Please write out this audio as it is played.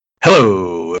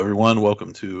everyone.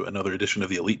 Welcome to another edition of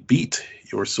the Elite Beat,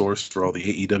 your source for all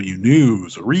the AEW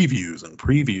news, reviews, and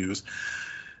previews.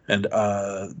 And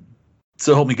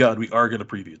so help me God, we are going to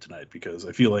preview tonight because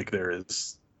I feel like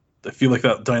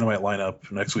that Dynamite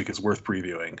lineup next week is worth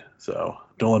previewing. So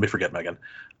don't let me forget Megan,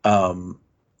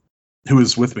 who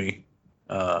is with me.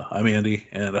 I'm Andy,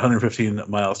 and 115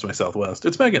 miles to my southwest,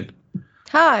 it's Megan.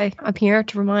 Hi, I'm here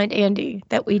to remind Andy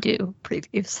that we do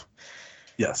previews.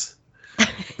 Yes.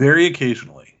 Very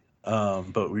occasionally,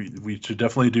 but we should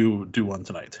definitely do one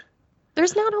tonight.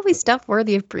 There's not always stuff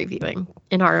worthy of previewing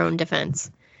in our own defense.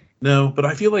 No, but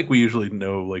I feel like we usually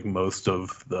know like most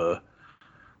of the,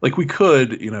 like we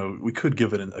could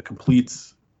give it a complete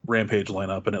Rampage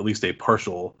lineup and at least a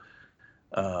partial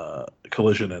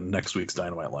Collision in next week's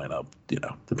Dynamite lineup,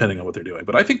 depending on what they're doing.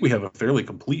 But I think we have a fairly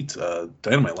complete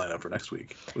Dynamite lineup for next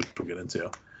week, which we'll get into.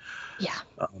 Yeah.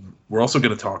 We're also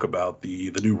going to talk about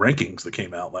the new rankings that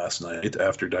came out last night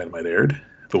after Dynamite aired,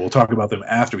 but we'll talk about them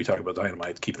after we talk about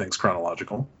Dynamite to keep things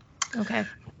chronological. Okay.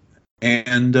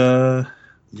 And I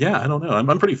don't know.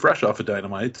 I'm pretty fresh off of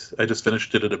Dynamite. I just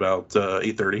finished it at about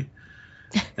 8:30,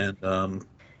 and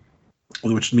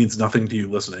which means nothing to you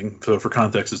listening. So for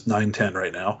context, it's 9:10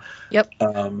 right now. Yep.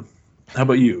 How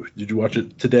about you? Did you watch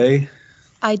it today?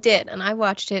 I did, and I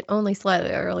watched it only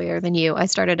slightly earlier than you. I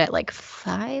started at like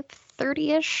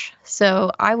 5:30ish,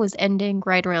 so I was ending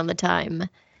right around the time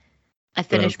I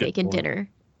finished making dinner.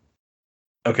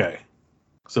 Okay,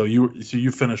 so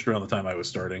you finished around the time I was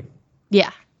starting. Yeah.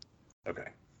 Okay,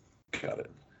 got it.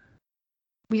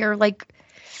 We are like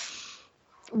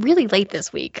really late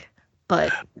this week,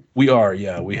 but we are.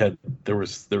 Yeah, there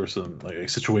was some like a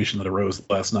situation that arose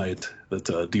last night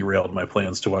that derailed my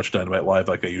plans to watch Dynamite live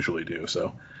like I usually do.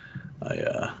 So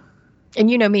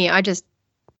and you know me, I just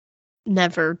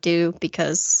never do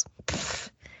because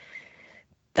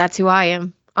that's who I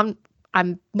am.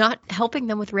 I'm not helping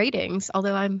them with ratings,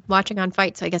 although I'm watching on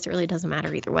Fight, so I guess it really doesn't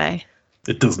matter either way.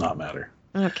 It does not matter.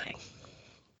 Okay.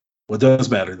 What does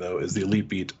matter though is the Elite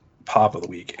Beat Pop of the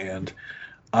Week, and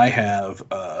I have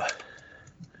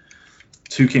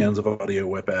 2 cans of Audio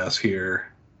Whip Ass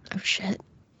here. Oh shit.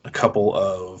 A couple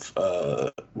of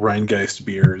Rheingeist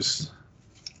beers.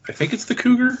 I think it's the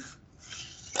Cougar.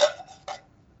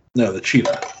 No, the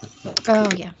Cheetah. No, oh,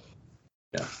 Cougar. Yeah.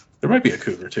 Yeah. There might be a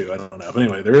Cougar, too. I don't know. But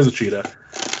anyway, there is a Cheetah.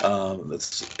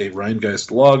 That's a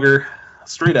Rheingeist lager,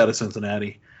 straight out of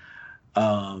Cincinnati.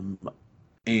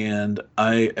 And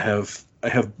I have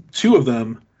 2 of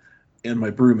them in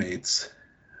my brewmates.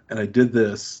 And I did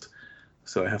this,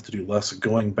 so I have to do less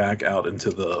going back out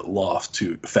into the loft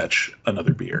to fetch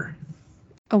another beer.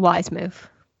 A wise move.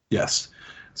 Yes.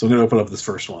 So I'm going to open up this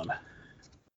first one.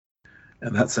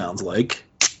 And that sounds like...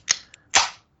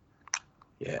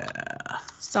 Yeah.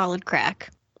 Solid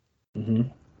crack. Mm-hmm.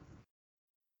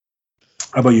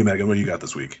 How about you, Megan? What do you got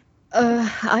this week?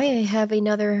 I have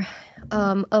another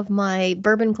of my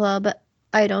Bourbon Club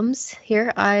items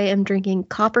here. I am drinking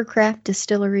Coppercraft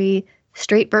Distillery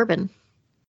Straight Bourbon.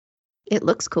 It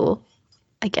looks cool,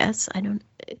 I guess.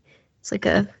 It's like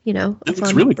a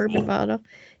fun really bourbon cool. bottle.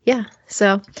 Yeah.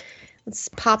 So let's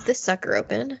pop this sucker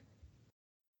open.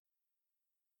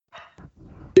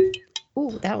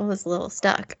 Ooh, that one was a little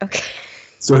stuck. Okay.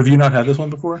 So have you not had this one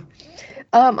before?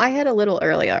 I had a little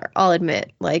earlier, I'll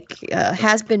admit.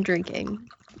 Has been drinking.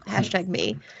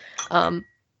 #me.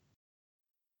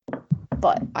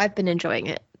 But I've been enjoying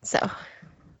it, so.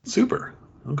 Super.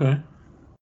 Okay.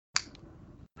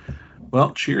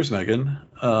 Well, cheers, Megan.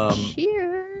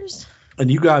 Cheers.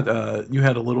 And you had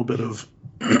a little bit of,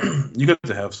 you got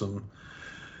to have some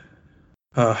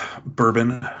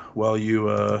bourbon while you,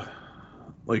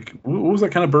 what was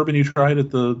that kind of bourbon you tried at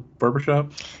the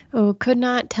barbershop? Oh, could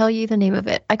not tell you the name of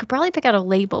it. I could probably pick out a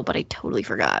label, but I totally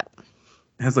forgot.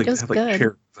 It has cherries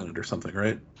in it or something,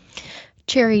 right?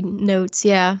 Cherry notes,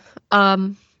 yeah.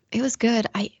 It was good.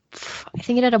 I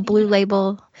think it had a blue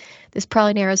label. This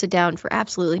probably narrows it down for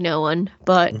absolutely no one,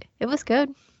 but it was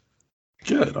good.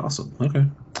 Good, awesome. Okay.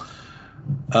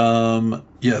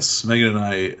 Yes, Megan and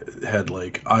I had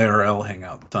IRL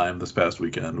hangout time this past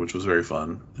weekend, which was very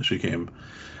fun. She came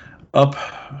up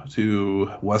to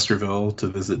Westerville to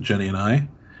visit Jenny and I,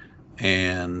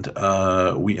 and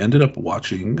we ended up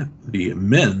watching the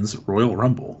men's Royal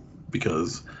Rumble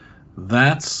because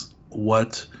that's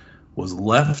what was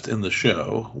left in the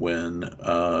show when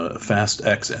Fast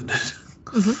X ended.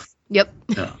 Mm-hmm. Yep.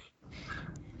 Yeah.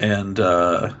 And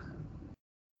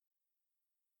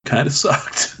kind of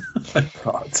sucked. I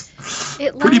thought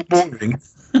it pretty boring.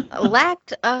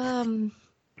 Lacked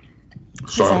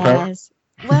Star power.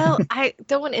 Well, I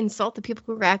don't want to insult the people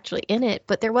who were actually in it,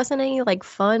 but there wasn't any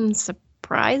fun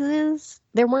surprises.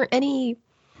 There weren't any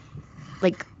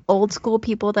like old school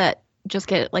people that just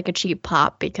get like a cheap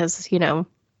pop because,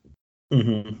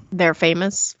 they're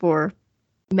famous for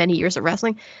many years of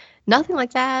wrestling. Nothing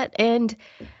like that. And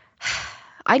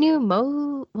I knew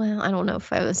well, I don't know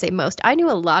if I would say most. I knew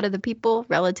a lot of the people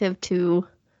relative to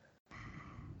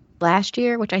last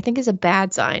year, which I think is a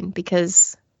bad sign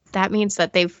because that means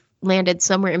that they've landed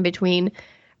somewhere in between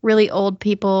really old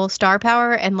people, star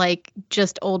power, and like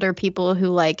just older people who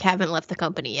like haven't left the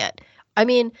company yet. I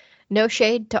mean, no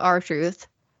shade to R-Truth,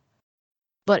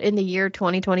 but in the year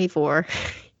 2024,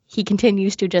 he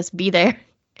continues to just be there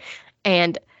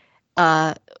and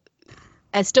as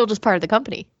still just part of the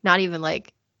company, not even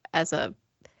like as a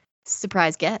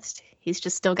surprise guest. He's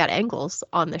just still got angles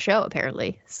on the show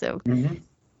apparently. So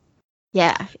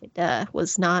yeah, it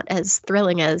was not as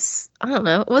thrilling as, I don't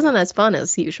know, it wasn't as fun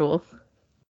as usual.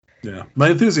 Yeah, my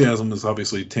enthusiasm was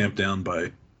obviously tamped down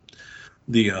by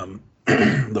the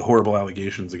the horrible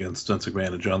allegations against Vince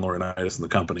McMahon and John Laurinaitis and the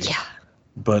company. Yeah.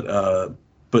 But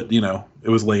it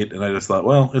was late, and I just thought,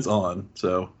 well, it's on,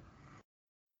 so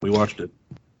we watched it.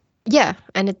 Yeah,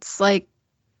 and it's like,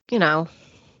 it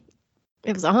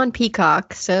was on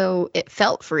Peacock, so it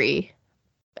felt free.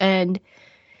 And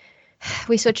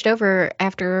we switched over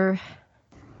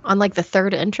on like the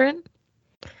third entrant.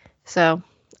 So,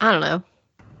 I don't know.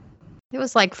 It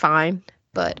was like fine,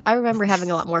 but I remember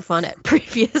having a lot more fun at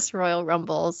previous Royal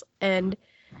Rumbles and,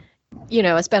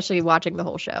 especially watching the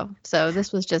whole show. So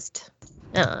this was just,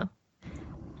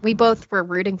 we both were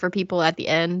rooting for people at the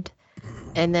end,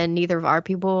 and then neither of our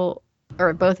people,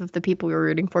 or both of the people we were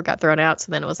rooting for, got thrown out.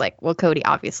 So then it was like, well, Cody,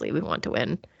 obviously we want to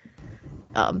win.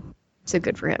 So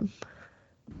good for him.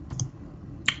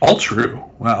 All true.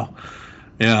 Wow.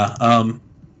 Yeah.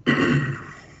 And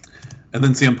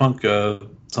then CM Punk,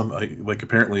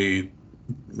 apparently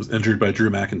was injured by Drew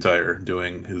McIntyre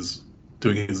doing his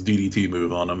DDT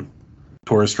move on him,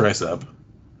 tore his tricep.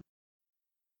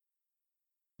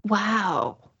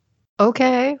 Wow.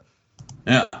 Okay.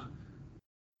 Yeah.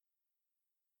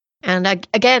 And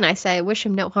again, I say I wish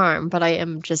him no harm, but I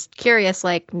am just curious,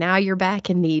 like, now you're back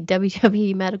in the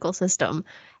WWE medical system.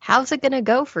 How's it going to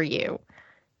go for you?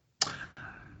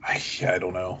 I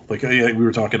don't know. Like, we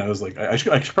were talking, I was like, I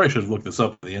probably should have looked this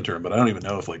up in the interim, but I don't even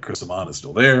know if like Chris Amon is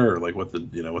still there or like what the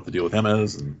deal with him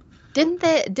is. And didn't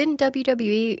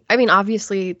WWE? I mean,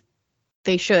 obviously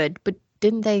they should, but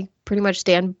didn't they pretty much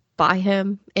stand by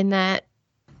him in that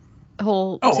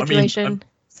whole situation?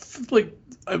 I mean,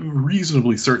 I'm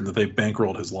reasonably certain that they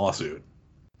bankrolled his lawsuit.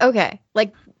 Okay,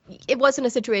 like it wasn't a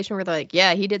situation where they're like,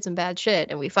 yeah, he did some bad shit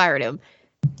and we fired him.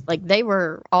 Like they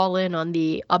were all in on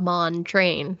the Amon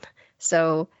train.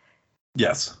 So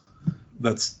yes,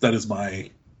 that's my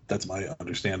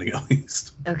understanding at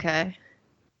least. Okay.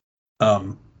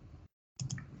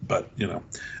 But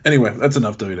anyway, that's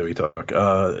enough WWE talk.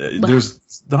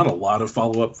 There's not a lot of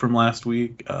follow up from last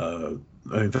week. I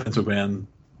think Vince McMahon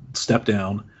stepped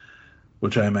down,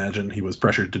 which I imagine he was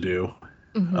pressured to do.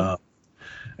 Mm-hmm.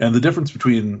 And the difference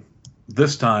between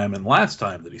this time and last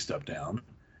time that he stepped down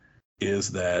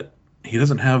is that he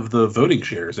doesn't have the voting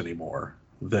shares anymore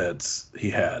that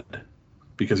he had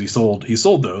because he sold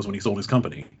those when he sold his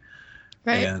company.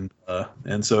 Right.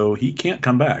 And so he can't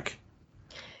come back.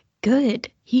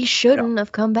 Good. He shouldn't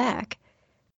have come back.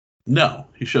 No,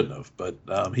 he shouldn't have, but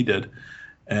he did.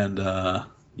 And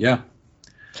yeah.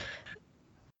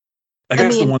 I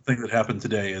guess the one thing that happened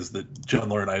today is that John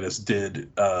Laurinaitis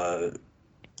did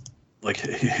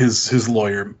his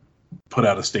lawyer put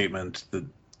out a statement that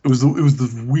it was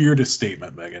the weirdest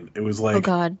statement, Megan. It was like, oh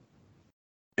God.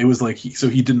 It was like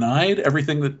he denied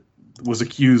everything that he was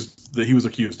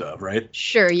accused of, right?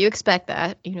 Sure, you expect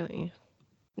that,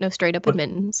 no straight up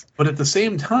admittance. But at the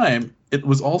same time, it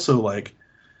was also like,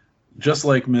 just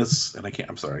like Miss, and I can't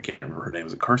remember her name.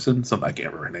 Is it Carson? Something, I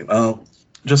can't remember her name. Oh,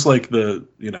 just like the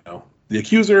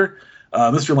accuser,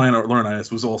 Mr.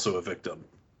 Laurinaitis was also a victim.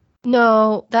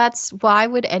 No, why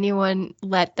would anyone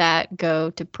let that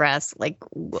go to press? Like,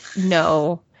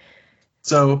 no.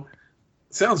 So,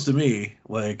 sounds to me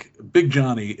like Big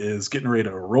Johnny is getting ready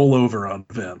to roll over on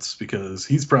Vince because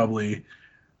he's probably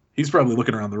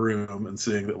looking around the room and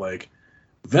seeing that like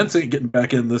Vince ain't getting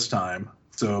back in this time.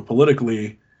 So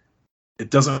politically, it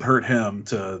doesn't hurt him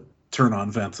to turn on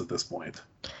Vince at this point.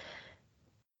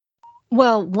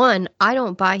 Well, one, I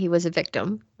don't buy he was a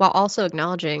victim, while also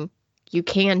acknowledging you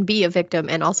can be a victim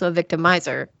and also a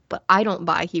victimizer, but I don't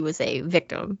buy he was a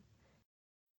victim.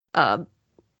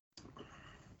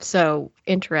 So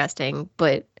interesting,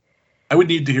 but I would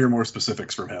need to hear more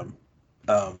specifics from him.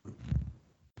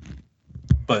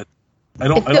 But I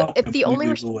don't completely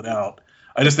rule it out.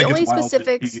 I just The think it's only wild.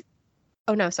 specifics.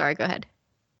 Oh no, sorry. Go ahead.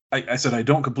 I said I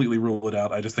don't completely rule it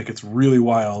out. I just think it's really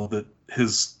wild that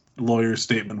his lawyer's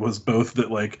statement was both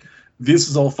that like this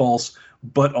is all false,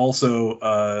 but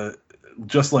also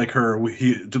just like her,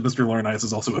 Mr. Laurinaitis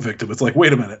is also a victim. It's like,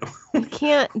 wait a minute, You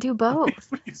can't do both.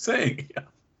 what are you saying? Yeah.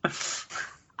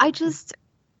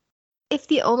 If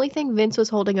the only thing Vince was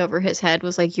holding over his head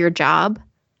was like your job,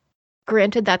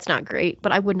 granted that's not great,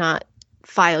 but I would not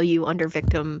file you under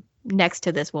victim next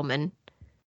to this woman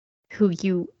who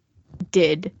you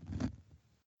did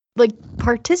like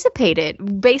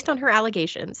participated based on her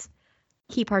allegations.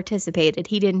 He participated.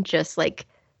 He didn't just like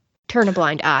turn a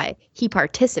blind eye. He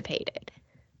participated.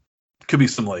 Could be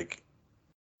some like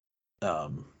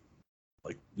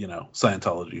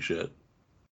Scientology shit.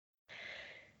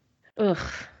 Ugh.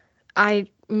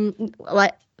 Isn't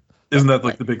that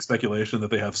like the big speculation that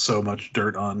they have so much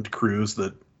dirt on Cruise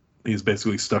that he's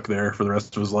basically stuck there for the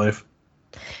rest of his life?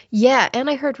 Yeah, and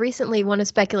I heard recently one of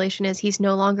speculation is he's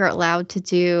only allowed to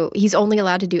do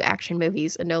action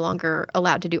movies and no longer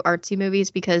allowed to do artsy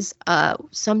movies because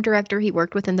some director he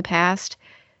worked with in the past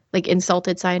like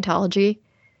insulted Scientology.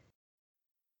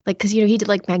 Like, because he did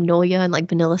like Magnolia and like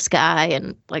Vanilla Sky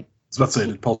and like. I was about to say,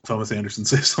 did Paul Thomas Anderson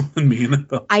say something mean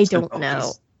about I don't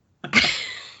know.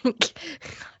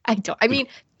 I mean,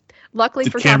 luckily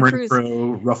did for Cameron Tom Cruise.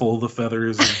 Crowe ruffle the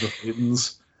feathers of the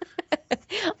Titans? I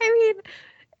mean,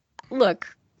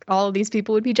 look, all of these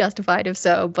people would be justified if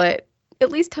so, but at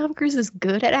least Tom Cruise is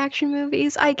good at action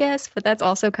movies, I guess. But that's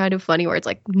also kind of funny where it's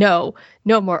like, no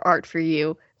more art for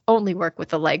you. Only work with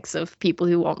the likes of people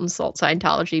who won't insult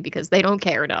Scientology because they don't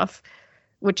care enough,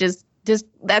 which is just,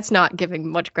 that's not giving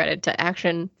much credit to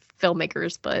action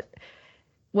filmmakers, but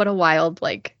what a wild,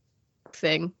 like,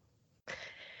 thing.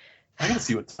 I gotta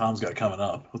see what Tom's got coming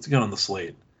up. What's he got on the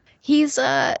slate? He's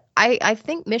I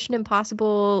think Mission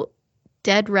Impossible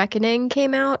Dead Reckoning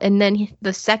came out, and then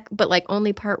but like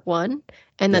only part 1,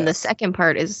 and then the second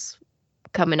part is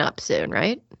coming up soon,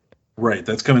 right? Right,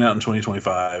 that's coming out in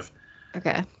 2025.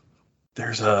 Okay.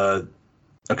 There's so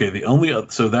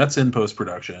that's in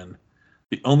post-production.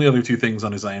 The only other 2 things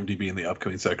on his IMDb in the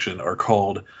upcoming section are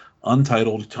called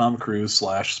Untitled Tom Cruise /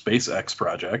 SpaceX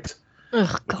Project.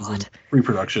 Oh, God.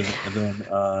 Pre-production. And then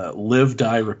Live,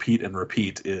 Die, Repeat, and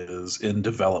Repeat is in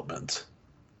development.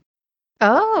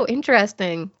 Oh,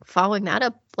 interesting. Following that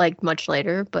up like much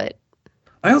later, but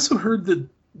I also heard that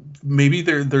maybe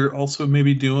they're also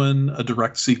maybe doing a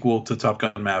direct sequel to Top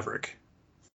Gun Maverick.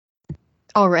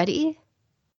 Already?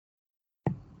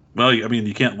 Well, I mean,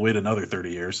 you can't wait another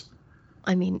 30 years.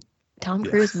 I mean, Tom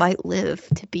Cruise might live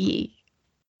to be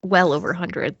well over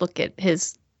 100. Look at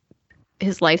his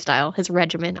lifestyle, his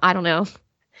regimen. I don't know.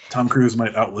 Tom Cruise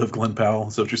might outlive Glenn Powell.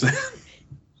 Is that what you're saying?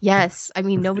 Yes. I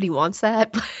mean, nobody wants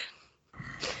that. But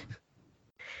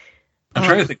I'm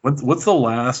trying to think. What's the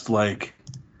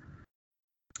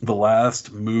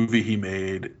last movie he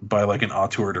made by like an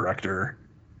auteur director?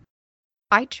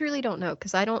 I truly don't know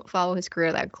because I don't follow his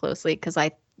career that closely because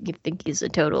I think he's a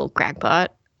total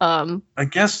crackpot. I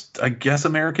guess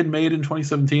American Made in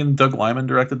 2017. Doug Liman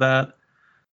directed that.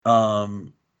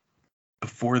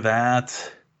 Before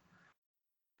that,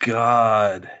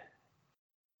 God,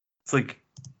 it's like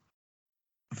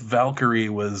Valkyrie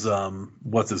was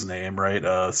what's his name,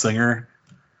 right? Singer.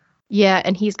 Yeah,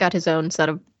 and he's got his own set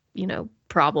of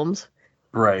problems.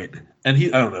 Right, and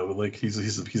I don't know, like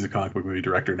he's a comic book movie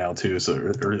director now too.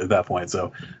 So or at that point,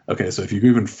 so okay, so if you go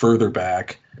even further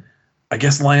back, I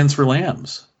guess Lions for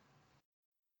Lambs.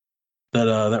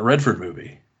 That Redford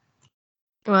movie.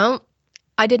 Well,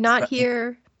 I did not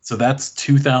hear. So that's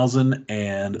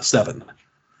 2007.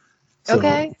 So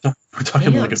okay. We're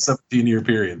talking like a 17-year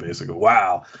period, basically.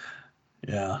 Wow.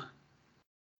 Yeah.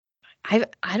 I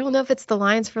don't know if it's the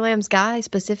Lions for Lambs guy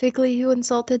specifically who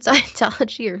insulted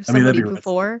Scientology or somebody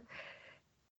before.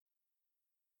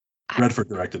 Redford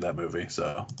directed that movie,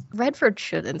 so. Redford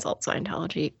should insult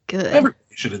Scientology. Good.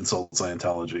 Everybody should insult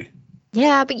Scientology.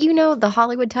 Yeah, but the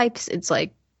Hollywood types, it's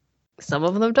like some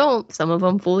of them don't. Some of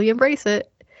them fully embrace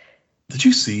it. Did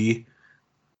you see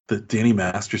that Danny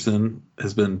Masterson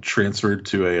has been transferred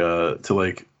to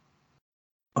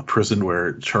a prison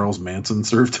where Charles Manson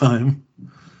served time?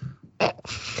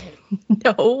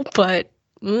 No, but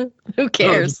who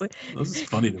cares? This is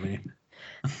funny to me.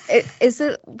 Is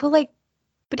it but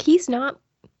he's not.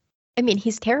 I mean,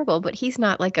 he's terrible, but he's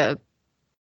not like a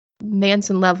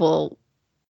Manson level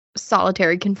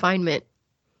solitary confinement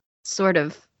sort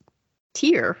of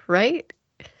tier, right?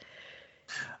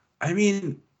 I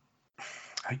mean,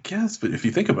 I guess, but if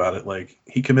you think about it, like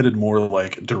he committed more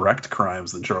like direct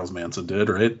crimes than Charles Manson did,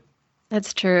 right?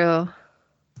 That's true.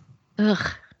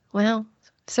 Ugh. Well,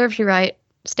 Serves you right.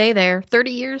 Stay there.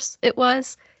 30 years it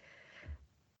was.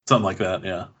 Something like that,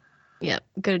 yeah. Yeah,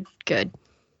 good.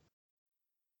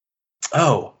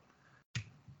 Oh,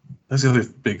 that's the other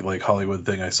big like Hollywood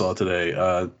thing I saw today.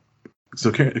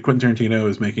 So Quentin Tarantino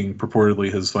is making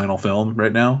purportedly his final film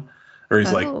right now, or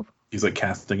he's like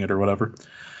casting it or whatever.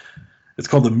 It's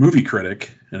called The Movie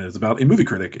Critic, and it's about a movie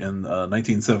critic in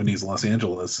 1970s Los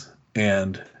Angeles.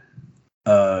 And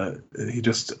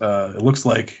it looks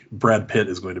like Brad Pitt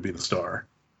is going to be the star.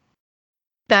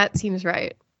 That seems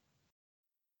right.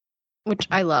 Which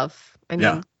I love. I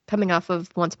mean, coming off of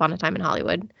Once Upon a Time in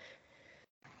Hollywood.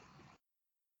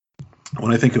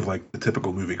 When I think of like the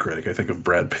typical movie critic, I think of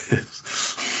Brad Pitt.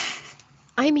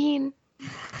 I mean,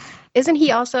 isn't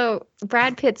he also...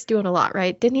 Brad Pitt's doing a lot,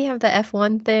 right? Didn't he have the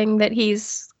F1 thing that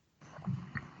he's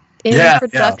in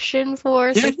production for?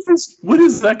 Yeah, when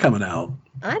is that coming out?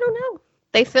 I don't know.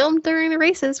 They filmed during the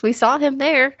races. We saw him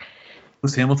there.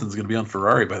 Lewis Hamilton's going to be on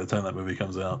Ferrari by the time that movie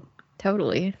comes out.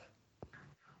 Totally.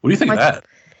 What do you think of that?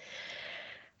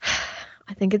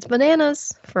 I think it's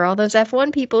bananas for all those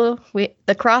F1 people.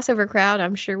 The crossover crowd,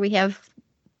 I'm sure we have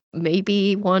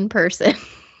maybe one person.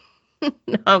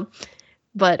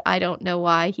 But I don't know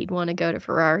why he'd want to go to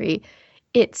Ferrari.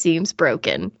 It seems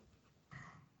broken.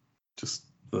 Just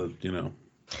the,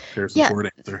 Harrison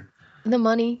Ford answer. The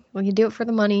money. We can do it for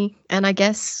the money. And I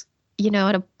guess,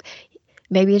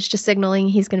 maybe it's just signaling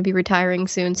he's going to be retiring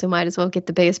soon, so might as well get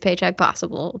the biggest paycheck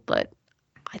possible. But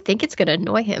I think it's going to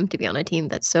annoy him to be on a team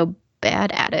that's so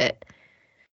bad at it.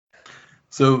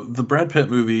 So the Brad Pitt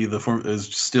movie is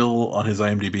still on his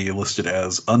IMDb listed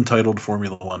as untitled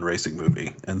Formula One racing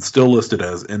movie and still listed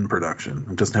as in production.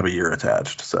 It doesn't have a year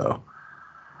attached. So,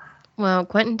 well,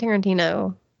 Quentin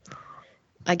Tarantino,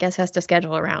 I guess, has to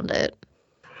schedule around it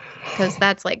because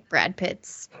that's like Brad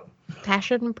Pitt's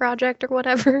passion project or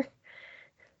whatever.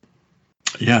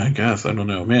 Yeah, I guess. I don't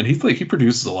know, man. He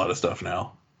produces a lot of stuff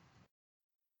now.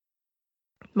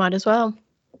 Might as well.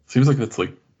 Seems like that's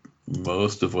like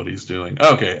most of what he's doing.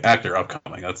 Okay, actor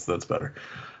upcoming. That's better.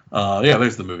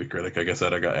 There's The Movie Critic. I guess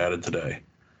that I got added today.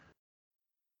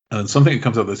 And something that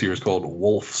comes out this year is called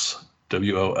Wolfs,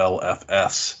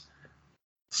 WOLFS,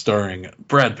 starring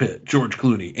Brad Pitt, George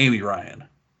Clooney, Amy Ryan.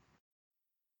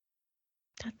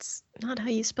 That's not how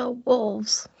you spell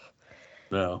wolves.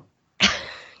 No.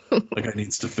 Like I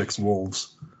needs to fix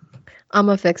wolves. I'm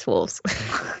gonna fix wolves.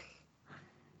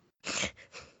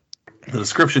 The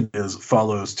description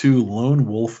follows two lone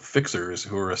wolf fixers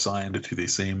who are assigned to the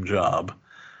same job.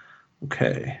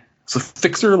 Okay. So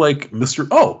fixer like Mr.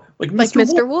 Oh, like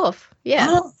Mr. Wolf.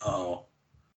 Yeah. Oh.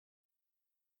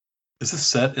 Is this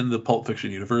set in the Pulp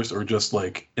Fiction universe or just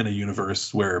like in a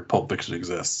universe where Pulp Fiction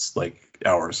exists, like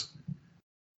ours?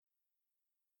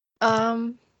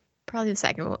 Probably the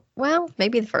second one. Well,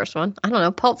 maybe the first one. I don't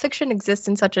know. Pulp Fiction exists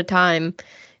in such a time.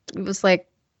 It was like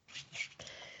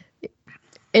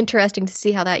interesting to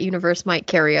see how that universe might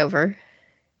carry over.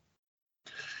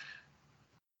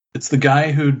 It's the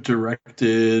guy who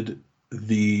directed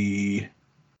the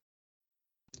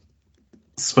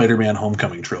Spider-Man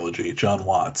Homecoming trilogy, John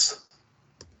Watts.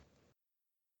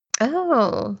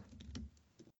 Oh.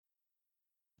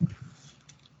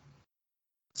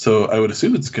 So I would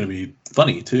assume it's going to be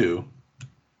funny, too.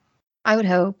 I would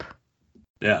hope.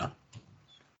 Yeah.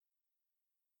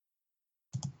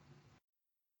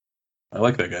 I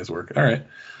like that guy's work. All right.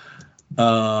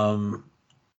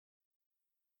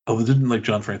 Didn't like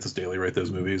John Francis Daley write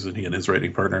those movies, and he and his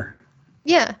writing partner?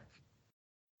 Yeah.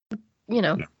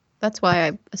 That's why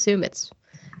I assume it's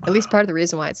at least part of the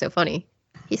reason why it's so funny.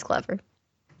 He's clever.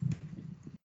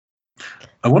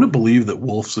 I want to believe that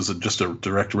Wolves is just a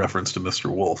direct reference to Mr.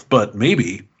 Wolf, but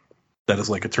maybe that is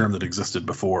like a term that existed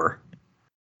before.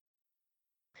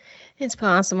 It's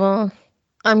possible.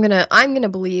 I'm gonna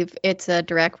believe it's a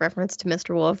direct reference to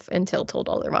Mr. Wolf until told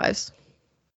otherwise.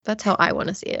 That's how I want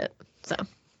to see it. So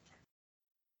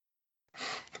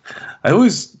I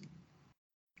always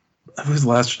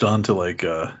latched on to like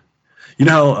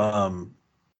how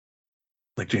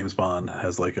like James Bond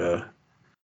has like a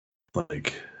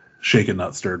shaken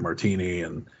not stirred martini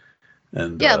and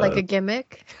like a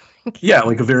gimmick. Yeah,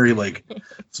 like a very like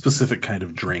specific kind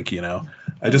of drink,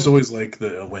 I just always like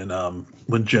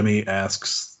when Jimmy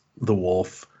asks the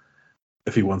wolf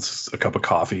if he wants a cup of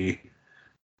coffee,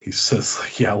 he says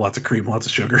like, yeah, lots of cream, lots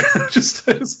of sugar. I just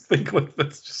think like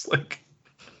that's just like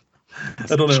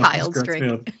I don't know. Child's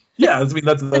drink. Yeah, I mean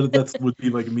that's would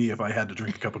be like me if I had to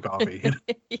drink a cup of coffee.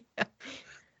 Yeah.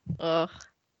 Ugh.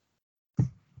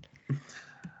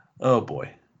 Oh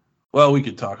boy. Well, we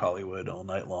could talk Hollywood all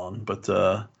night long, but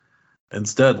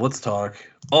instead, let's talk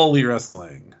All Elite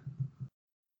Wrestling.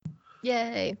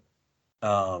 Yay.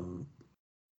 Um,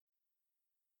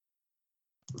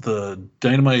 the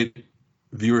Dynamite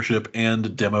viewership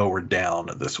and demo were down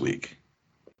this week,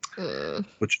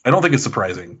 which I don't think is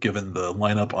surprising given the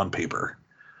lineup on paper.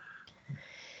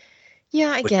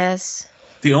 Yeah, I Like, guess.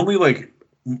 the only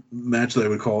match that I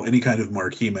would call any kind of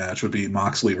marquee match would be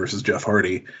Moxley versus Jeff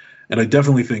Hardy, and I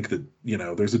definitely think that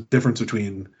there's a difference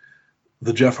between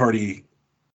the Jeff Hardy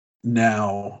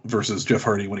now versus Jeff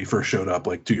Hardy when he first showed up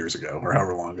like 2 years ago or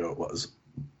however long ago it was.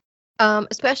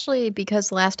 Especially because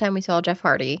the last time we saw Jeff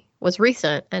Hardy was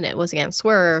recent and it was against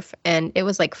Swerve and it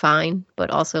was like fine,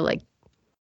 but also like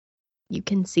you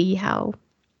can see how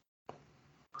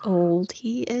old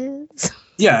he is.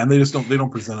 Yeah, and they don't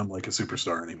present him like a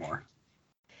superstar anymore.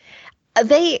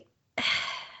 I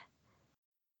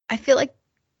feel like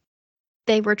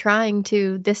they were trying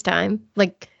to this time.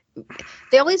 Like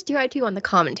they always try to on the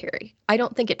commentary. I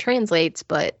don't think it translates,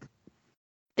 but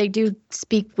they do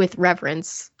speak with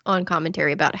reverence on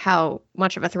commentary about how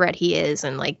much of a threat he is,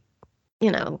 and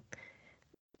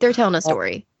they're telling a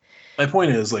story. My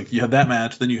point is, like, you had that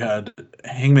match, then you had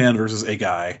Hangman versus a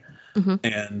guy,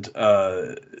 and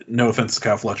no offense to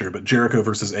Kyle Fletcher, but Jericho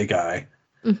versus a guy,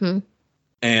 and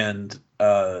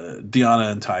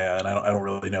Deanna and Taya, and I don't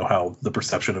really know how the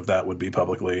perception of that would be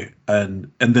publicly, and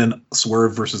then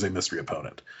Swerve versus a mystery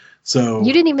opponent. So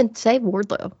you didn't even say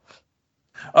Wardlow.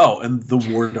 Oh, and the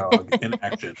War Dog in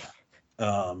action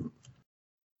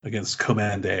against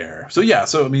Commander. So yeah,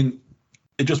 I mean,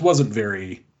 it just wasn't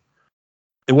it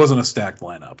wasn't a stacked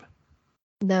lineup.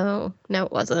 No,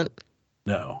 it wasn't.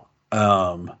 No.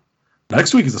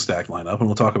 Next week is a stacked lineup, and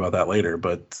we'll talk about that later.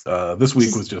 But this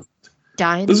week was just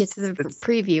dying to get to the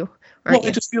preview. Well,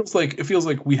 it just feels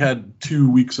like we had 2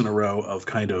 weeks in a row of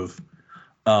kind of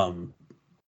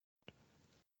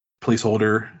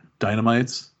placeholder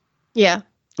dynamites. Yeah.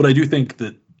 But I do think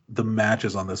that the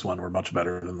matches on this one were much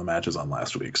better than the matches on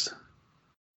last week's.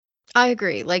 I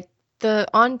agree. Like the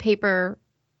on paper,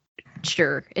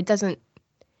 sure, it doesn't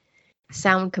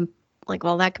sound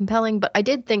that compelling, but I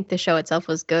did think the show itself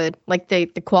was good. Like the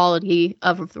quality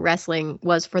of the wrestling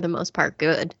was for the most part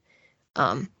good.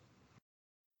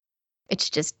 It's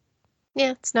just,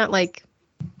 it's not like.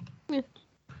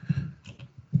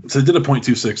 So they did a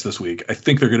 0.26 this week. I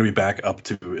think they're going to be back up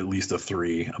to at least a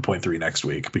 0.3 next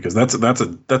week, because that's a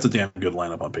damn good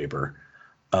lineup on paper.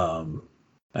 And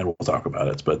we'll talk about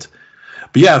it, but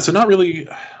yeah, so not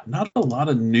a lot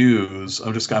of news.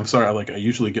 I'm sorry. I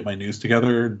usually get my news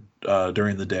together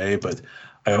during the day, but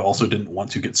I also didn't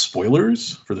want to get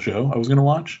spoilers for the show I was going to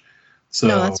watch. So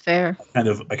no, that's fair. I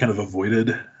kind of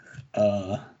avoided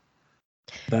that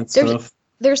stuff.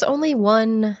 There's only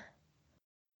one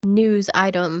news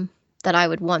item that I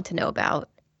would want to know about,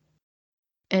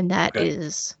 and that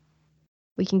is,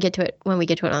 we can get to it when we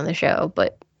get to it on the show,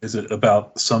 but is it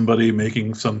about somebody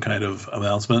making some kind of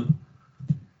announcement?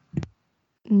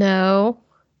 No.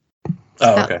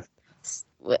 Okay.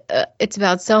 It's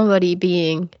about somebody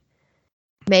being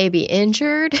maybe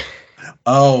injured.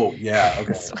 Oh, yeah,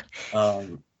 okay.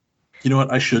 You know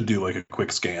what? I should do a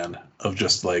quick scan of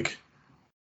just to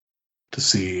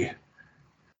see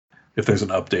if there's an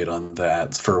update on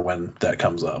that for when that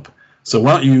comes up. So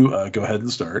why don't you go ahead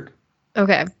and start?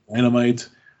 Okay. Dynamite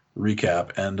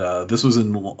recap, and this was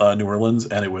in New Orleans,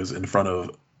 and it was in front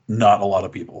of not a lot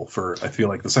of people. I feel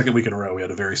like the second week in a row, we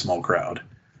had a very small crowd.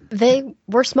 They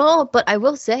were small, but I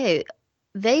will say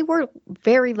they were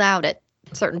very loud at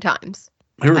certain times.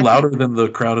 They were louder than the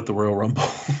crowd at the Royal Rumble.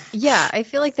 Yeah, I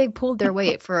feel like they pulled their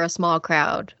weight for a small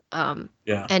crowd.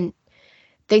 Yeah. And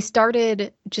they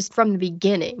started just from the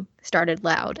beginning, started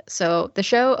loud. So the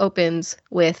show opens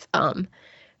with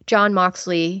Jon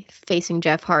Moxley facing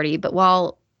Jeff Hardy. But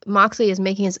while Moxley is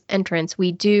making his entrance,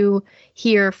 we do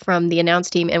hear from the announce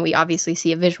team, and we obviously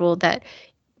see a visual that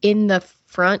in the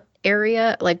front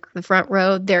area, like the front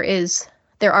row, there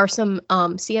are some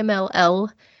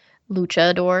CMLL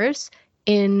luchadors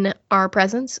in our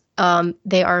presence.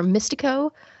 They are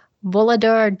Mystico,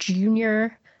 Volador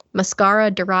Jr., Mascara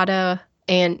Dorada,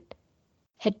 and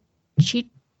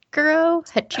Hechicero?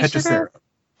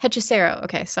 Hechicero.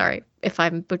 Okay, sorry if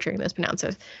I'm butchering those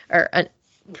pronunciations.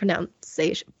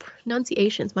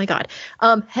 My God.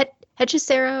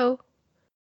 Hechicero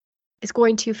is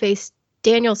going to face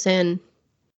Danielson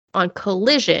on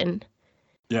Collision.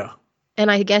 Yeah. And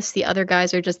I guess the other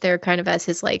guys are just there kind of as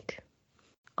his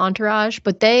entourage,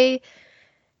 but they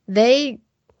make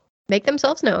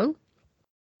themselves known.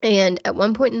 And at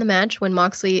one point in the match, when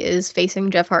Moxley is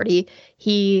facing Jeff Hardy,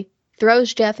 he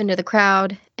throws Jeff into the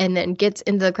crowd and then gets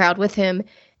into the crowd with him,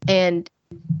 and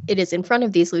it is in front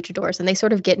of these luchadors, and they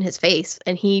sort of get in his face,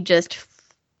 and he just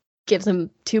gives him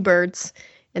 2 birds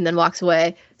and then walks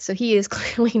away. So he is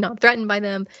clearly not threatened by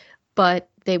them, but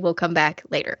they will come back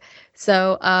later.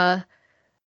 So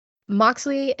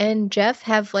Moxley and Jeff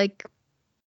have like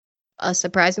a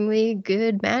surprisingly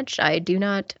good match.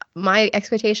 My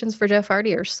expectations for Jeff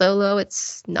Hardy are so low,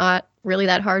 it's not really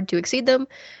that hard to exceed them,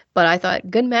 but I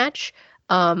thought good match.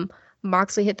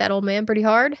 Moxley hit that old man pretty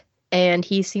hard, and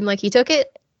he seemed like he took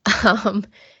it.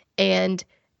 And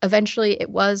eventually it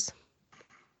was,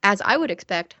 as I would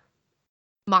expect,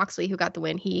 Moxley who got the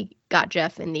win. He got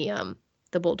Jeff in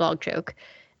the bulldog choke,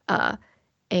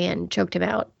 and choked him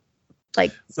out.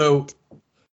 Like So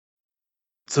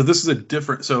this is a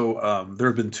different. So there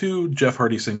have been 2 Jeff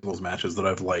Hardy singles matches that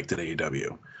I've liked in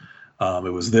AEW.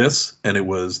 It was this, and it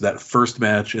was that first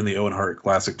match in the Owen Hart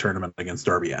Classic tournament against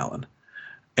Darby Allin.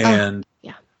 And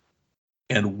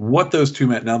and what those 2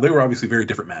 now they were obviously very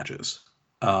different matches.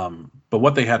 But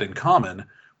what they had in common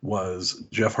was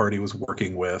Jeff Hardy was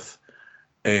working with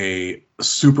a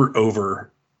super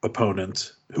over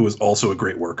opponent who was also a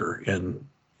great worker. And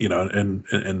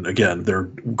and again, they're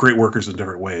great workers in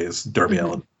different ways, Darby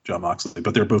Allin, Jon Moxley,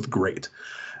 but they're both great.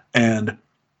 And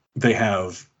they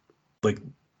have like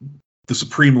the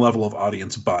supreme level of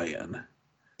audience buy-in.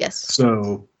 Yes.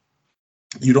 So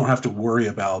you don't have to worry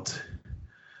about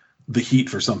the heat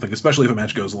for something, especially if a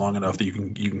match goes long enough that you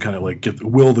can kind of like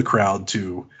will the crowd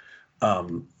to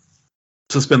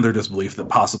suspend their disbelief that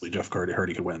possibly Jeff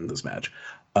Hardy could win this match.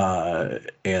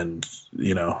 And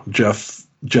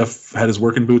Jeff had his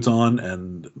working boots on,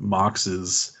 and Mox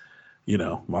is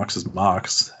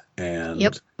Mox, and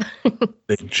yep.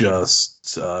 they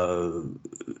just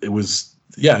it was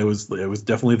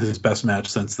definitely his best match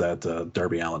since that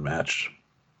Darby Allin match.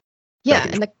 Yeah,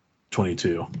 and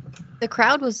 22. The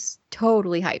crowd was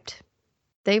totally hyped.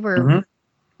 They were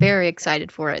very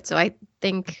excited for it. So I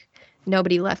think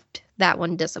nobody left that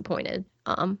one disappointed.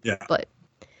 But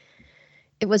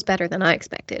it was better than I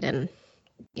expected, and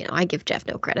I give Jeff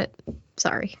no credit.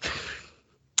 Sorry.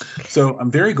 So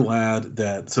I'm very glad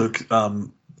that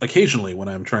occasionally when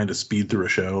I'm trying to speed through a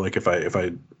show, like if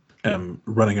I am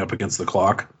running up against the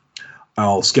clock,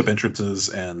 I'll skip entrances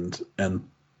and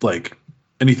like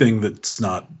anything that's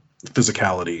not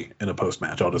physicality in a post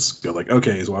match. I'll just go like,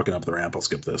 okay, he's walking up the ramp. I'll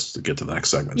skip this to get to the next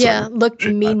segment. Yeah, look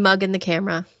mean mug in the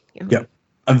camera. Yeah,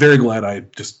 I'm very glad I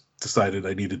just decided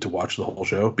I needed to watch the whole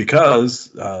show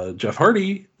because Jeff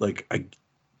Hardy,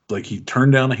 he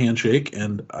turned down a handshake,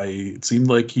 and it seemed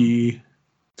like he's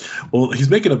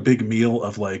making a big meal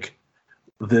of like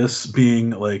this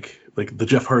being like the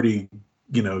Jeff Hardy,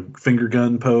 finger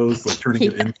gun pose, like turning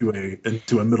it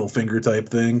into a middle finger type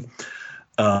thing.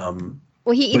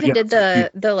 Well, he even did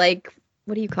the like,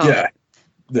 what do you call it?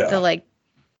 Yeah. The like,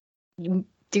 you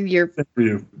do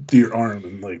your arm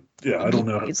and like, I don't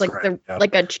know. It's like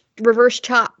like a reverse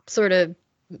chop sort of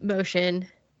motion.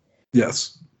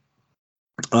 Yes.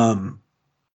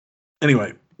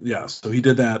 Anyway, yeah. So he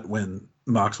did that when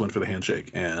Mox went for the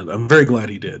handshake, and I'm very glad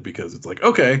he did because it's like,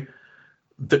 okay,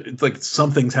 it's like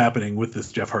something's happening with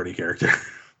this Jeff Hardy character.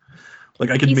 Like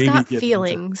I could He's maybe got get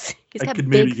feelings. He's got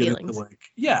big feelings.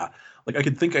 Like I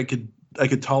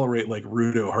could tolerate like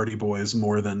Rudo Hardy Boys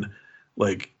more than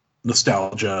like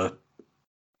nostalgia,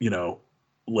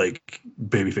 like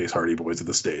babyface Hardy Boys at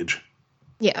the stage.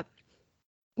 Yeah.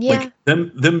 Yeah. Like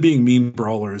them being mean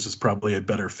brawlers is probably a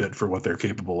better fit for what they're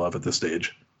capable of at this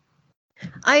stage.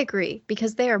 I agree,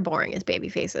 because they are boring as baby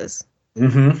faces.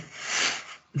 Mm-hmm.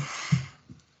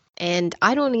 And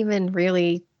I don't even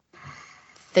really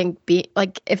think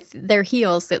if they're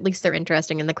heels, at least they're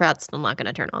interesting, and the crowd's still not going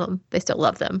to turn on them. They still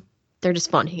love them. They're just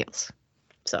fun heels.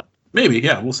 So maybe,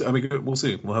 yeah, we'll see. I mean, we'll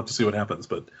see. We'll have to see what happens.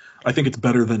 But I think it's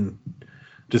better than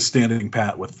just standing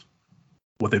pat with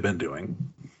what they've been doing.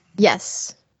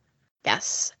 Yes.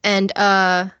 And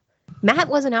Matt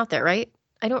wasn't out there, right?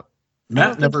 I don't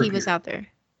think he was out there.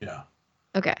 Yeah.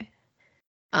 Okay.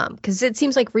 Because it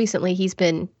seems like recently he's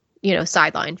been,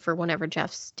 sidelined for whenever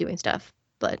Jeff's doing stuff,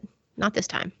 but not this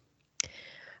time.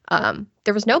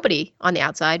 There was nobody on the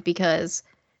outside because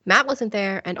Matt wasn't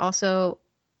there, and also,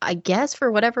 I guess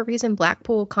for whatever reason,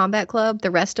 Blackpool Combat Club,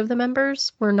 the rest of the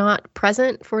members were not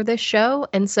present for this show,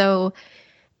 and so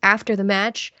after the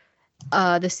match,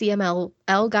 the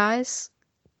CMLL guys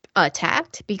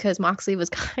attacked because Moxley was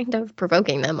kind of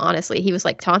provoking them, honestly. He was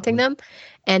like taunting them,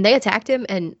 and they attacked him,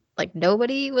 and like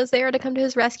nobody was there to come to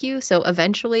his rescue. So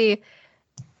eventually,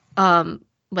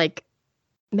 like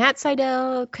Matt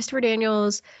Sydal, Christopher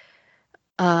Daniels,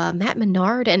 Matt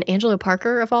Menard, and Angelo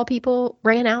Parker, of all people,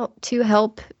 ran out to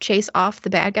help chase off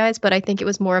the bad guys. But I think it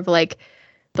was more of like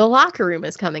the locker room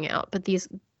is coming out. But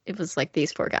it was like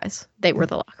these 4 guys. They were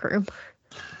the locker room.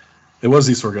 It was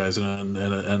these four guys, and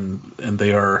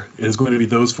they are. It is going to be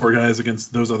those four guys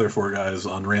against those other four guys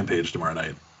on Rampage tomorrow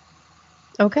night.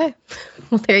 Okay.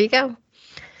 Well, there you go.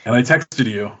 And I texted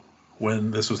you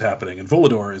when this was happening, and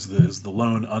Volador is the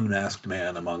lone unmasked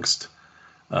man amongst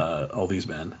all these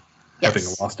men, having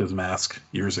lost his mask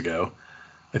years ago.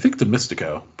 I think to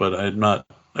Mystico, but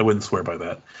I wouldn't swear by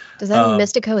that. Does that mean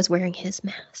Mystico is wearing his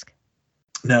mask?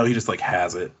 No, he just like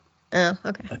has it. Oh,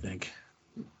 okay.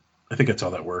 I think that's how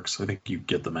that works. I think you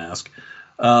get the mask.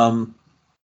 But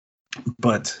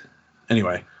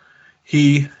anyway,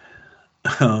 he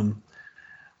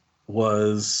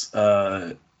was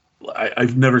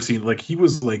I've never seen, like, he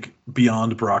was like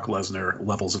beyond Brock Lesnar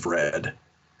levels of red.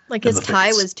 Like his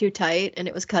tie was too tight and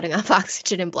it was cutting off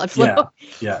oxygen and blood flow.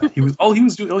 Yeah. He was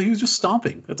just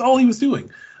stomping. That's all he was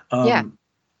doing. Yeah.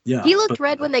 He looked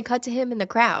red when they cut to him in the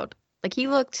crowd. Like he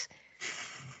looked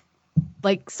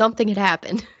like something had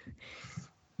happened.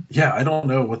 Yeah, I don't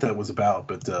know what that was about,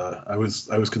 but I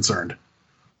was concerned.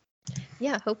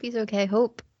 Yeah, hope he's okay.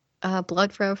 Hope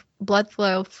blood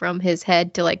flow from his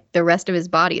head to like the rest of his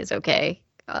body is okay.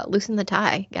 Loosen the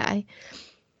tie, guy.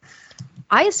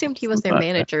 I assumed he was their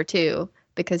manager too,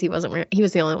 because he was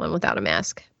the only one without a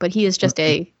mask. But he is just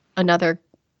another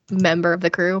member of the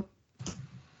crew.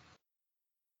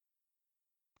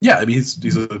 Yeah, I mean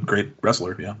he's a great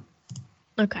wrestler. Yeah.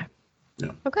 Okay.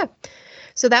 Yeah. Okay.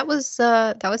 So that was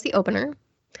the opener.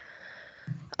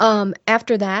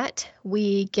 After that,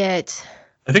 we get.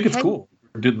 I think it's cool.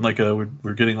 We're getting like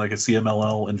a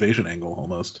CMLL invasion angle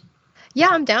almost. Yeah,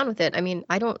 I'm down with it. I mean,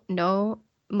 I don't know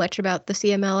much about the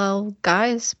CMLL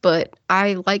guys, but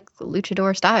I like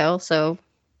luchador style, so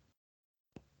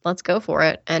let's go for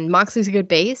it. And Moxley's a good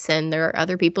base, and there are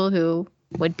other people who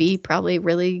would be probably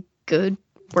really good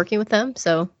working with them,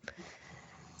 so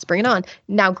let's bring it on.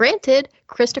 Now, granted,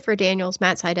 Christopher Daniels,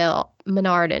 Matt Sydal,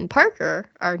 Menard, and Parker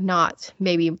are not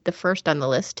maybe the first on the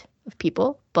list of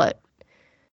people, but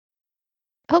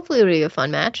hopefully it'll be a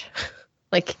fun match.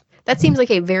 Like, that seems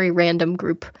like a very random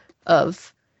group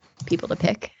of people to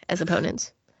pick as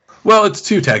opponents. Well, it's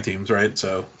two tag teams, right?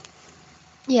 So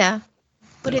yeah,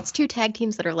 but it's two tag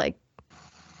teams that are like,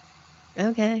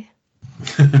 okay.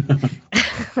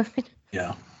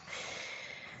 Yeah.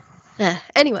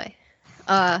 Anyway,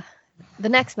 the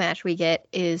next match we get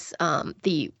is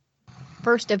the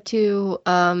first of two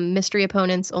mystery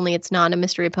opponents, only it's not a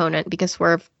mystery opponent because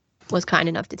Swerve was kind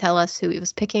enough to tell us who he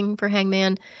was picking for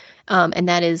Hangman, and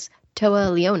that is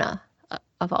Toa Leona,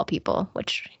 of all people,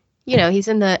 which, you know, he's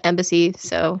in the embassy,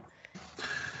 so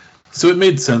it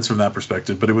made sense from that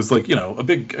perspective, but it was like, you know, a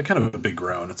kind of a big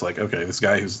groan. It's like, okay, this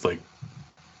guy who's like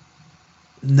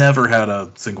never had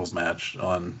a singles match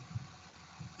on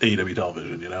AEW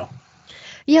television, you know?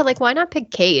 Yeah, like, why not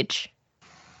pick Cage?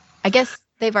 I guess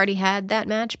they've already had that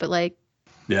match, but like...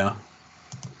 Yeah.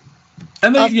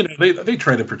 And they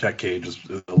try to protect Cage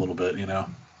a little bit, you know?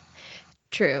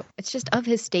 True. It's just of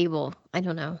his stable. I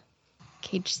don't know.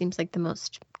 Cage seems like the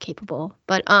most capable.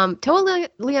 But Toa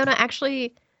Leona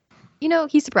actually, you know,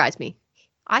 he surprised me.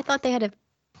 I thought they had a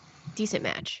decent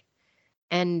match.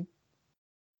 And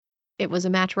it was a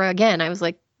match where, again, I was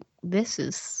like, this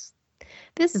is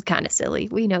kind of silly.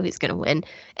 We know he's going to win.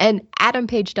 And Adam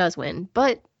Page does win.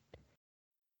 But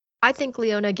I think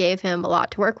Leona gave him a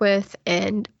lot to work with,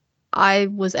 and I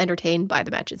was entertained by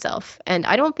the match itself. And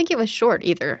I don't think it was short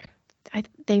either.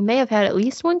 They may have had at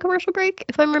least one commercial break,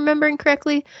 if I'm remembering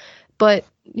correctly. But,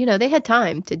 you know, they had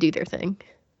time to do their thing.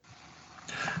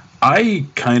 I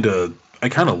kind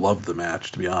of loved the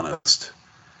match, to be honest.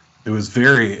 It was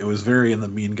very in the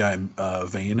mean guy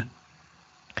vein.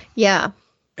 Yeah.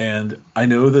 And I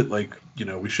know that, like, you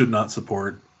know, we should not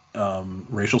support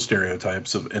racial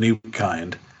stereotypes of any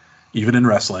kind, even in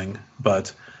wrestling.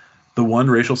 But the one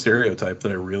racial stereotype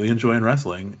that I really enjoy in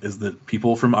wrestling is that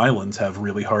people from islands have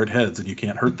really hard heads, and you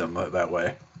can't hurt them that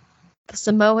way. The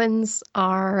Samoans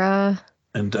are...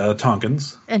 And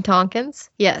Tonkins. And Tonkins,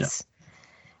 yes.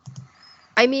 Yeah.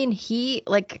 I mean, he,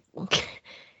 like...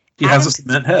 He has a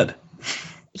cement head.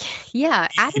 Yeah,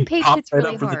 Adam Page hits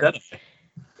really hard.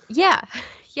 Yeah.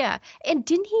 And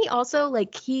didn't he also,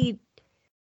 like, he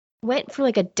went for,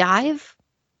 like, a dive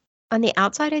on the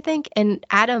outside, I think, and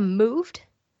Adam moved?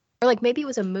 Or, like, maybe it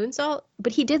was a moonsault,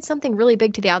 but he did something really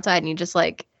big to the outside, and he just,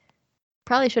 like,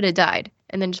 probably should have died,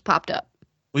 and then just popped up.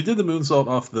 We did the moonsault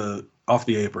off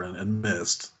the apron and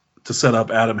missed to set up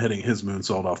Adam hitting his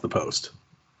moonsault off the post.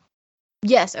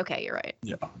 Yes, okay, you're right.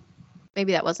 Yeah.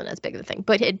 Maybe that wasn't as big of a thing,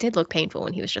 but it did look painful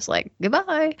when he was just like,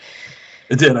 goodbye.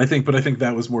 It did, I think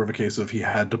that was more of a case of he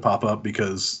had to pop up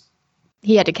because...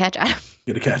 He had to catch Adam.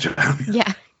 He had to catch Adam.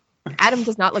 Yeah. Adam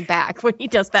does not look back when he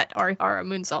does that Arihara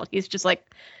moonsault. He's just like,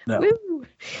 no. Woo!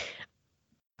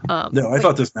 No, I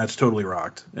thought this match totally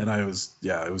rocked, and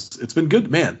it's been good,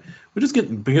 man. We're just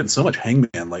been getting so much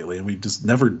Hangman lately, and we just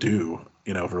never do,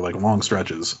 for like long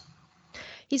stretches.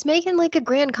 He's making like a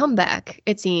grand comeback,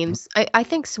 it seems. I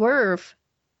think Swerve,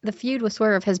 the feud with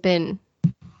Swerve has been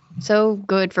so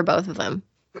good for both of them.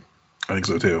 I think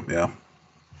so too, yeah.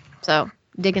 So,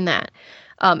 digging that.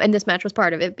 And this match was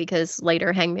part of it because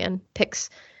later Hangman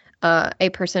picks a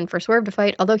person for Swerve to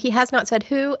fight, although he has not said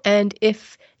who. And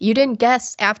if you didn't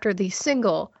guess after the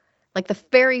single, like the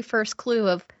very first clue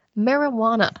of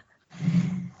marijuana,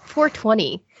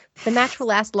 420, the match will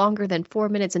last longer than 4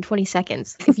 minutes and 20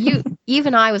 seconds.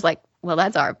 Even I was like, well,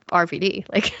 that's our RVD.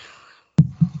 Like,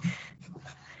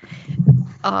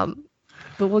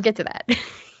 but we'll get to that.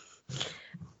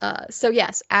 So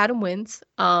yes, Adam wins.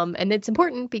 And it's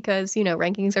important because,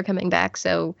 rankings are coming back.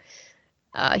 So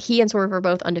he and Swerve are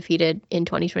both undefeated in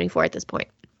 2024 at this point.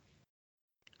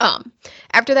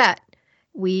 After that,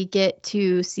 we get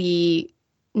to see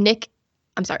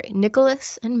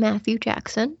Nicholas and Matthew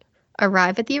Jackson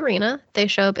arrive at the arena. They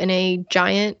show up in a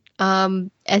giant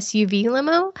SUV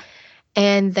limo,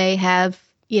 and they have,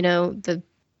 the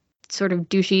sort of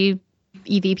douchey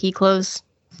EVP clothes,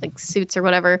 like suits or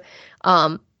whatever.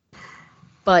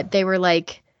 But they were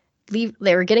like,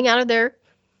 they were getting out of their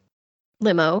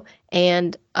limo,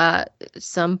 and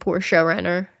some poor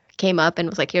showrunner came up and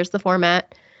was like, here's the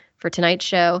format for tonight's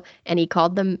show, and he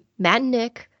called them Matt and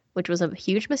Nick, which was a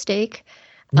huge mistake.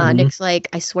 Nick's like,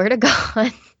 I swear to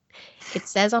God, it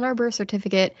says on our birth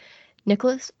certificate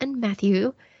Nicholas and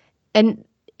Matthew, and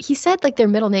he said like their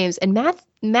middle names, and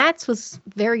Matt's was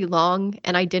very long,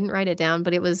 and I didn't write it down,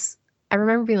 but I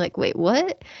remember being like, wait,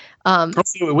 what?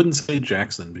 Also, it wouldn't say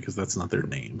Jackson because that's not their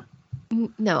name.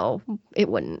 No, it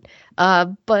wouldn't.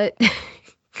 But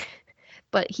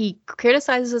he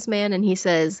criticizes this man, and he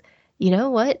says, you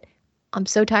know what? I'm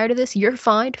so tired of this. You're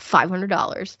fined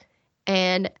 $500.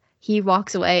 And he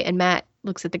walks away, and Matt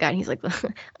looks at the guy, and he's like,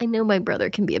 I know my brother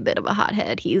can be a bit of a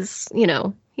hothead. He's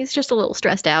just a little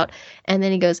stressed out. And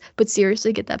then he goes, but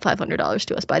seriously, get that $500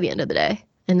 to us by the end of the day.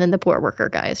 And then the poor worker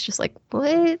guy is just like,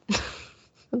 what?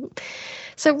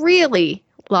 So really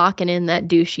locking in that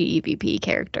douchey EVP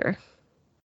character.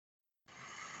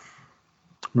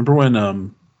 Remember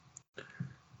when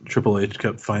Triple H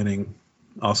kept fining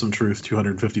Awesome Truth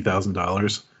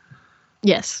 $250,000?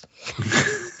 Yes.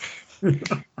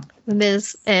 The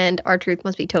Miz and R-Truth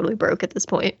must be totally broke at this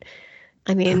point.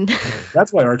 I mean,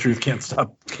 that's why R-Truth can't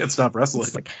stop wrestling.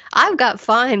 Like, I've got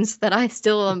fines that I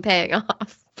still am paying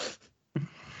off.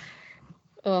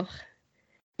 Oh,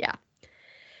 yeah.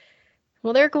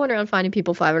 Well, they're going around finding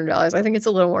people $500. I think it's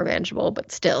a little more manageable,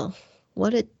 but still,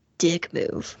 what a dick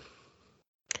move.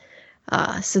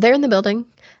 So they're in the building.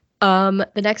 The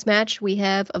next match we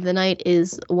have of the night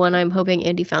is one I'm hoping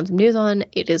Andy found some news on.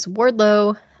 It is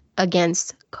Wardlow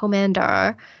against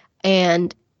Commander,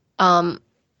 and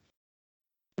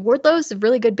Wardlow's a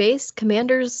really good base.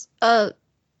 Commander's a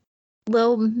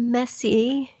little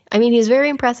messy. I mean, he's very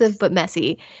impressive, but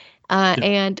messy.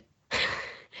 And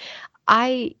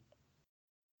I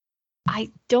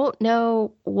don't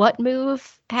know what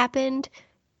move happened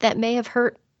that may have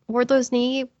hurt Wardlow's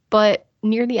knee, but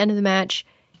near the end of the match,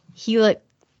 he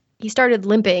started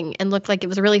limping and looked like it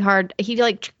was really hard. He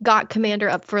got Commander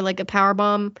up for like a power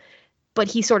bomb, but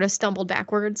he sort of stumbled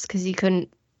backwards because he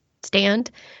couldn't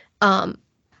stand.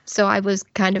 So I was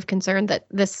kind of concerned that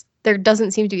there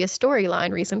doesn't seem to be a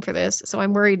storyline reason for this. So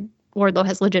I'm worried Wardlow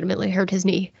has legitimately hurt his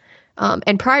knee.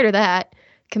 And prior to that,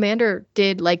 Commander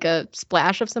did like a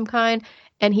splash of some kind,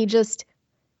 and he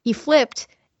flipped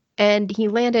and he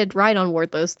landed right on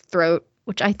Wardlow's throat,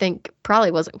 which I think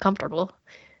probably wasn't comfortable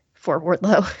for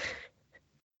Wardlow.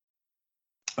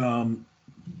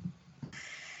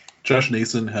 Josh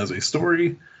Nason has a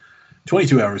story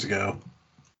 22 hours ago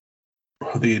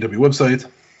on the AEW website.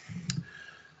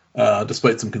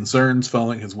 Despite some concerns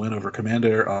following his win over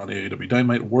Commander on AEW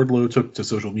Dynamite, Wardlow took to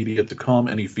social media to calm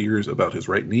any fears about his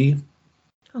right knee.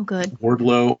 Oh, good.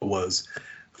 Wardlow was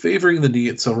favoring the knee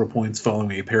at several points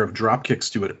following a pair of drop kicks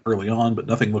to it early on, but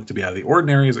nothing looked to be out of the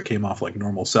ordinary as it came off like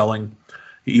normal selling.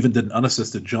 He even did an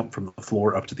unassisted jump from the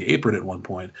floor up to the apron at one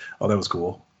point. Oh, that was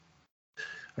cool.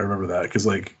 I remember that because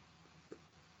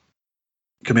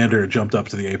Commander jumped up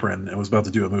to the apron and was about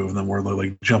to do a move, and then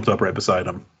Wardlow jumped up right beside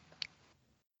him.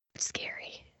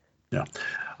 Scary. Yeah.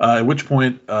 At which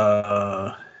point,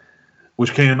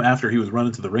 which came after he was run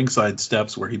into the ringside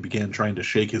steps where he began trying to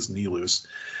shake his knee loose.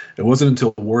 It wasn't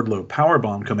until Wardlow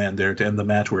powerbombed Commander to end the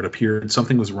match where it appeared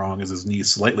something was wrong as his knee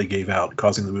slightly gave out,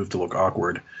 causing the move to look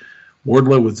awkward.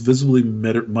 Wardlow was visibly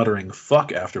muttering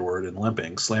 "fuck" afterward and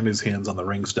limping, slamming his hands on the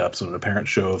ring steps in an apparent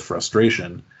show of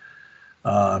frustration.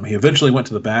 He eventually went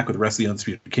to the back with the rest of the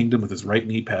Undisputed Kingdom with his right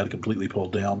knee pad completely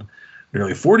pulled down.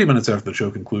 Nearly 40 minutes after the show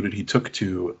concluded, he took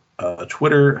to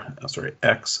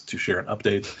X, to share an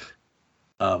update.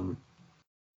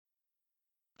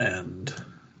 And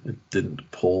it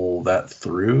didn't pull that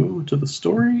through to the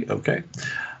story. Okay.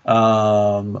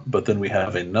 But then we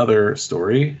have another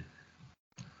story.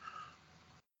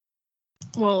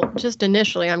 Well, just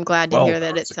initially, I'm glad to hear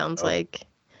that it sounds like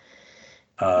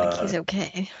he's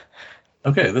okay.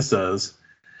 Okay, this says,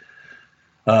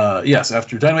 yes,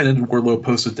 after Dynamite ended, Wardlow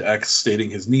posted to X stating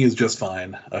his knee is just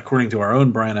fine. According to our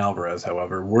own Brian Alvarez,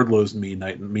 however, Wardlow's knee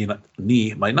might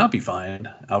not be fine.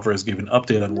 Alvarez gave an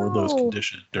update on Wardlow's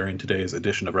condition during today's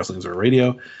edition of Wrestling Observer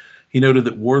Radio. He noted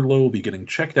that Wardlow will be getting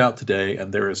checked out today,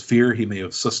 and there is fear he may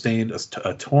have sustained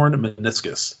a torn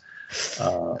meniscus.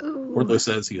 Wardlow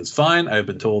says he is fine. I have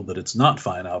been told that it's not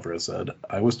fine, Alvarez said.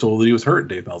 I was told that he was hurt,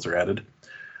 Dave Meltzer added.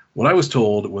 What I was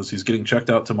told was he's getting checked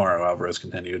out tomorrow, Alvarez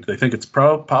continued. They think it's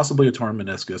possibly a torn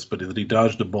meniscus, but that he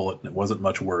dodged a bullet and it wasn't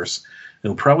much worse.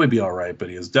 It'll probably be all right, but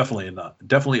he is definitely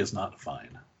is not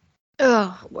fine.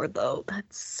 Oh, Wardlow, that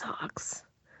sucks.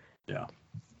 Yeah.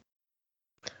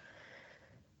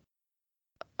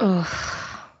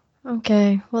 Oh,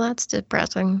 okay. Well, that's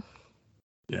depressing.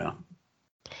 Yeah.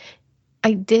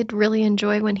 I did really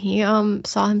enjoy when he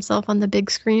saw himself on the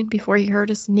big screen before he hurt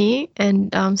his knee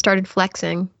and started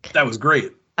flexing. That was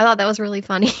great. I thought that was really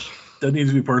funny. That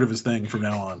needs to be part of his thing from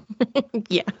now on.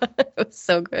 Yeah, it was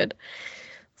so good.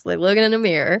 It's like looking in a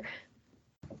mirror.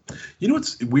 You know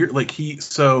what's weird? Like he's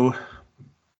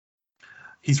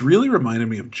really reminded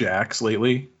me of Jax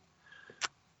lately.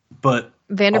 But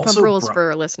Vanderpump Rules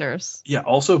for listeners. Yeah,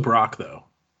 also Brock though.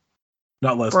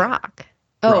 Not Lesnar. Brock.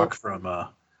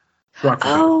 Brock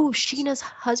from Sheena's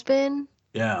husband.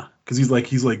 Yeah, because he's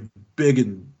like big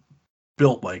and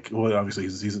built like. Well, obviously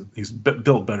he's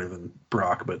built better than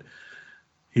Brock, but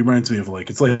he reminds me of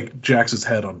it's like Jax's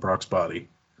head on Brock's body.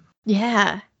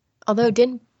 Yeah, although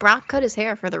didn't Brock cut his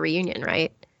hair for the reunion,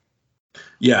 right?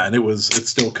 Yeah, and it's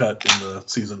still cut in the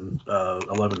season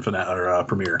 11 finale or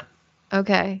premiere.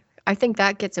 Okay, I think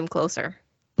that gets him closer.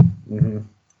 Mm-hmm.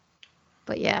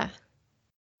 But yeah,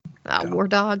 War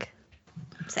Dog.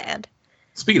 Sad.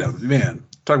 Speaking of, man,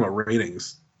 talk about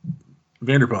ratings.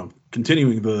 Vanderpump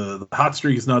continuing the hot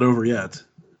streak is not over yet.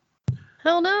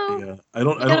 Hell no. Yeah, I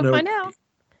don't know. Find out.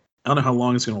 I don't know how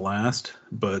long it's going to last,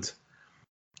 but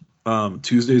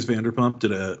Tuesday's Vanderpump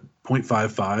did a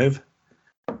 0.55,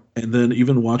 and then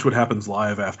even Watch What Happens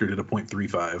Live after did a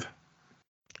 0.35.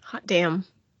 Hot damn.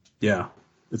 Yeah,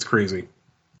 it's crazy.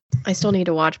 I still need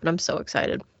to watch, but I'm so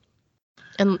excited.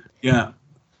 And yeah.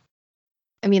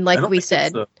 I mean, like we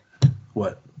said.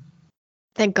 What?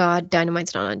 Thank God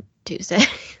Dynamite's not on Tuesday.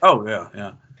 Oh,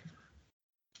 yeah.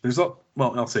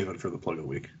 I'll save it for the plug of the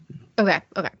week. Okay.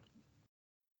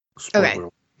 Spoiler. Okay.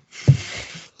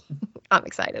 I'm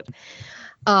excited.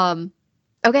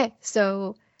 Okay,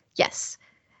 so yes.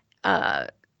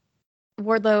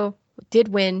 Wardlow did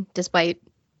win despite,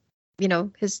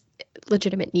 his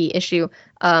legitimate knee issue.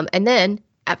 And then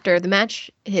after the match,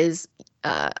 his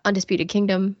Undisputed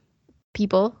Kingdom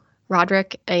people,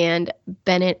 Roderick and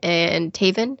Bennett and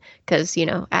Taven, because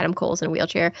Adam Cole's in a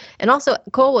wheelchair, and also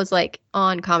Cole was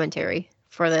on commentary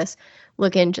for this,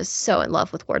 looking just so in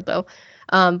love with Wardlow.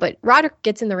 But Roderick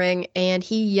gets in the ring and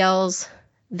he yells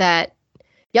at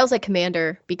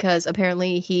Commander because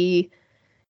apparently he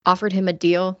offered him a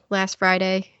deal last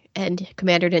Friday and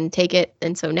Commander didn't take it,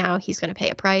 and so now he's going to pay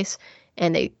a price.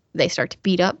 And they start to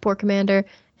beat up poor Commander,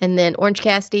 and then Orange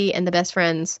Cassidy and the Best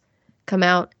Friends come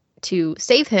out to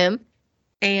save him,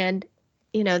 and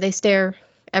they stare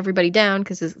everybody down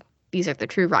because these are the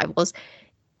true rivals.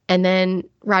 And then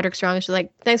Roderick Strong is just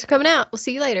like, thanks for coming out, we'll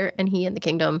see you later, and he and the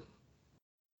Kingdom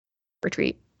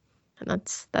retreat, and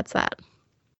that's that.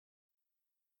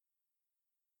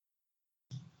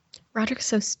 Roderick's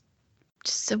just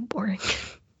so boring.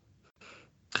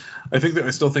 I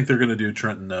still think they're going to do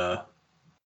Trent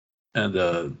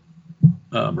and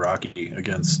Rocky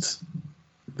against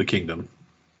the Kingdom.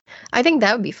 I think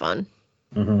that would be fun.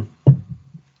 Mm-hmm.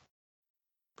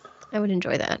 I would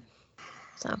enjoy that.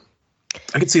 So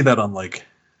I could see that on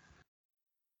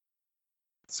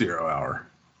 0 Hour.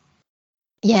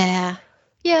 Yeah.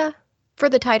 For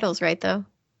the titles, right? Though.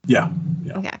 Yeah.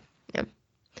 Okay. Yeah.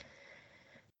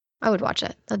 I would watch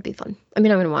that. That'd be fun. I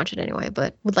mean, I'm gonna watch it anyway,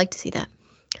 but would like to see that.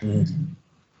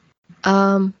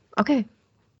 Mm-hmm. Okay.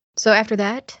 So after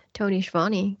that, Tony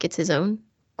Schiavone gets his own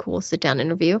cool sit-down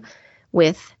interview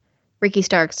with Ricky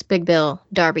Starks, Big Bill,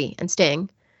 Darby, and Sting.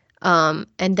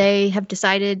 And they have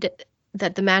decided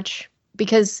that the match,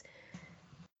 because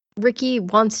Ricky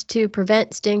wants to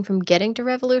prevent Sting from getting to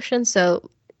Revolution, so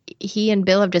he and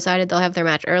Bill have decided they'll have their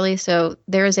match early. So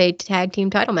there is a tag team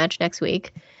title match next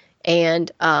week.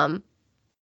 And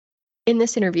in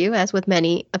this interview, as with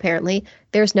many, apparently,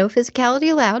 there's no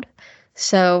physicality allowed.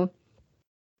 So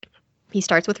he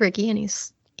starts with Ricky, and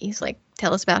he's like,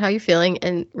 tell us about how you're feeling.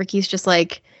 And Ricky's just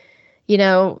like,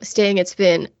 Sting, it's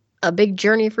been a big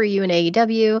journey for you in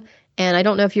AEW. And I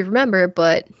don't know if you remember,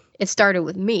 but it started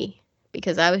with me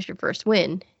because I was your first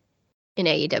win in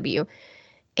AEW.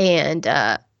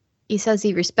 And he says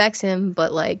he respects him,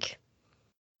 but like,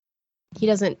 he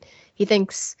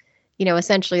thinks,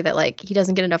 essentially that like he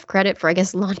doesn't get enough credit for, I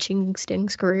guess, launching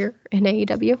Sting's career in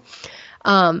AEW.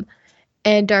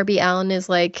 And Darby Allin is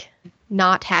like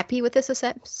not happy with this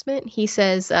assessment. He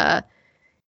says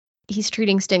he's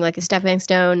treating Sting like a stepping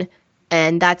stone,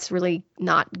 and that's really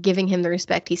not giving him the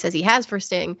respect he says he has for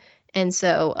Sting. And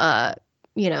so,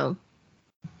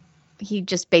 he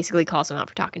just basically calls him out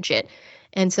for talking shit.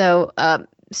 And so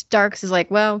Starks is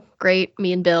like, well, great.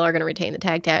 Me and Bill are going to retain the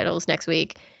tag titles next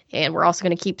week. And we're also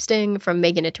going to keep Sting from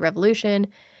making it to Revolution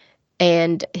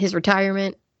and his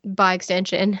retirement by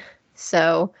extension.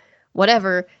 So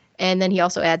whatever. And then he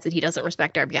also adds that he doesn't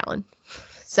respect Darby Allin.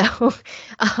 So,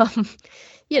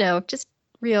 just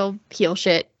real heel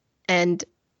shit. And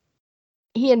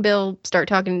he and Bill start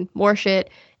talking more shit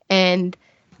and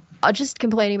just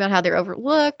complaining about how they're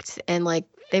overlooked and like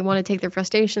they want to take their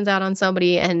frustrations out on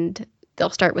somebody, and they'll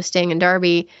start with Sting and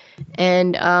Darby.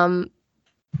 And,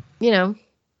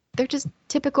 they're just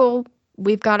typical,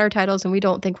 we've got our titles and we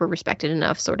don't think we're respected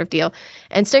enough sort of deal.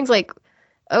 And Sting's like,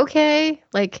 okay,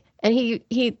 like, and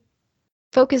he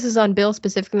focuses on Bill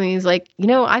specifically. He's like,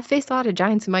 I've faced a lot of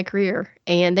giants in my career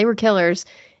and they were killers,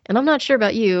 and I'm not sure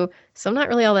about you, so I'm not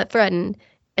really all that threatened.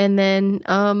 And then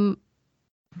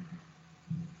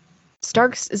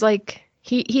Starks is like,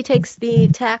 he takes the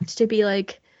tact to be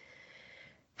like,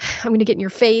 I'm going to get in your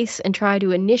face and try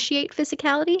to initiate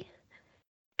physicality,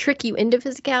 trick you into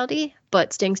physicality,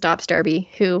 but Sting stops Darby,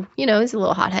 who, is a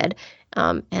little hothead.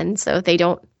 And so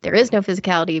there is no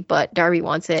physicality, but Darby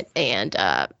wants it. And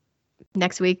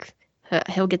next week,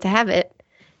 he'll get to have it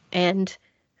and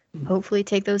hopefully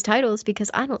take those titles,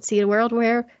 because I don't see a world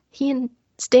where he and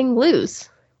Sting lose,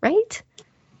 right?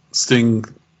 Sting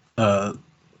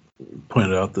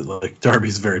pointed out that like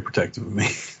Darby's very protective of me.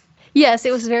 Yes,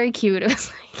 it was very cute. It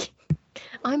was like,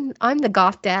 I'm the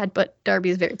goth dad, but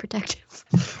Darby is very protective.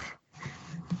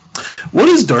 What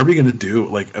is Darby going to do?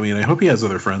 Like, I mean, I hope he has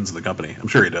other friends in the company. I'm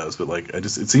sure he does, but like, it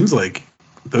seems like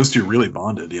those two really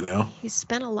bonded, He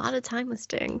spent a lot of time with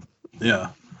Sting. Yeah.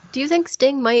 Do you think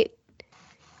Sting might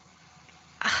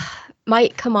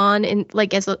come on in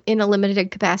like in a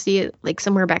limited capacity, like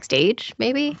somewhere backstage,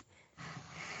 maybe?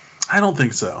 I don't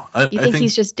think so. I think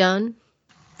he's just done?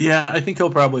 Yeah, I think he'll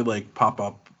probably like pop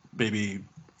up maybe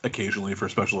occasionally for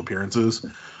special appearances,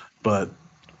 but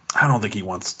I don't think he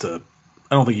wants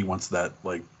that.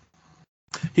 Like,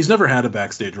 he's never had a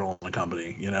backstage role in the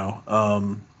company,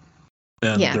 and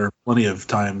there are plenty of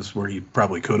times where he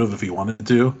probably could have if he wanted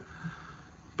to,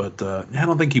 but I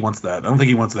don't think he wants that. I don't think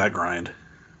he wants that grind.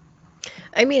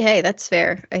 I mean, hey, that's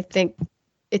fair. I think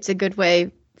it's a good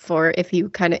way for, if you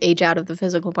kind of age out of the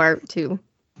physical part, to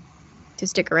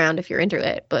stick around if you're into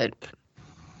it. But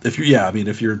if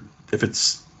you're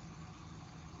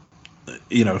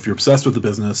obsessed with the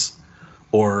business,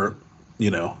 or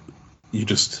you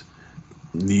just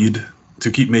need to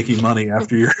keep making money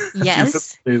after your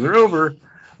yes days are over,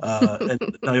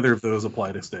 and neither of those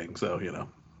apply to Sting. So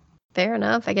fair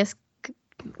enough. I guess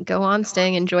go on,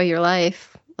 Sting, enjoy your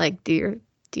life, like do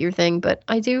your thing. But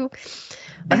I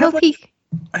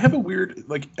have a weird,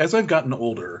 like, as I've gotten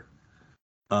older,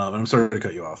 and I'm sorry to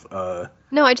cut you off.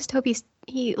 No, I just hope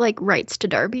he like writes to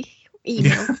Darby,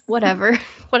 whatever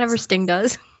Sting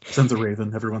does. Sends a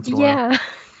raven every once in a while.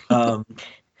 Yeah.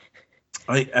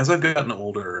 As I've gotten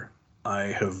older, I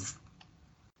have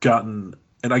gotten,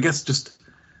 and I guess just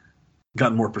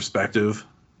gotten more perspective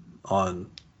on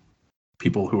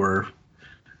people who are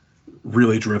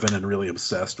really driven and really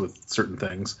obsessed with certain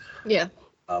things. Yeah.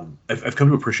 I've come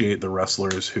to appreciate the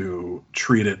wrestlers who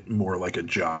treat it more like a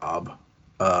job,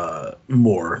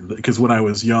 more, because when I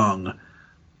was young,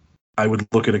 I would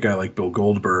look at a guy like Bill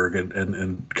Goldberg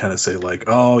and kind of say like,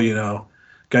 oh,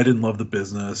 guy didn't love the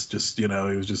business, just, he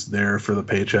was just there for the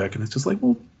paycheck. And it's just like,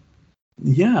 well,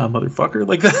 yeah, motherfucker,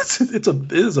 like it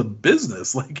is a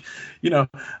business. Like,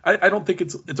 I don't think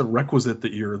it's a requisite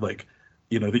that you're like,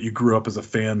 that you grew up as a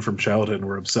fan from childhood and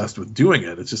were obsessed with doing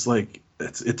it. It's just like,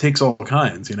 it takes all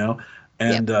kinds,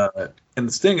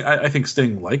 And Sting, I think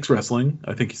Sting likes wrestling.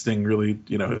 I think Sting really,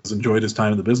 has enjoyed his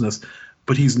time in the business,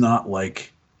 but he's not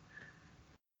like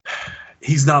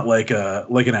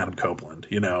an Adam Copeland,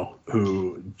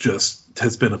 who just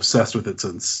has been obsessed with it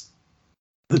since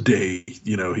the day,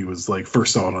 he was like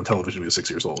first saw it on television when he was 6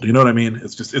 years old. You know what I mean?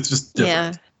 It's just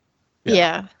different.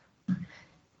 Yeah.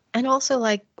 And also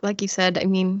like you said, I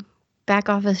mean, back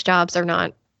office jobs are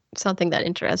not something that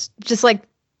interests, just like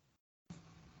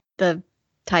the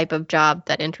type of job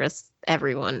that interests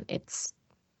everyone. It's,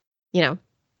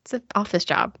 it's an office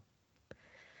job.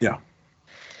 Yeah.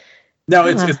 Now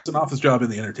it's an office job in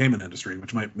the entertainment industry,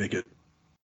 which might make it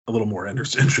a little more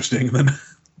interesting than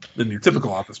your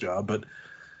typical office job. But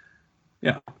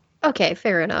yeah. Okay,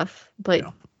 fair enough. But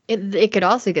it could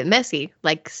also get messy,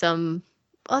 like some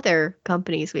other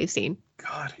companies we've seen.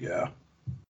 God, yeah.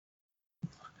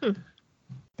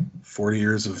 40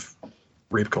 years of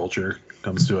rape culture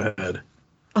comes to a head.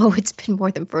 Oh, it's been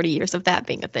more than 40 years of that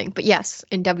being a thing. But yes,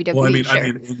 in WWE. Well, I mean,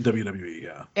 in WWE,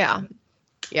 yeah.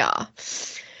 Yeah.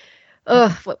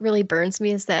 Ugh, what really burns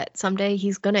me is that someday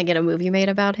he's going to get a movie made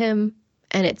about him,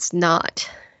 and it's not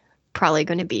probably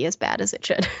going to be as bad as it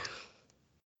should.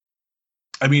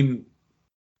 I mean,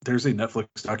 there's a Netflix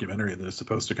documentary that is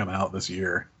supposed to come out this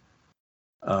year.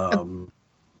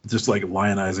 Just like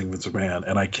lionizing Vince McMahon,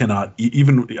 and I cannot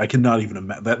even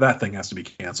imagine that thing has to be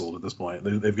canceled at this point.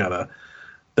 They've got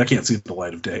that can't see the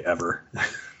light of day ever.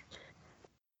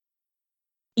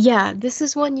 Yeah, this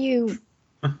is when you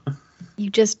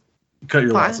just cut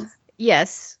your losses.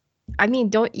 Yes, I mean,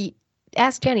 don't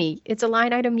ask Jenny. It's a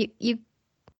line item. You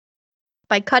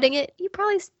by cutting it,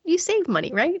 you save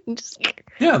money, right?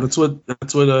 Yeah, that's what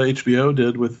HBO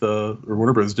did with or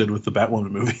Warner Bros. Did with the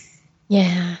Batwoman movie.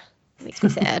 Yeah, makes me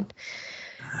sad.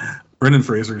 Brendan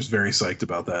Fraser is very psyched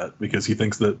about that because he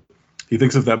thinks if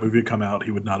that movie had come out,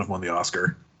 he would not have won the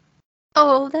Oscar.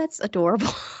 Oh, that's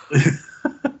adorable.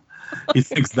 He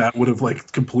thinks that would have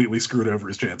like completely screwed over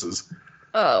his chances.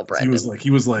 Oh, Brendan. So he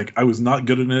was like, I was not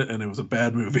good in it, and it was a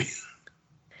bad movie.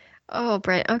 Oh,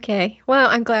 Brent. Okay. Well,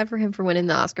 I'm glad for him for winning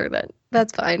the Oscar.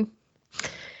 That's fine.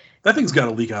 That thing's got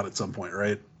to leak out at some point,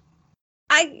 right?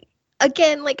 I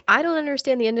don't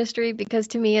understand the industry because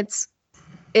to me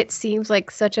it seems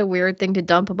like such a weird thing to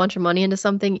dump a bunch of money into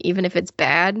something, even if it's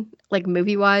bad, like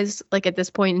movie wise. Like at this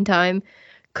point in time,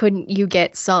 couldn't you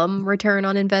get some return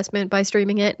on investment by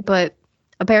streaming it? But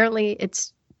apparently,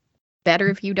 it's better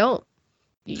if you don't.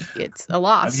 It's a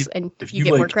loss, and if you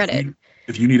get more credit.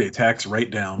 If you need a tax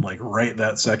write down, like right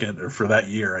that second or for that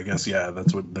year, I guess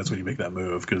that's when you make that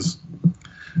move. Because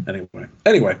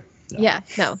anyway. Yeah,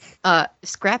 no.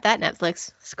 Scrap that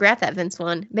Netflix. Scrap that Vince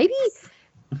one.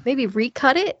 Maybe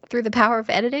recut it through the power of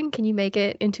editing. Can you make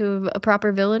it into a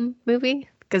proper villain movie?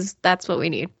 Because that's what we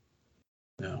need.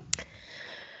 No.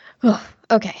 Oh,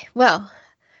 okay. Well,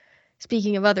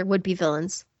 speaking of other would-be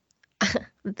villains,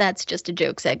 that's just a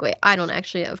joke segue. I don't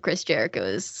actually know if Chris Jericho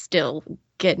is still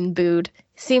getting booed.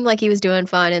 Seemed like he was doing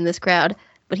fine in this crowd,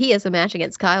 but he has a match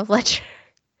against Kyle Fletcher.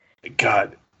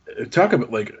 God, talk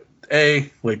about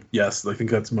yes, I think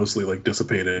that's mostly like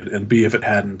dissipated, and B, if it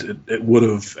hadn't, it would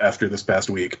have after this past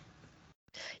week.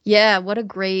 Yeah, what a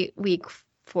great week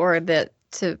for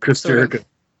Chris Jericho,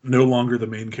 no longer the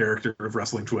main character of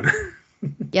wrestling Twitter.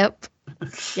 Yep.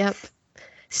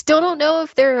 Still don't know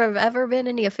if there have ever been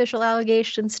any official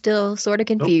allegations. Still sort of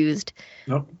confused.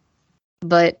 Nope.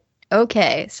 But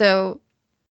okay, so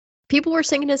people were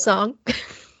singing his song.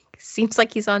 Seems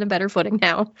like he's on a better footing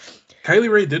now.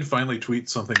 Kylie Rae did finally tweet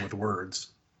something with words.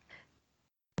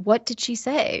 What did she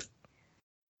say?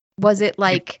 Was it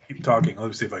like... Keep talking. Let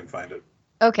me see if I can find it.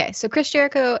 Okay, so Chris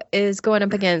Jericho is going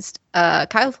up against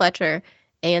Kyle Fletcher,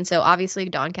 and so obviously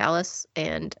Don Callis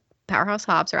and Powerhouse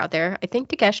Hobbs are out there. I think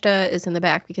Takeshita is in the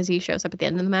back because he shows up at the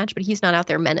end of the match, but he's not out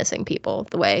there menacing people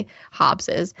the way Hobbs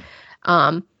is.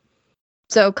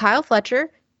 So Kyle Fletcher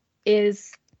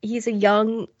he's a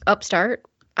young upstart.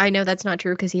 I know that's not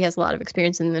true because he has a lot of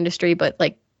experience in the industry, but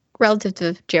like relative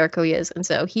to Jericho he is. And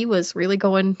so he was really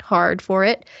going hard for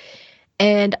it.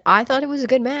 And I thought it was a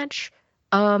good match.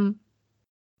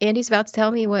 Andy's about to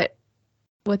tell me what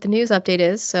the news update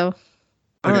is. So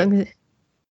okay.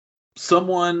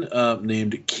 Someone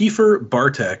named Kiefer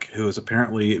Bartek, who is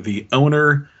apparently the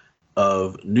owner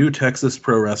of New Texas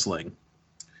Pro Wrestling,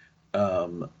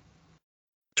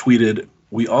 tweeted,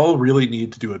 "We all really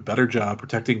need to do a better job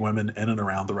protecting women in and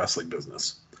around the wrestling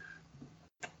business."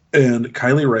 And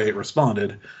Kylie Rae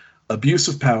responded, "Abuse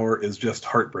of power is just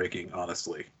heartbreaking,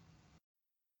 honestly."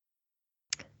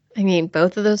 I mean,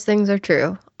 both of those things are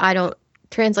true. I don't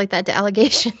translate that to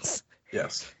allegations.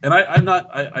 Yes. And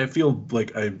I feel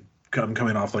like I'm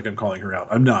coming off like I'm calling her out.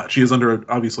 I'm not. She is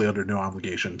obviously under no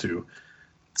obligation to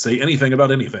say anything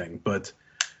about anything, but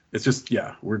it's just,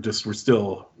 yeah, we're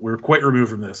quite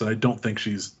removed from this, and I don't think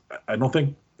she's ever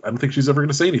going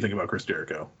to say anything about Chris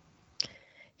Jericho.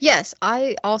 Yes,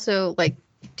 I also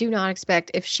do not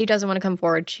expect, if she doesn't want to come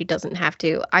forward, she doesn't have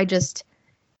to. I just,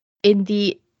 in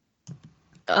the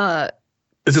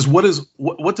it's just,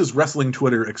 what does wrestling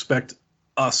Twitter expect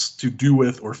us to do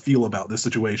with or feel about this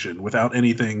situation without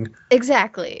anything?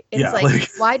 Exactly.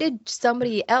 It's why did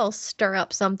somebody else stir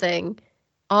up something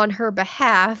on her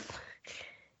behalf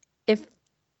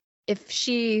if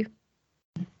she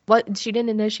didn't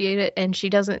initiate it, and she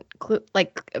doesn't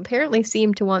apparently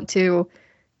seem to want to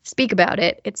speak about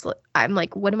it? I'm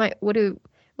like, what do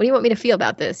you want me to feel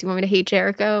about this? You want me to hate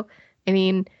Jericho? I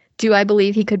mean, do I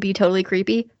believe he could be totally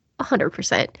creepy?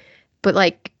 100%.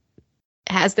 But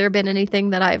has there been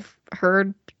anything that I've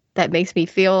heard that makes me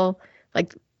feel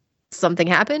like something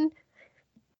happened?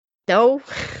 No.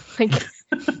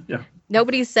 Yeah.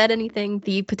 Nobody's said anything.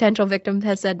 The potential victim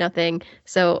has said nothing.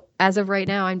 So as of right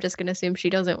now, I'm just going to assume she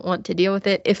doesn't want to deal with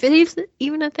it, if it is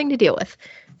even a thing to deal with.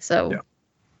 So,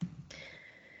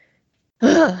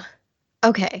 yeah.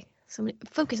 Okay. Somebody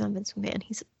focus on Vince McMahon.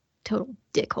 He's a total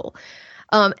dickhole.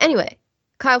 Anyway,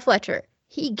 Kyle Fletcher.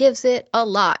 He gives it a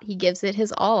lot. He gives it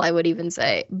his all, I would even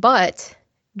say. But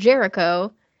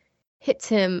Jericho hits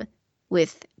him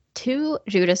with 2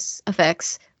 Judas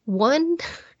effects. One,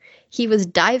 he was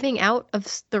diving out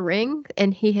of the ring,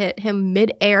 and he hit him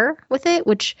mid-air with it,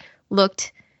 which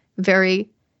looked very,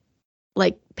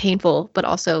 painful, but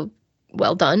also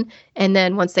well done. And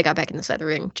then once they got back inside the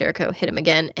ring, Jericho hit him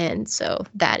again, and so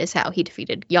that is how he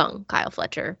defeated young Kyle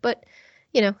Fletcher. But,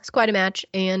 it's quite a match,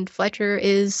 and Fletcher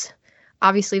is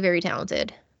obviously very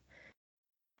talented.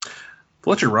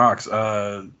 Fletcher rocks.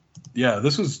 Yeah,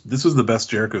 this was the best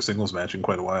Jericho singles match in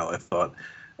quite a while, I thought.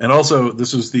 And also,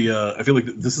 this was I feel like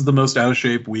this is the most out of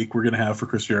shape week we're going to have for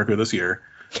Chris Jericho this year,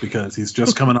 because he's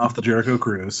just coming off the Jericho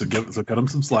cruise. So cut him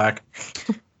some slack.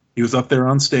 He was up there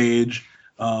on stage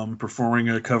performing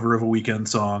a cover of a Weekend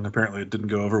song. Apparently, it didn't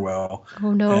go over well.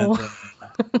 Oh no. And,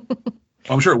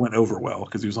 I'm sure it went over well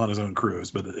because he was on his own cruise,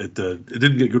 but it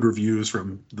didn't get good reviews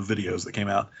from the videos that came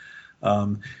out.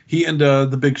 He and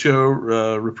the Big Show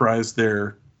reprised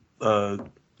their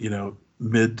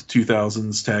mid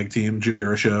 2000s tag team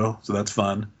Jera Show, so that's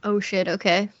fun. Oh shit!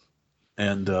 Okay.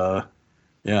 And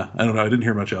yeah, I don't know. I didn't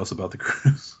hear much else about the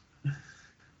cruise.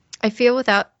 I feel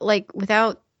without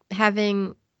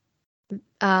having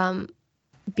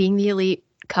Being the Elite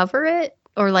cover it,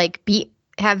 or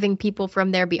having people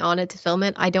from there be on it to film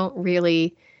it, I don't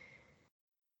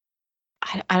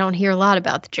hear a lot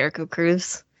about the Jericho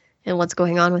cruise and what's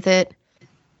going on with it.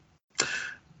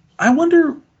 I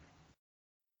wonder,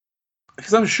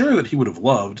 because I'm sure that he would have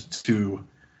loved to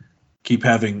keep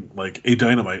having a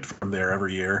Dynamite from there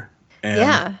every year. And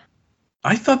yeah.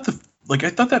 I thought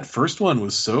that first one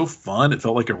was so fun. It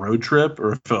felt like a road trip,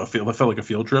 or it felt like a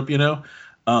field trip,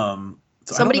 So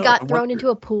somebody got thrown into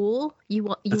a pool. You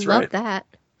love right. That.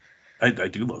 I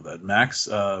do love that. Max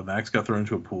got thrown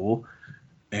into a pool,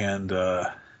 and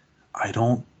I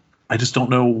just don't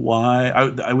know why.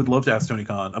 I would love to ask Tony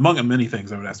Khan. Among many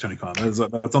things, I would ask Tony Khan.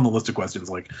 That's on the list of questions.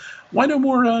 Why no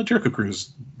more Jericho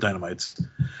Cruise Dynamites?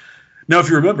 Now, if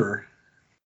you remember,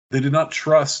 they did not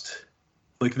trust.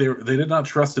 They did not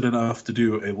trust it enough to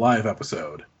do a live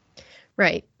episode.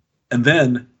 Right. And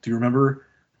then, do you remember?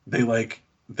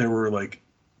 There were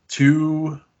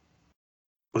 2.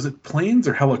 Was it planes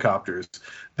or helicopters?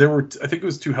 There were, I think it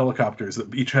was 2 helicopters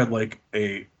that each had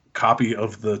a copy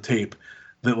of the tape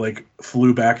that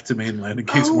flew back to mainland in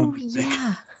case one.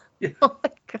 Yeah. Yeah. Oh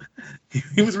my god.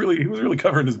 He was really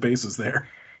covering his bases there.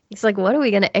 He's like, what are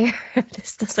we gonna air if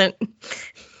this doesn't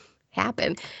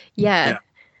happen? Yeah.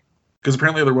 Because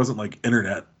apparently there wasn't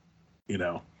internet,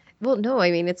 Well, no,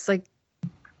 I mean it's a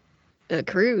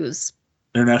cruise.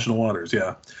 International waters,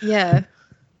 yeah. Yeah.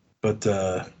 But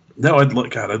no, I'd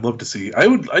love to see.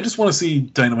 I just want to see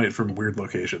Dynamite from weird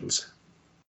locations.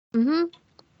 Mm-hmm.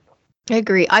 I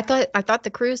agree. I thought the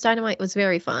cruise Dynamite was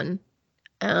very fun.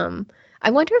 I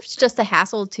wonder if it's just a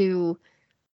hassle to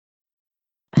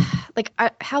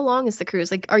how long is the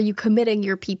cruise? Are you committing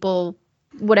your people,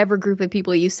 whatever group of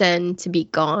people you send, to be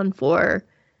gone for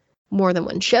more than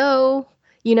one show?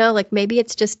 Maybe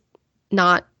it's just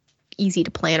not easy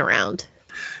to plan around.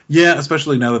 Yeah,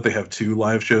 especially now that they have 2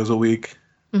 live shows a week.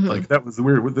 Mm-hmm. That was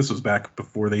weird. This was back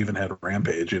before they even had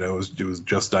Rampage. It was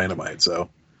just Dynamite. So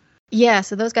yeah,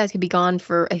 so those guys could be gone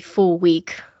for a full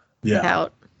week. Yeah.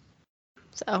 Without.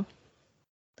 So,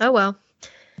 oh well.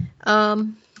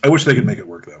 I wish they could make it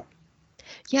work though.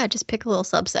 Yeah, just pick a little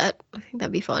subset. I think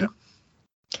that'd be fun.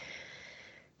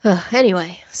 Yeah.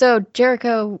 Anyway, so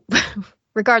Jericho,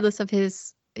 regardless of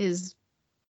his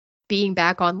being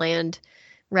back on land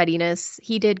readiness,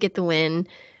 he did get the win.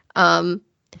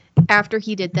 After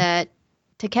he did that,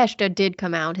 Takeshita did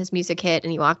come out. His music hit,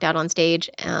 and he walked out on stage.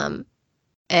 And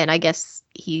I guess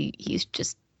he's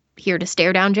just here to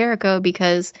stare down Jericho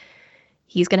because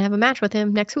he's gonna have a match with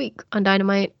him next week on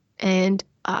Dynamite. And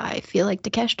I feel like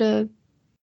Takeshita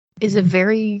is a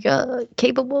very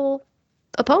capable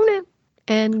opponent,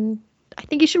 and I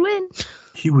think he should win.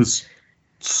 He was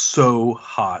so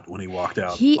hot when he walked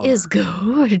out. He is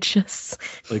gorgeous.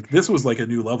 Like, this was like a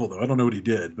new level, though. I don't know what he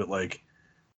did, but like,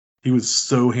 he was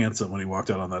so handsome when he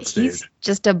walked out on that stage. He's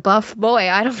just a buff boy.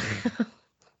 I don't know.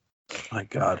 My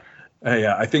God.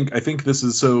 Yeah, I think this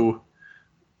is so.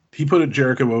 He put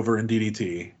Jericho over in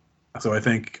DDT, so I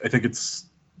think it's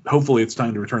hopefully it's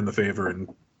time to return the favor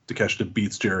and Takeshita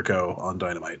beats Jericho on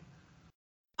Dynamite.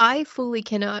 I fully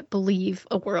cannot believe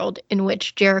a world in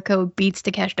which Jericho beats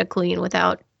Takeshita clean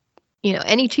without,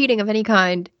 any cheating of any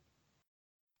kind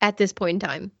at this point in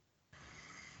time.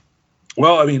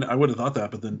 Well, I mean, I would have thought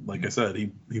that, but then, like I said,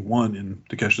 he won in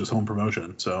Takeshita's home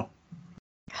promotion, so.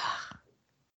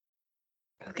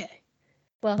 Okay.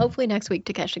 Well, hopefully next week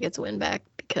Takeshita gets a win back,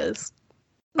 because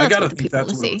I gotta think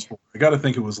that's what it was for. I gotta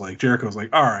think it was like Jericho's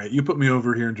like, all right, you put me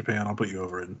over here in Japan, I'll put you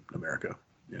over in America.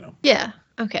 Yeah.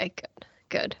 Okay.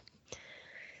 Good.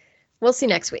 We'll see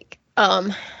next week.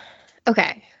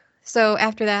 Okay. So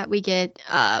after that, we get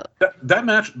that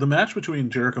match. The match between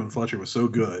Jericho and Fletcher was so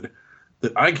good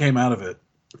that I came out of it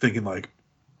thinking like,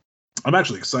 I'm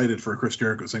actually excited for a Chris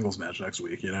Jericho singles match next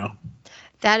week.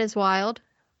 That is wild.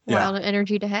 Wild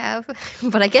energy to have,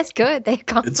 but I guess good. They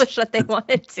accomplished what they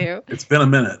wanted to. It's been a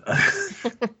minute.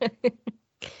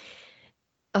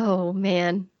 Oh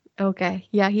man. Okay.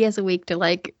 Yeah, he has a week to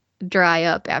like dry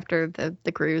up after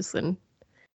the cruise and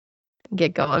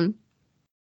get going.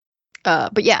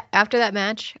 But yeah, after that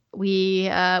match, we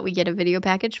get a video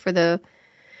package for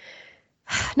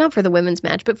not for the women's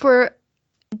match, but for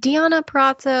Deonna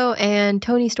Purrazzo and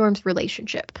Toni Storm's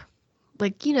relationship.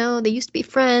 Like, they used to be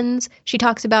friends. She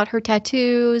talks about her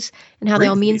tattoos and how they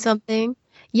all mean something.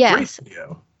 Yes.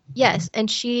 Yes.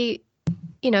 And she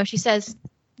says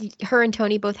her and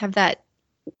Toni both have that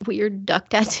weird duck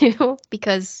tattoo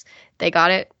because they got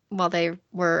it while they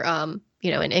were,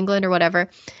 in England or whatever.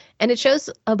 And it shows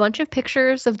a bunch of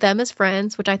pictures of them as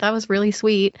friends, which I thought was really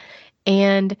sweet.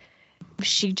 And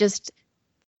she just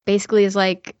basically is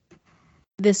like,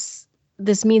 this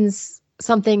means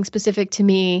something specific to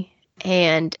me.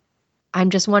 And I'm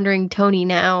just wondering, Toni,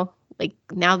 now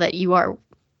that you are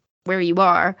where you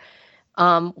are,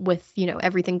 with,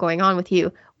 everything going on with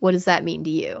you, what does that mean to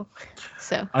you?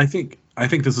 So I think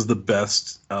this is the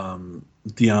best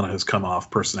Deonna has come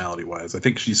off personality wise. I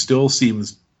think she still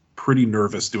seems pretty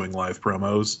nervous doing live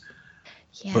promos.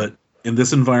 Yeah. But in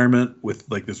this environment with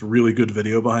like this really good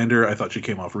video behind her, I thought she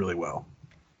came off really well.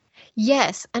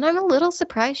 Yes. And I'm a little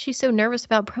surprised she's so nervous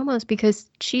about promos because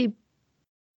she's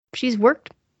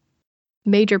worked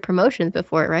major promotions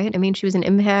before, right? I mean, she was in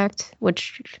Impact,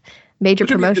 which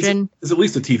promotion is at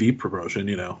least a TV promotion,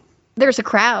 There's a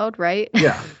crowd, right?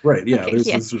 Yeah, right. Yeah, Okay,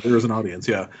 there's an audience.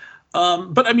 Yeah,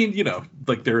 but I mean,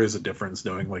 like there is a difference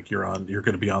knowing like you're going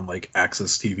to be on like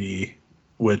Access TV,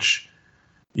 which,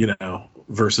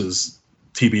 versus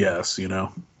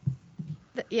TBS,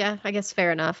 Yeah, I guess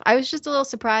fair enough. I was just a little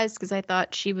surprised because I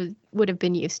thought she would have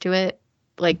been used to it.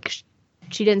 Like,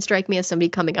 she didn't strike me as somebody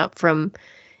coming up from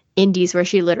indies where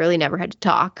she literally never had to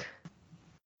talk.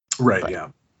 Right. Yeah.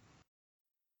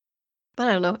 But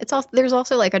I don't know. There's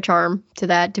also like a charm to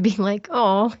that, to be like,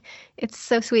 oh, it's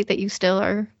so sweet that you still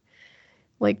are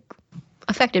like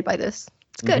affected by this.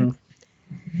 It's good.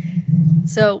 Mm-hmm.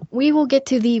 So we will get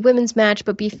to the women's match,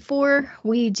 but before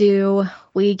we do,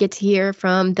 we get to hear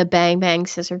from the Bang Bang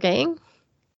Scissor Gang,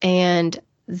 and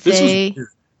they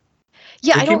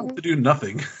I don't to do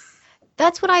nothing.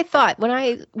 That's what I thought when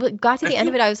I got to the end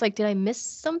of it. I was like, did I miss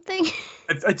something?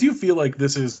 I do feel like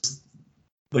this is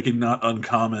like a not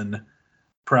uncommon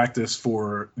practice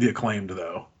for the Acclaimed,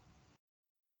 though.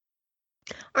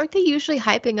 Aren't they usually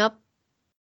hyping up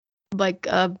like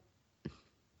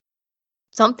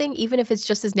something, even if it's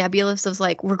just as nebulous as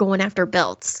like, we're going after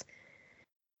belts?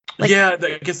 Like, yeah,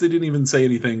 I guess they didn't even say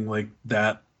anything like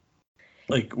that,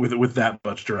 like with that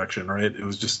much direction, right? It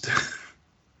was just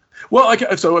well,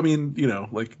 I mean,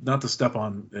 like, not to step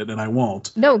on it, and I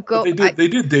won't. No, go. They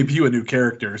did debut a new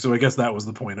character, so I guess that was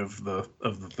the point of the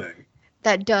thing.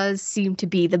 That does seem to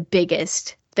be the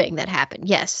biggest thing that happened.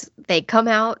 Yes, they come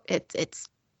out. It's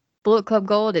Bullet Club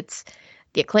Gold. It's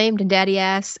the Acclaimed and Daddy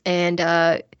Ass, and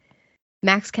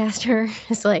Max Caster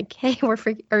is like, hey,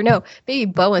 or no, maybe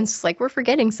Bowen's like, we're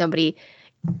forgetting somebody.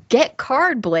 Get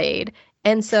Cardblade.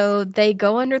 And so they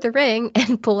go under the ring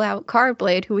and pull out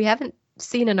Cardblade, who we haven't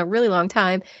seen in a really long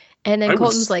time. And then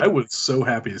Colton's like, I was so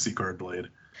happy to see Cardblade.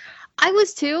 I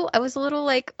was too. I was a little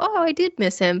like, oh, I did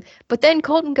miss him. But then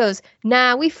Colton goes,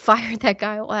 nah, we fired that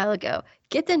guy a while ago.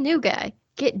 Get the new guy.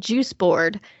 Get Juice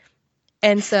Board.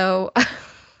 And so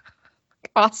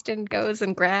Austin goes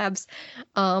and grabs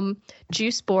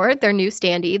Juice Board, their new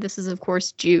standee. This is, of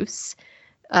course, Juice,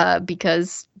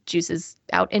 because Juice is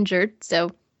out injured.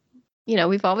 So,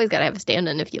 we've always got to have a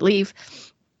stand-in if you leave.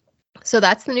 So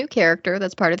that's the new character.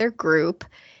 That's part of their group.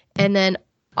 And then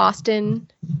Austin,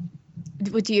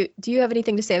 do you have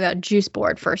anything to say about Juice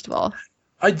Board, first of all?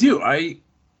 I do. I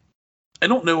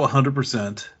don't know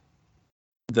 100%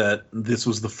 that this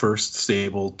was the first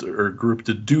stable or group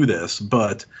to do this,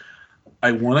 but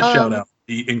I want to shout out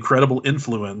the incredible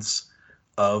influence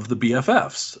of the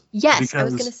BFFs. Yes, I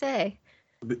was going to say.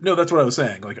 No, that's what I was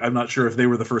saying. Like, I'm not sure if they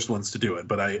were the first ones to do it,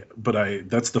 but I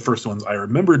that's the first ones I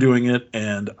remember doing it,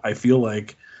 and I feel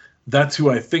like that's who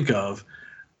I think of,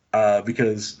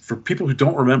 because for people who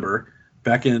don't remember,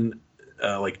 back in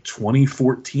like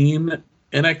 2014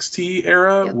 NXT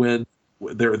era, yep, when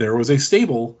there was a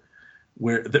stable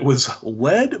that was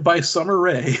led by Summer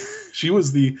Rae. she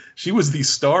was the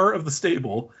star of the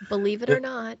stable. Believe it or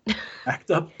not.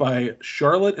 Backed up by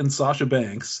Charlotte and Sasha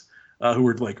Banks, who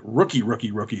were like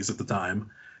rookies at the time.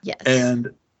 Yes.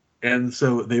 And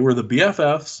so they were the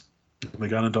BFFs. They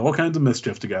got into all kinds of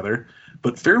mischief together.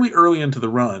 But fairly early into the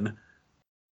run,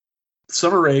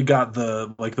 Summer Rae got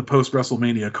the post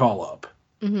WrestleMania call up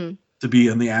to be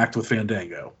in the act with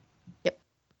Fandango. Yep.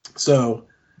 So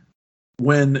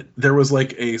when there was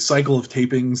like a cycle of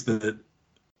tapings that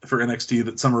for NXT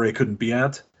that Summer Rae couldn't be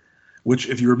at, which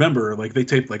if you remember, like they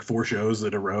taped like 4 shows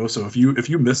in a row. So if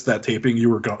you missed that taping, you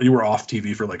were off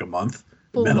TV for like a month.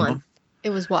 Full minimum. Month.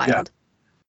 It was wild.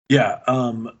 Yeah.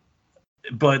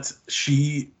 But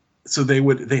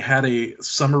they had a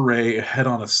Summer Rae head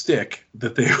on a stick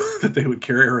that they would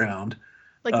carry around,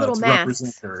 like little to masks.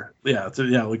 represent her. Like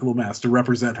little masks to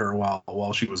represent her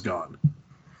while she was gone.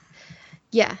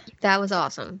 Yeah, that was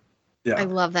awesome. Yeah, I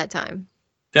love that time.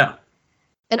 Yeah,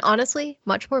 and honestly,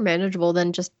 much more manageable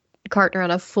than just carting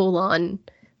around a full-on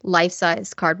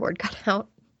life-size cardboard cutout.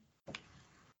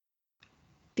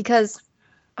 Because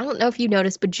I don't know if you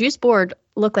noticed, but Juice Board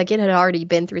looked like it had already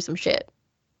been through some shit.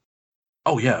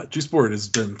 Oh yeah, Juice Board has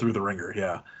been through the ringer.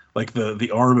 Yeah, like the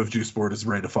arm of Juice Board is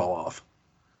ready to fall off.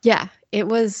 Yeah, it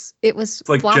was. It's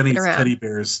like Jenny's around. Teddy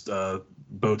Bear's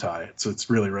bow tie, so it's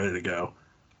really ready to go.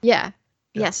 Yeah.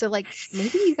 Yeah, so like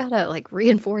maybe you gotta like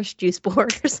reinforce Juice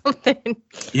Board or something.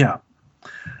 Yeah.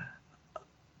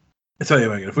 I tell you,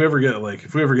 Megan, if we ever get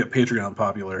Patreon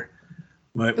popular,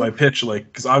 my pitch, like,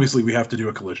 because obviously we have to do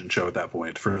a Collision show at that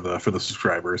point for the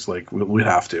subscribers. Like we'd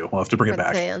have to. We'll have to bring it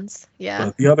back. Fans, yeah.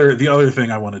 But the other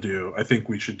thing I want to do, I think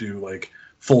we should do like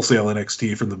Full Sail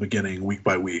NXT from the beginning, week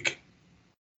by week.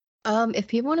 If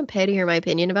people want to pay to hear my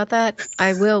opinion about that,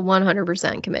 I will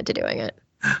 100% commit to doing it.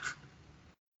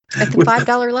 At the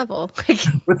 $5 level.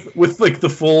 with like the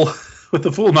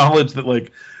full knowledge that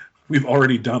like we've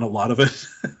already done a lot of it.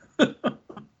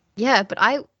 Yeah, but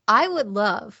I would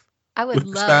love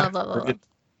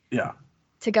yeah,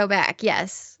 to go back.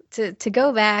 Yes. To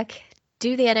go back,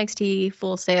 do the NXT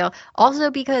Full Sail.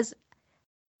 Also because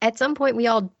at some point we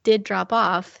all did drop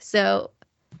off, so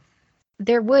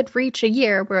there would reach a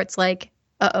year where it's like,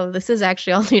 this is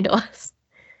actually all new to us.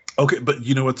 Okay, but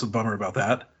you know what's a bummer about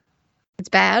that? It's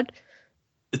bad.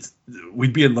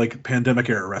 We'd be in like pandemic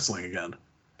era wrestling again.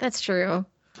 That's true.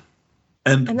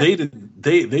 And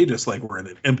they just like were in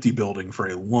an empty building for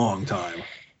a long time.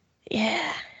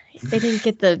 Yeah. They didn't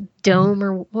get the dome,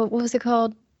 or what was it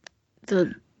called?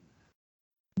 The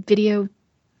video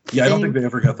Yeah, I don't think they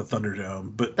ever got the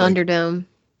Thunderdome, but Thunderdome. Like,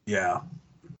 yeah.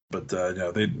 But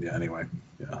no, anyway.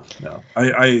 Yeah. No.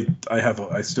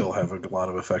 I still have a lot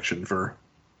of affection for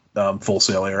Full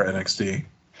Sail era NXT.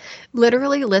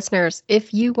 Literally, listeners,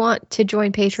 if you want to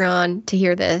join Patreon to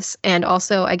hear this, and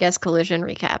also, I guess, Collision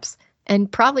recaps,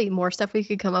 and probably more stuff we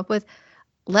could come up with,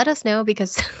 let us know,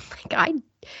 because like I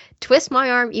twist my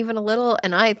arm even a little,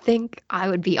 and I think I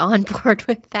would be on board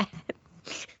with that.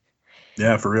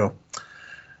 Yeah, for real.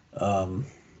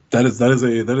 That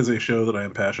is a show that I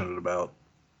am passionate about.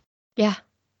 Yeah.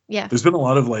 Yeah. There's been a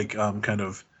lot of like kind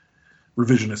of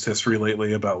revisionist history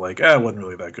lately about like, it wasn't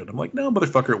really that good. I'm like, no,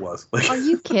 motherfucker, it was. Like, are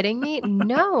you kidding me?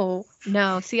 No.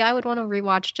 See, I would want to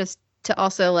rewatch just to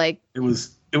also like. It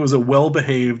was a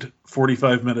well-behaved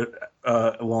 45-minute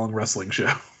long wrestling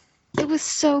show. It was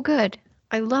so good.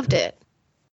 I loved it.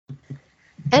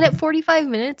 And at 45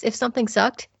 minutes, if something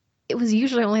sucked, it was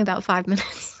usually only about 5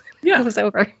 minutes. Yeah. It was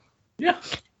over. Yeah.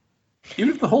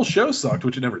 Even if the whole show sucked,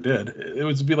 which it never did, it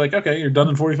would be like, okay, you're done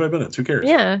in 45 minutes. Who cares?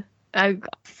 Yeah. I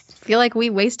feel like we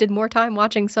wasted more time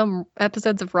watching some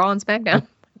episodes of Raw and SmackDown.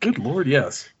 Good Lord,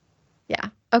 yes. Yeah.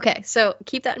 Okay, so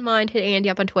keep that in mind. Hit Andy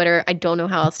up on Twitter. I don't know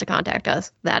how else to contact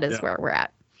us. That is where we're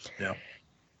at. Yeah.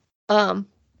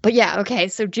 But yeah, okay,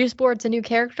 so Juice Board's a new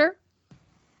character.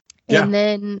 Yeah. And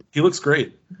then he looks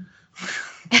great.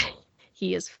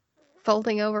 He is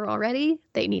folding over already.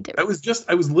 They need to. I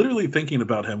was literally thinking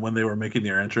about him when they were making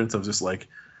their entrance. I was like,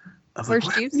 where's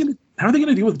Juice? How are they going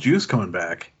to deal with Juice coming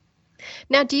back?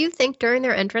 Now, do you think during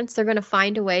their entrance they're going to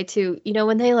find a way to,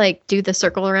 when they like do the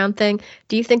circle around thing,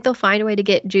 do you think they'll find a way to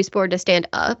get Juice Board to stand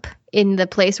up in the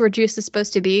place where Juice is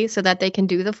supposed to be so that they can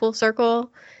do the full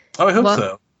circle? Oh, I hope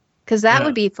so. Because that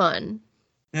would be fun.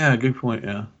 Yeah, good point.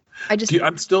 Yeah.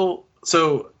 I'm still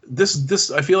so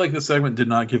this. I feel like this segment did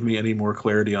not give me any more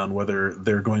clarity on whether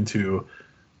this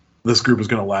group is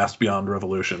going to last beyond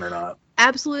Revolution or not.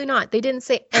 Absolutely not. They didn't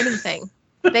say anything.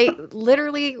 They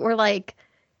literally were like,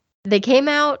 they came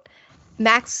out.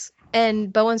 Max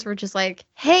and Bowens were just like,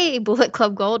 "Hey, Bullet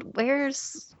Club Gold,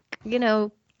 where's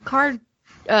Card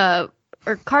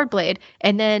Blade?"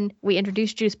 And then we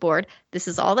introduced Juice Board. This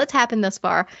is all that's happened thus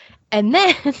far. And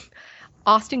then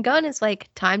Austin Gunn is like,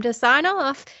 "Time to sign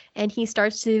off," and he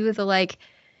starts to do the like,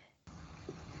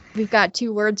 "We've got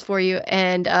 2 words for you,"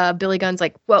 and Billy Gunn's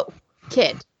like, "Whoa,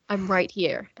 kid, I'm right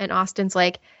here," and Austin's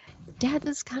like, "Dad,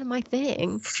 this is kind of my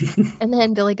thing." And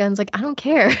then Billy Gunn's like, "I don't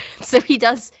care." So he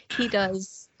does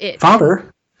it.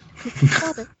 Father,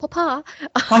 Papa.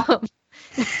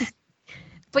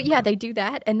 But yeah, they do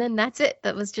that, and then that's it.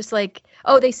 That was just like,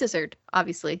 oh, they scissored,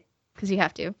 obviously, because you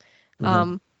have to.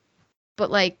 Mm-hmm. But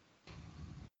like,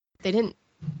 they didn't.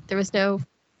 There's no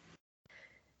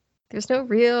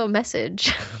real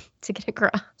message to get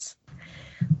across.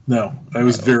 No, I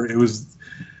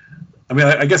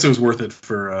guess it was worth it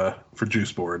for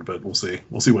Juice Board, but we'll see.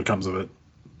 We'll see what comes of it.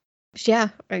 Yeah,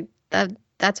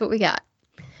 that's what we got.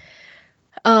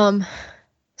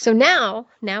 So now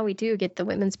we do get the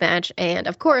women's match, and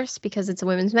of course, because it's a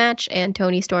women's match and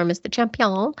Toni Storm is the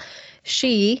champion,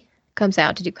 she comes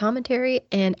out to do commentary,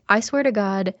 and I swear to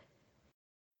God,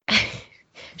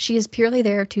 she is purely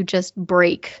there to just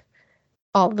break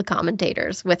all the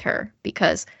commentators with her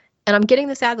because, and I'm getting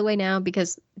this out of the way now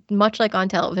because much like on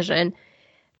television,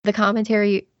 the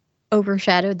commentary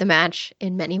overshadowed the match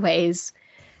in many ways.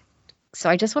 So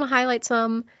I just want to highlight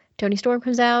some. Toni Storm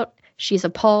comes out. She's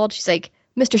appalled. She's like,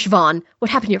 "Mr. Siobhan,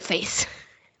 what happened to your face?"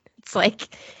 It's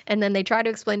like, and then they try to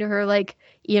explain to her, like,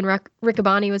 Ian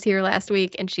Riccaboni was here last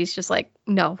week, and she's just like,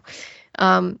 no.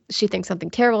 She thinks something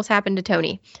terrible has happened to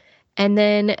Toni. And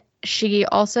then she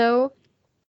also,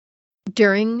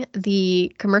 during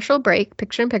the commercial break,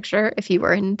 picture in picture, if you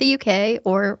were in the UK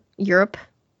or Europe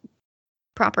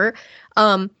proper,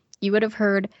 you would have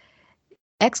heard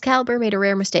Excalibur made a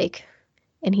rare mistake.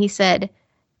 And he said,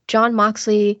 John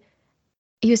Moxley,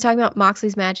 he was talking about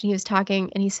Moxley's match, and he was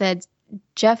talking, and he said,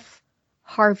 Jeff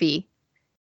Harvey.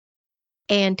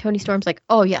 And Toni Storm's like,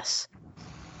 "Oh, yes.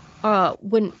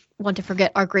 Wouldn't want to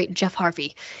forget our great Jeff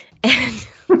Harvey." And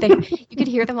you could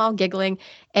hear them all giggling.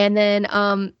 And then,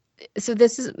 so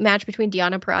this is a match between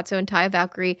Deonna Purrazzo and Taya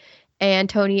Valkyrie. And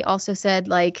Toni also said,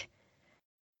 like,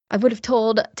 I would have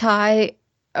told Taya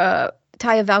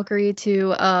Valkyrie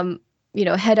to,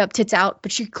 head up, tits out,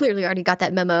 but she clearly already got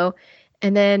that memo.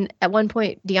 And then at one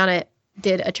point, Deonna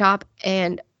did a chop,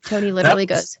 and Toni literally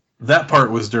goes. That part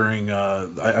was during.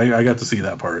 I got to see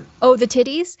that part. Oh, the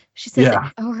titties. She said, yeah.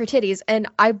 Oh, her titties, and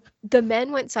the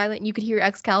men went silent. And you could hear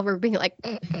Excalibur being like,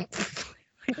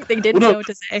 they didn't know what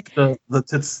to say. The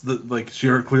tits, she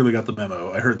clearly got the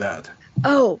memo. I heard that.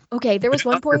 Oh, okay. There was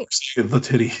one point. The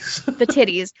titties. The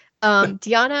titties.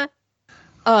 Deonna,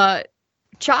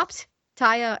 chopped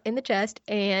Taya in the chest,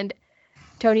 and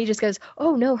Toni just goes,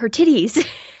 "Oh no, her titties,"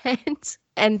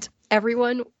 and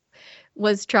everyone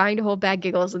was trying to hold back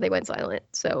giggles, and they went silent.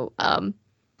 So, I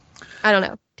don't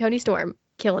know. Toni Storm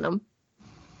killing them.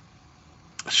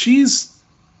 I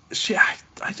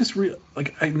just really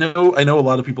like. I know a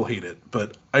lot of people hate it,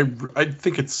 but I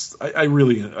think it's. I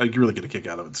really get a kick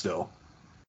out of it still.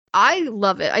 I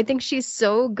love it. I think she's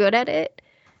so good at it,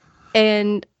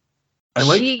 and I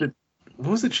like that. What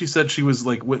was it she said? She was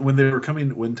like when they were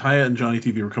coming, when Taya and Johnny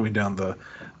TV were coming down the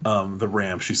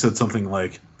ramp. She said something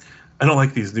like, "I don't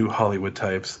like these new Hollywood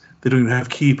types. They don't even have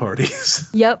key parties."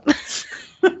 Yep.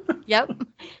 Yep.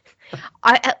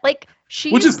 I like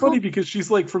she. Which is funny because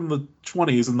she's like from the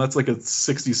 20s, and that's like a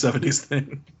 60s, 70s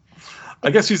thing. I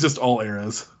guess she's just all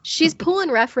eras. She's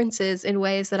pulling references in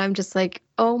ways that I'm just like,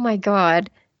 oh my God,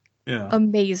 Yeah.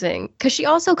 amazing. Because she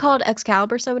also called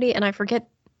Excalibur somebody, and I forget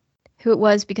who it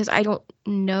was because I don't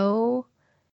know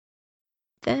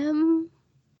them.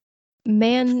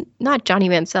 Not Johnny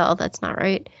Mansell, that's not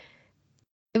right.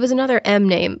 It was another M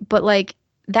name, but like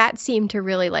that seemed to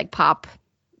really like pop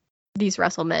these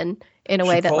WrestleMen in a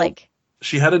way that like.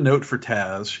 She had a note for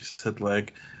Taz. She said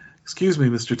like, "Excuse me,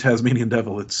 Mr. Tasmanian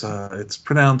Devil. It's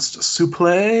pronounced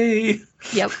souffle."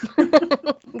 Yep.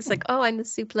 He's like, "Oh, I'm the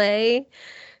souffle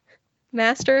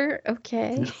master."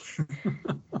 Okay.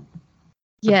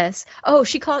 Yes. Oh,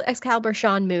 she called Excalibur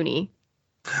Sean Mooney.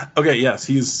 Okay. Yes,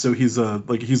 he's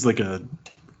like a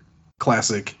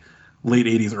classic late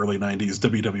 '80s, early '90s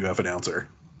WWF announcer.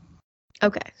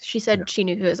 Okay. She said she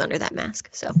knew who was under that mask.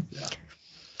 So. Yeah.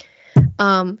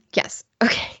 Yes.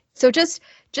 Okay. So just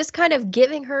kind of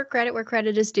giving her credit where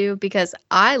credit is due, because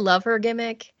I love her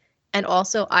gimmick, and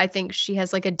also I think she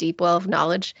has like a deep well of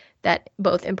knowledge that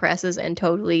both impresses and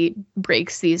totally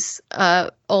breaks these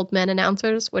old men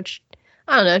announcers, which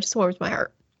I don't know, just warms my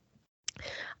heart.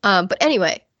 But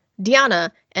anyway,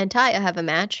 Deonna and Taya have a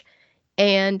match,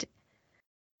 and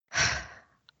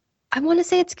I want to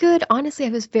say it's good. Honestly, I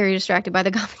was very distracted by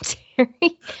the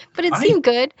commentary, but it seemed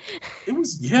good. It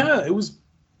was.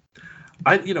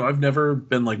 I've never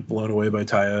been like blown away by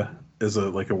Taya as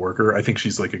a worker. I think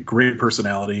she's like a great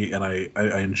personality, and I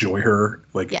enjoy her.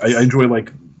 Like yes. I enjoy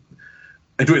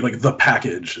the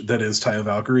package that is Taya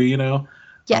Valkyrie. You know.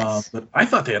 Yes. But I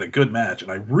thought they had a good match,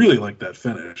 and I really liked that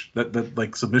finish. That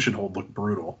like submission hold looked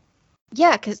brutal.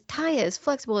 Yeah, because Taya is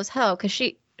flexible as hell. Because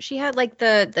she had like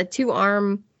the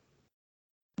 2-arm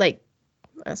like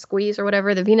a squeeze or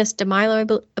whatever, the Venus de Milo, I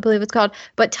believe it's called.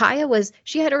 But Taya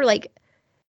she had her like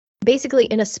basically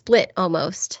in a split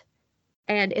almost,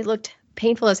 and it looked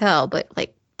painful as hell. But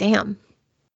like, damn.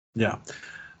 Yeah.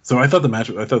 So I thought the match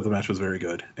was very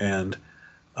good, and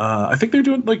I think they're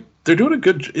doing a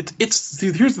good.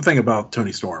 Here's the thing about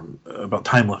Toni Storm, about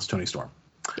timeless Toni Storm.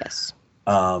 Yes.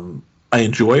 I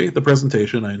enjoy the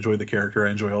presentation. I enjoy the character.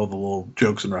 I enjoy all the little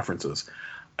jokes and references.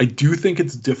 I do think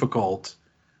it's difficult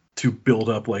to build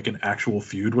up like an actual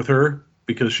feud with her,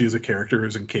 because she's a character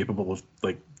who's incapable of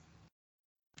like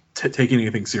taking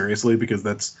anything seriously, because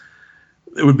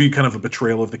it would be kind of a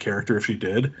betrayal of the character if she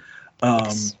did.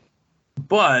 Yes.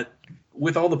 But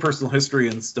with all the personal history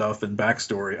and stuff and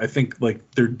backstory, I think like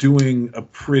they're doing a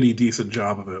pretty decent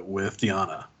job of it with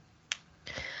Deonna.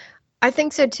 I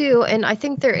think so too, and I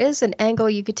think there is an angle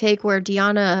you could take where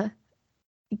Deonna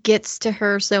gets to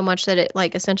her so much that it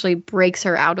like essentially breaks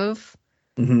her out of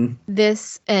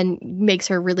this and makes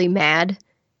her really mad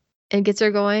and gets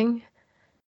her going.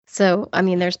 So, I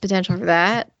mean, there's potential for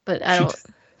that, but I don't.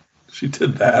 She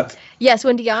did that. Yes,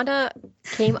 when Deonna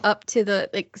came up to the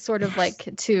like sort of like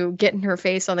to get in her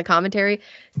face on the commentary,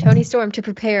 Toni Storm, to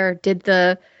prepare, did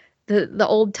the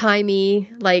old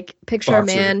timey like picture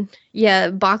boxer.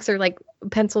 Man, boxer, like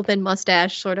pencil thin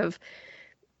mustache, sort of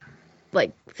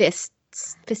like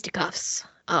fisticuffs.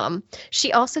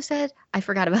 She also said, I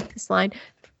forgot about this line,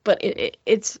 but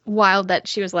it's wild that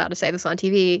she was allowed to say this on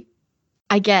TV,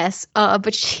 I guess.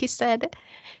 But she said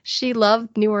she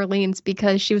loved New Orleans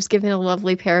because she was given a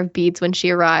lovely pair of beads when she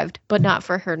arrived, but not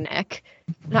for her neck.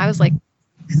 And I was like,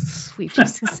 sweet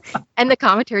Jesus. And the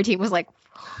commentary team was like,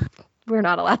 we're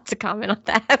not allowed to comment on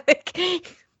that. Like,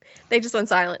 they just went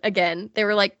silent again. They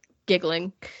were like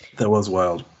giggling. That was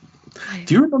wild.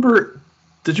 Do you remember?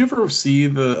 Did you ever see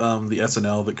the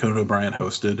SNL that Conan O'Brien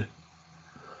hosted?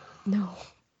 No.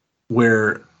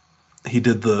 Where he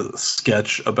did the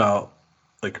sketch about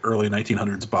like early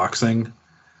 1900s boxing,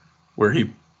 where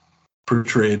he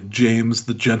portrayed James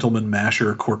the Gentleman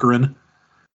Masher Corcoran.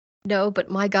 No, but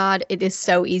my God, it is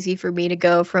so easy for me to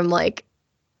go from like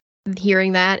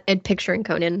hearing that and picturing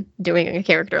Conan doing a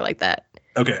character like that.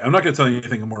 Okay, I'm not going to tell you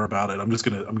anything more about it. I'm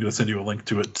gonna send you a link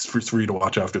to it for you to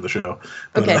watch after the show.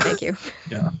 But, okay, thank you.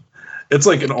 Yeah, it's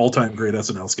like an all-time great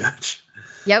SNL sketch.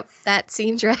 Yep, that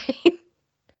seems right.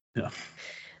 Yeah.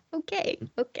 Okay.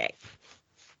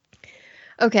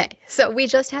 So we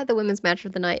just had the women's match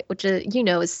of the night, which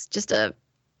is just a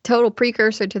total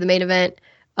precursor to the main event.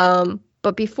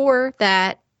 But before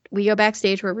that, we go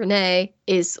backstage where Renee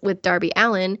is with Darby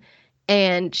Allin,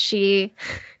 and she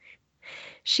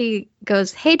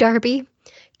goes, "Hey, Darby,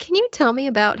 can you tell me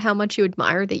about how much you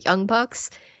admire the Young Bucks?"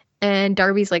 And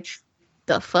Darby's like,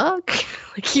 "The fuck?"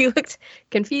 Like, he looked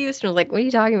confused and was like, "What are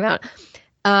you talking about?"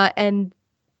 And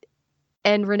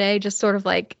Renee just sort of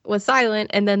like was silent,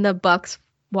 and then the Bucks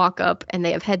walk up and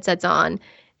they have headsets on,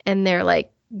 and they're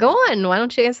like, "Go on, why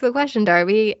don't you answer the question,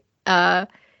 Darby?"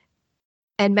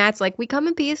 And Matt's like, we come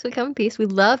in peace. We come in peace. We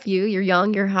love you. You're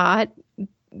young. You're hot.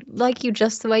 Like you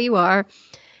just the way you are.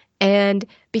 And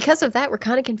because of that, we're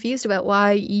kind of confused about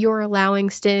why you're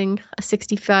allowing Sting, a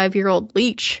 65-year-old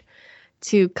leech,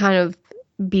 to kind of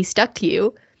be stuck to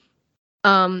you.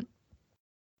 But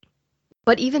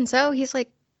even so, he's like,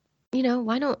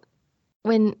 why don't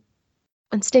when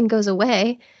Sting goes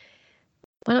away,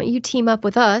 why don't you team up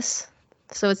with us?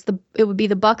 So it would be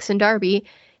the Bucks and Darby,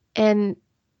 and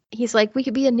he's like, we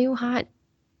could be a new hot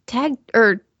tag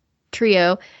or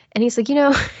trio. And he's like,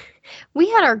 we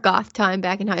had our goth time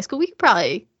back in high school. We could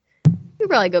probably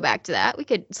go back to that. We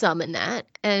could summon that.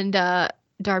 And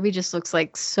Darby just looks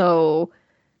like so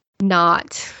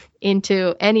not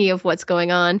into any of what's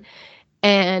going on.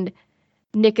 And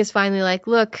Nick is finally like,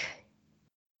 look,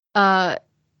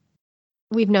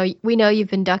 we know you've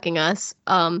been ducking us.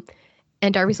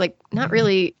 And Darby's like, not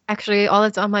really. Actually, all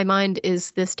that's on my mind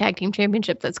is this tag team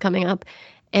championship that's coming up.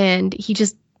 And he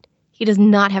does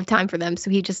not have time for them. So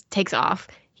he just takes off.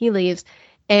 He leaves.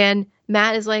 And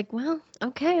Matt is like, well,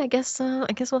 okay, I guess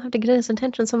we'll have to get his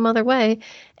attention some other way.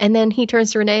 And then he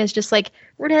turns to Renee and is just like,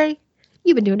 Renee,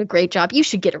 you've been doing a great job. You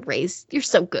should get a raise. You're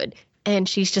so good. And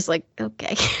she's just like,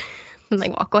 okay. And they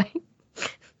walk away.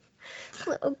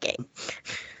 Okay.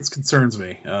 This concerns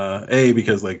me. A,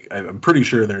 because like I'm pretty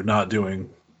sure they're not doing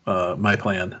my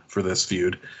plan for this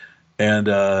feud, and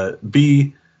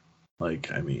B,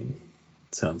 like I mean,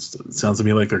 it sounds to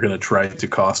me like they're going to try to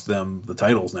cost them the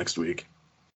titles next week.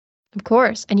 Of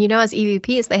course, and as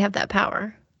EVPs, they have that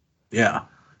power. Yeah.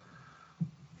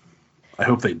 I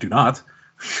hope they do not.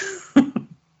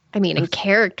 I mean, in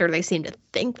character, they seem to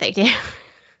think they do.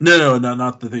 No,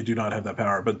 not that they do not have that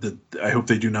power, but that I hope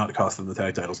they do not cost them the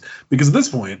tag titles. Because at this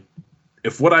point,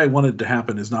 if what I wanted to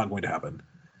happen is not going to happen,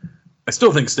 I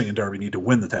still think Sting and Darby need to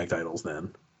win the tag titles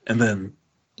then. And then,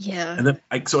 yeah. And then,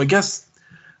 I guess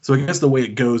the way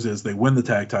it goes is they win the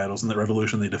tag titles, and at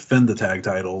Revolution they defend the tag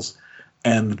titles,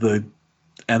 and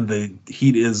the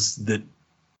heat is that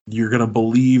you're going to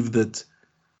believe that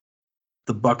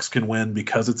the Bucks can win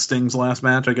because it's Sting's last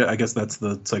match. I guess that's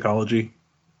the psychology.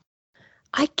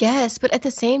 I guess, but at the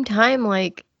same time,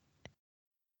 like,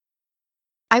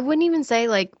 I wouldn't even say,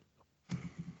 like,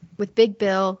 with Big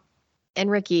Bill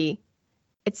and Ricky,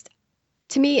 it's,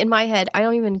 to me, in my head, I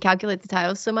don't even calculate the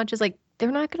titles so much as, like, they're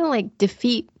not going to, like,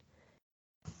 defeat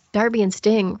Darby and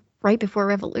Sting right before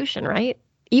Revolution, right?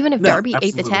 Even if Darby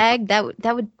ate the tag, that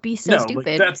would be so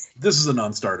stupid. Like this is a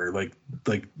non-starter. Like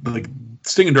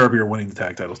Sting and Darby are winning the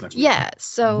tag titles next week. Yeah,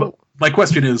 so... But my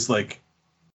question is, like,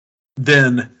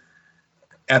 then...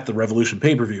 at the Revolution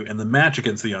pay-per-view and the match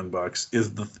against the Young Bucks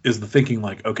is the thinking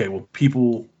like, okay, well,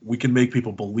 we can make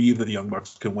people believe that the Young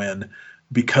Bucks can win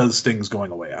because Sting's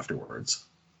going away afterwards.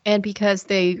 And because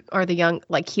they are the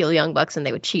heel Young Bucks and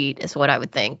they would cheat is what I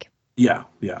would think. Yeah.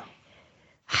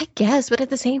 I guess, but at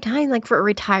the same time, like for a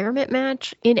retirement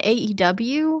match in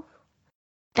AEW,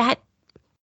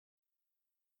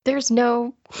 there's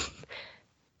no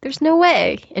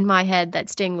way in my head that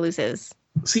Sting loses.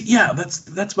 See, yeah,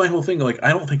 that's my whole thing. Like, I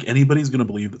don't think anybody's going to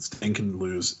believe that Sting can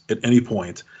lose at any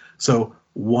point. So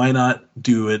why not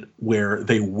do it where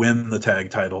they win the tag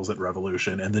titles at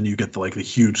Revolution, and then you get the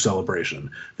huge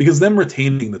celebration? Because them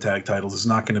retaining the tag titles is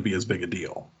not going to be as big a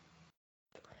deal.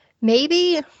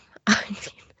 Maybe.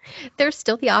 There's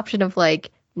still the option of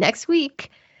next week,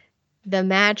 the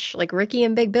match, Ricky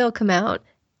and Big Bill come out,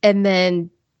 and then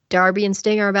Darby and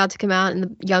Sting are about to come out, and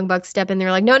the Young Bucks step in.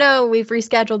 They're like, no, we've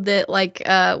rescheduled it.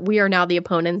 We are now the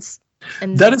opponents.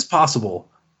 And that is possible.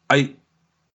 I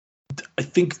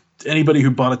think anybody who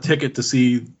bought a ticket to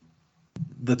see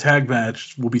the tag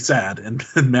match will be sad and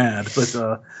mad. But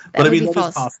I mean,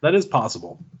 that is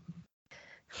possible.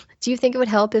 Do you think it would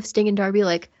help if Sting and Darby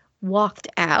walked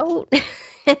out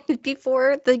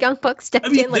before the Young Bucks stepped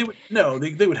in?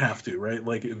 They would have to, right?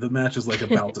 The match is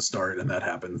about to start and that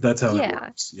happens. That's how it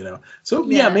works, So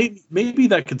yeah, maybe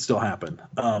that could still happen.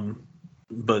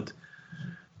 But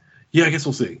yeah, I guess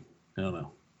we'll see. I don't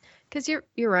know. Because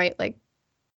you're right.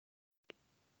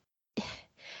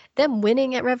 Them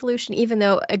winning at Revolution, even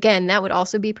though again that would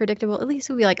also be predictable, at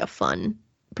least it would be a fun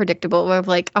predictable of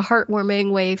a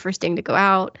heartwarming way for Sting to go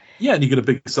out. Yeah, and you get a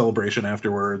big celebration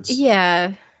afterwards.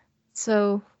 Yeah.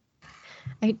 So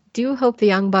I do hope the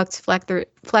Young Bucks flex their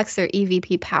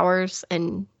EVP powers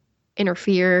and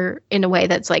interfere in a way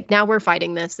that's now we're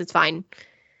fighting this. It's fine.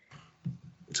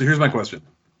 So here's my question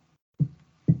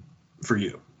for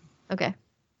you. Okay.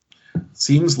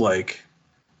 Seems like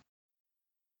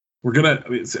we're gonna.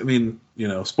 I mean,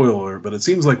 spoiler alert, but it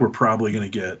seems like we're probably gonna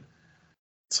get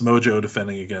Samoa Joe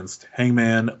defending against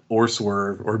Hangman or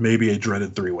Swerve or maybe a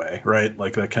dreaded three-way, right?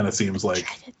 Like that kind of seems like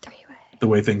the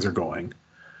way things are going.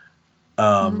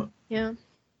 Yeah.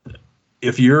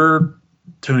 If you're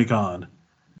Tony Khan,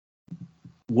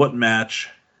 what match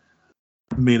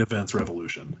main events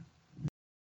Revolution?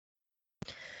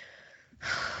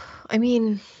 I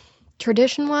mean,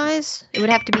 tradition-wise, it would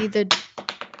have to be the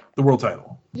world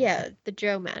title. Yeah, the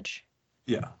Joe match.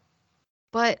 Yeah.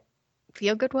 But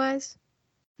feel-good-wise,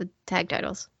 the tag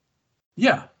titles.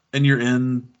 Yeah, and you're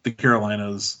in the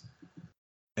Carolinas,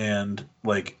 and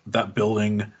like that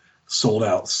building sold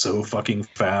out so fucking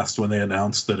fast when they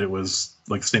announced that it was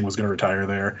like Sting was going to retire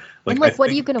there. Like, and what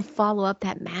are you going to follow up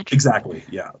that match? Exactly. With?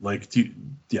 Yeah. Like,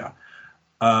 yeah.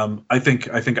 I think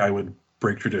I would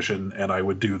break tradition and I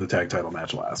would do the tag title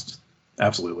match last.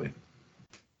 Absolutely.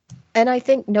 And I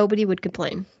think nobody would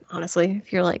complain, honestly,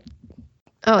 if you're like,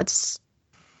 oh, it's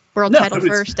world title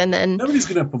first, and then nobody's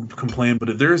gonna complain.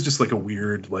 But there is just like a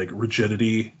weird like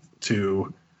rigidity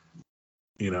to,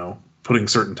 putting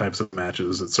certain types of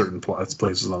matches at certain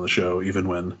places on the show, even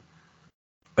when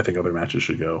I think other matches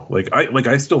should go.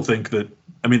 I still think that.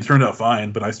 I mean, it turned out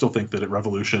fine, but I still think that at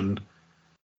Revolution,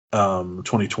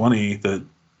 2020, that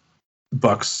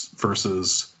Bucks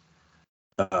versus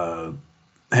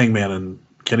Hangman and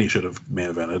Kenny should have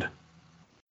main evented.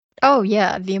 Oh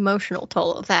yeah, the emotional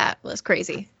toll of that was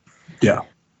crazy. Yeah.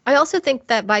 I also think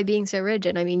that by being so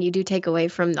rigid, I mean, you do take away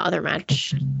from the other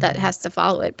match that has to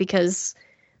follow it, because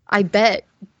I bet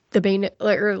the main,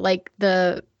 or like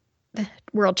the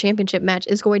World Championship match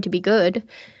is going to be good,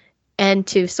 and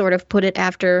to sort of put it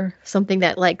after something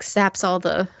that like saps all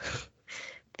the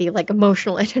like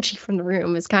emotional energy from the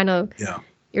room is kind of,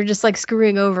 you're just like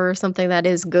screwing over something that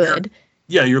is good.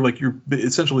 Yeah, you're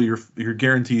essentially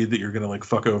guaranteed that you're gonna like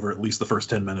fuck over at least the first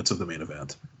 10 minutes of the main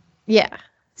event. Yeah.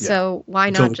 So why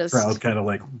Until not the just crowd kind of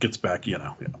like gets back,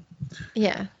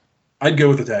 Yeah. I'd go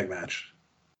with the tag match.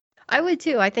 I would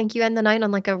too. I think you end the night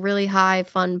on like a really high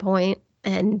fun point,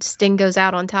 and Sting goes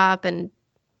out on top, and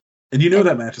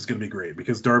that match is gonna be great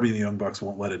because Darby and the Young Bucks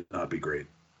won't let it not be great.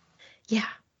 Yeah.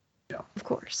 Yeah. Of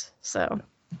course. So.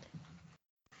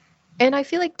 And I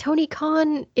feel like Tony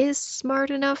Khan is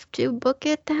smart enough to book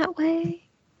it that way.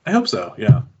 I hope so,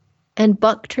 yeah. And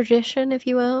buck tradition, if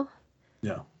you will.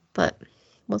 Yeah. But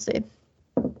we'll see.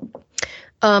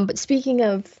 But speaking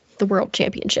of the World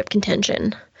Championship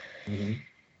contention,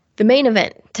 the main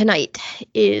event tonight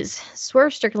is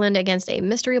Swerve Strickland against a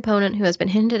mystery opponent who has been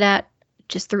hinted at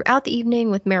just throughout the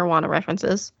evening with marijuana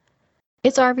references.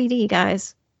 It's RVD,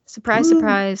 guys. Surprise,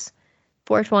 surprise.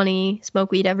 420,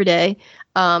 smoke weed every day.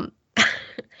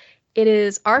 It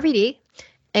is RVD,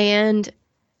 and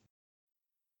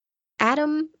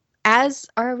Adam, as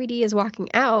RVD is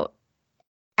walking out,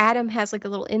 Adam has like a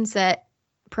little inset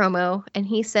promo, and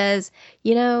he says,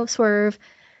 Swerve,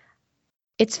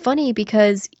 it's funny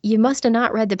because you must have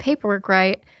not read the paperwork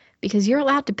right, because you're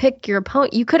allowed to pick your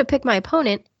opponent. You could have picked my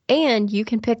opponent, and you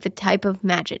can pick the type of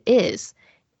match it is.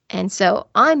 And so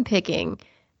I'm picking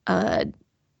a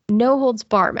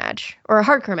no-holds-bar match, or a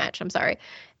hardcore match, I'm sorry.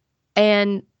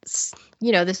 And,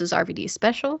 this is RVD's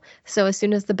special. So as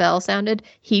soon as the bell sounded,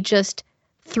 he just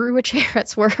threw a chair at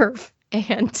Swerve.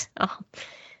 And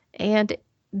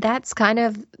that's kind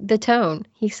of the tone.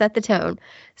 He set the tone.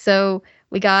 So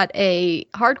we got a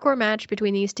hardcore match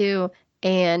between these two.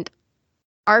 And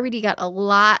RVD got a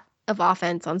lot of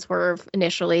offense on Swerve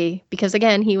initially. Because,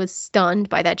 again, he was stunned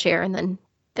by that chair. And then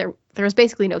there was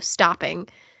basically no stopping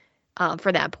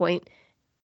for that point.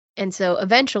 And so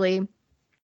eventually,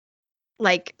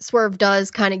 like, Swerve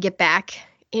does kind of get back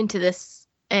into this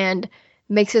and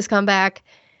makes his comeback,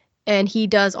 and he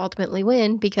does ultimately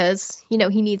win because, he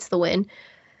needs the win.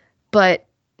 But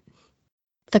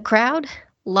the crowd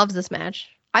loves this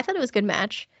match. I thought it was a good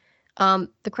match.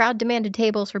 The crowd demanded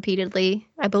tables repeatedly.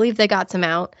 I believe they got some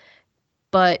out.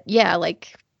 But yeah,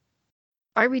 like,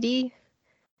 RVD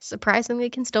surprisingly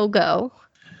can still go.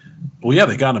 Well, yeah,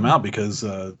 they got him out because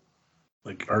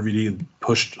RVD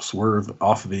pushed Swerve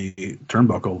off the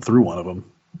turnbuckle through one of them.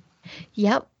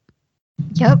 Yep.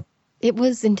 It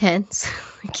was intense.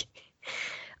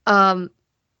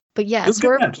 But yeah, it was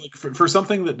Swerve, a good match. Like for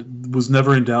something that was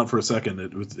never in doubt for a second,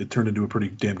 it turned into a pretty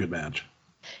damn good match.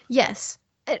 Yes,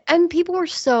 and people were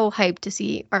so hyped to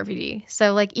see RVD.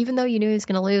 So like, even though you knew he was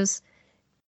going to lose,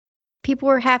 people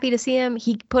were happy to see him.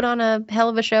 He put on a hell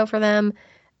of a show for them.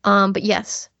 But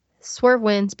yes, Swerve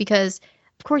wins because,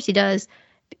 of course, he does.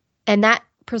 And that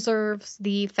preserves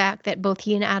the fact that both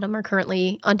he and Adam are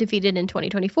currently undefeated in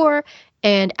 2024.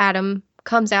 And Adam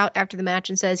comes out after the match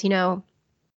and says,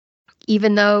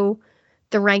 even though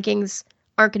the rankings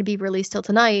aren't going to be released till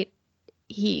tonight,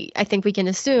 I think we can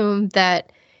assume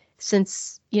that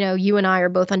since, you and I are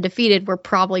both undefeated, we're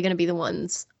probably going to be the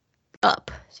ones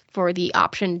up for the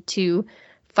option to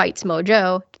fight Samoa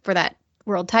Joe for that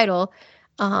world title.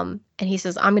 And he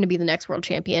says, I'm going to be the next world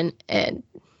champion. And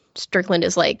Strickland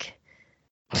is like,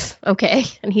 okay.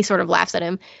 And he sort of laughs at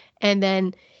him. And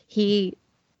then he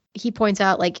points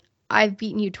out, like, I've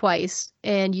beaten you twice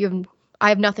and I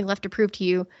have nothing left to prove to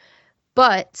you.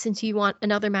 But since you want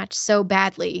another match so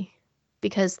badly,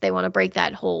 because they want to break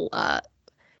that whole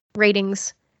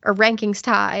ratings or rankings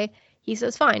tie, he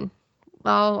says, fine,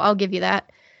 I'll give you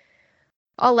that.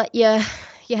 I'll let you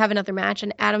have another match.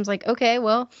 And Adam's like, okay,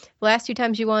 well, the last 2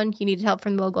 times you won, you needed help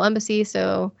from the local embassy,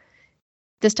 so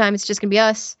this time it's just gonna be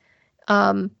us.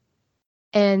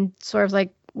 And Swerve's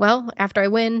like, well, after I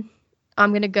win,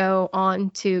 I'm gonna go on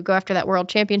to go after that world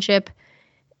championship.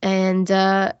 And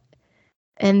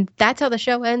that's how the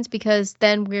show ends, because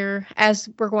then as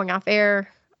we're going off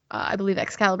air, I believe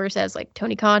Excalibur says, like,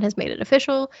 Tony Khan has made it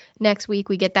official. Next week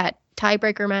we get that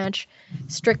tiebreaker match,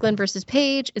 Strickland versus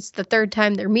Paige. It's the 3rd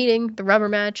time they're meeting, the rubber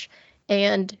match,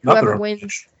 and whoever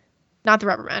wins. Not the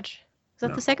rubber match. Is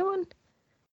that the second one?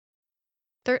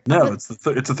 Third? No, it's a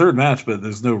 3rd match, but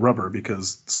there's no rubber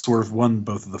because Swerve won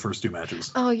both of the first 2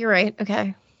 matches. Oh, you're right.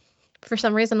 Okay. For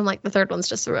some reason, I'm like, the 3rd one's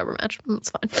just a rubber match.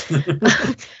 It's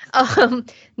fine.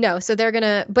 No, so they're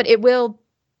gonna, but it will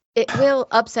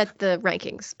upset the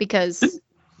rankings because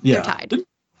they're tied.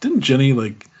 Didn't Jenny,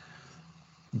 like,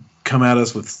 come at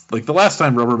us with, like, the last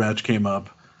time rubber match came up,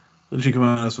 didn't she come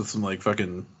at us with some, like,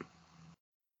 fucking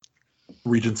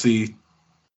Regency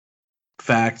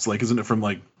facts? Like, isn't it from,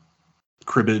 like,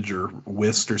 cribbage or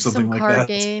whist or something like that? Some card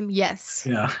game, yes.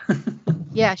 Yeah.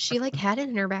 Yeah, she, like, had it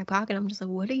in her back pocket. I'm just like,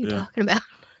 what are you talking about?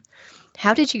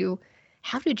 How did you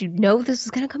know this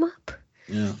was gonna come up?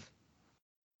 Yeah.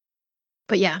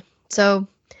 But yeah, so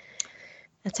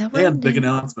that's how we're big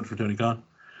announcement for Tony Khan.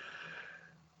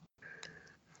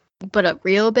 But a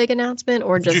real big announcement,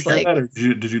 or did just you hear like that, or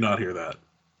did you not hear that?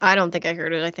 I don't think I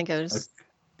heard it. I think I was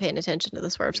paying attention to the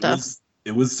Swerve stuff.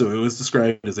 It was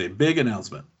described as a big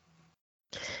announcement.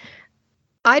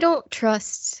 I don't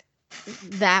trust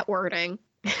that wording.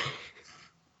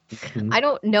 I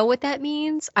don't know what that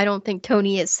means. I don't think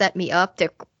Tony has set me up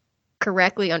to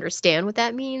correctly understand what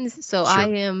that means. So sure. I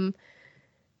am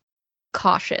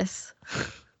cautious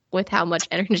with how much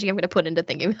energy I'm going to put into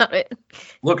thinking about it.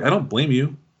 Look, I don't blame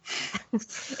you.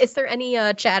 Is there any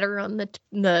chatter on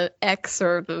the X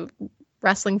or the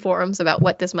wrestling forums about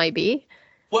what this might be?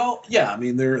 Well, yeah. I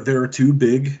mean, there are two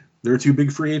big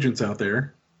free agents out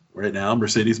there right now: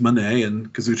 Mercedes Moné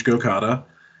and Kazuchika Okada.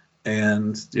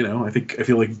 And, I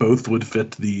feel like both would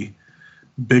fit the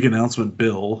big announcement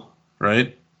bill,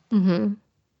 right? Mm-hmm.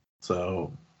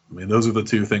 So, I mean, those are the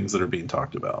 2 things that are being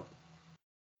talked about.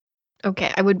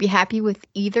 Okay, I would be happy with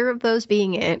either of those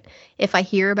being it. If I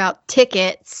hear about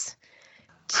tickets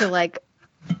to, like,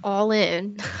 All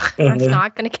In, I'm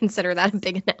not going to consider that a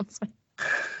big announcement.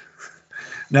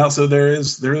 Now, so there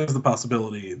is the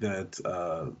possibility that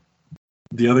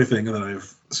the other thing that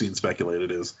I've seen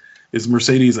speculated is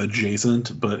Mercedes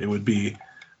adjacent, but it would be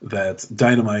that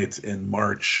Dynamite in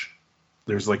March.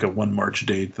 There's like a 1 March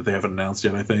date that they haven't announced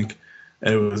yet, I think,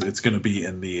 and it's going to be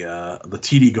in the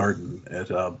TD Garden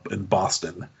in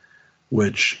Boston,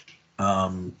 which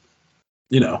would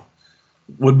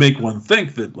make one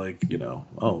think that, like,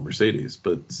 Mercedes,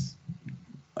 but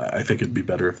I think it'd be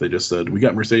better if they just said, we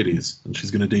got Mercedes and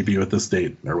she's going to debut at this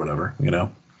date or whatever,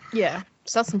 Yeah,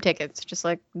 sell some tickets, just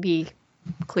like be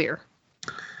clear.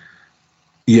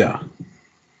 Yeah.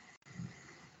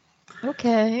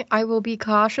 Okay, I will be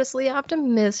cautiously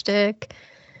optimistic.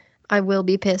 I will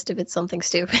be pissed if it's something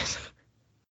stupid.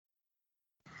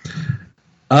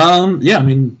 Yeah, I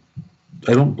mean,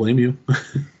 I don't blame you.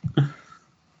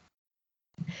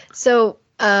 So,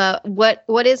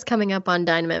 what is coming up on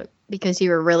Dynamite? Because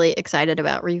you were really excited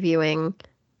about previewing,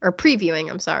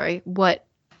 I'm sorry, what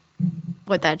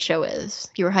that show is.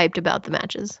 You were hyped about the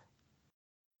matches.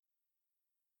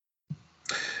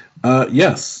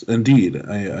 Yes, indeed,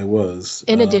 I was.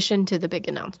 In addition to the big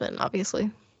announcement, obviously.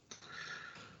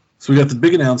 So we got the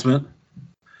big announcement.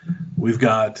 We've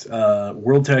got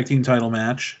World Tag Team title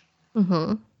match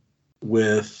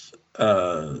with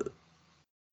the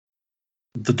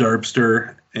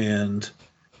Darpster and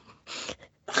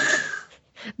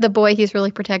the boy he's really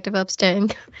protective of,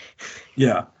 Sting.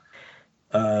 Yeah.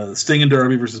 Sting and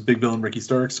Darby versus Big Bill and Ricky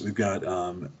Starks. We've got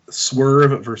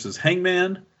Swerve versus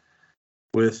Hangman,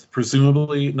 with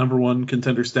presumably number 1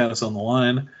 contender status on the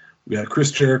line. We got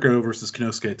Chris Jericho versus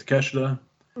Konosuke Takeshita.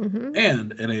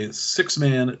 And in a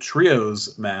 6-man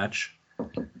trios match,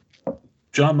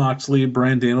 Jon Moxley,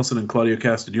 Bryan Danielson, and Claudio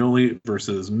Castagnoli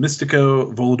versus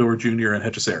Mystico, Volador Jr., and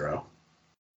Hechicero.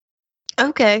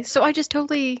 Okay, so I just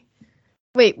totally...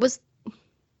 Wait, was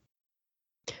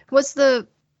the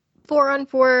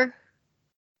 4-on-4...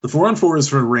 The 4-on-4 is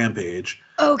for Rampage.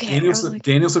 Okay.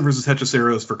 Danielson versus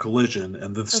Hechicero is for Collision,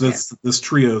 and this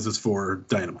trios is for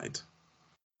Dynamite.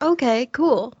 Okay,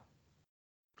 cool.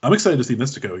 I'm excited to see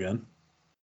Mystico again.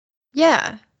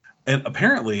 Yeah. And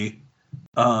apparently,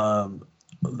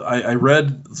 I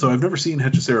read, so I've never seen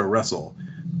Hechicero wrestle,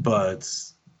 but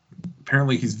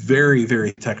apparently he's very,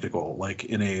 very technical, like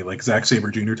in a Zack Sabre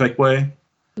Jr. type way.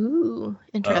 Ooh,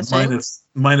 interesting.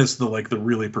 Minus the the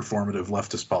really performative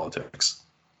leftist politics.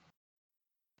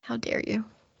 How dare you?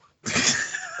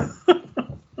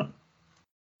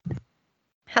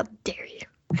 How dare you?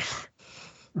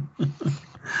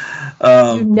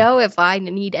 If I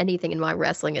need anything in my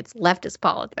wrestling, it's leftist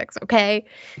politics, okay?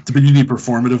 But you need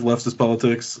performative leftist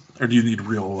politics, or do you need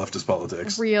real leftist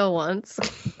politics? Real ones.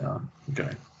 Yeah,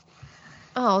 okay.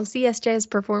 Oh, CSJ is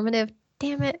performative?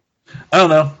 Damn it. I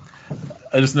don't know.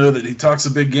 I just know that he talks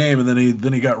a big game, and then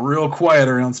he got real quiet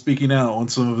around speaking out when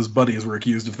some of his buddies were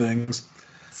accused of things.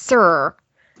 Sir.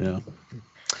 Yeah.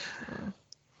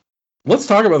 Let's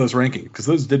talk about this ranking, because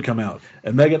those did come out.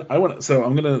 And Megan, I'm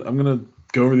gonna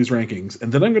go over these rankings,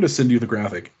 and then I'm gonna send you the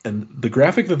graphic. And the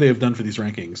graphic that they have done for these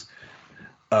rankings,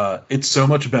 it's so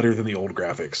much better than the old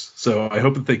graphics. So I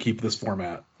hope that they keep this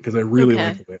format, because I really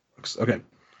like the way it looks. Okay.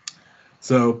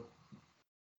 So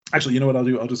actually, you know what I'll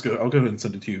do? I'll go ahead and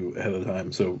send it to you ahead of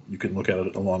time, so you can look at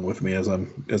it along with me as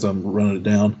I'm running it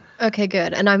down. Okay,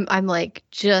 good. And I'm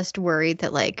just worried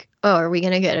that are we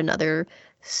gonna get another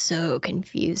so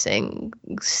confusing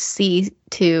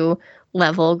C2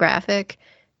 level graphic?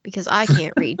 Because I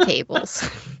can't read tables.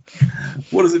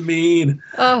 What does it mean?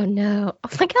 Oh no! Oh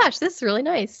my gosh, this is really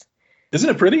nice. Isn't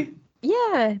it pretty?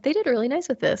 Yeah, they did really nice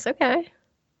with this. Okay.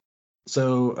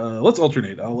 So let's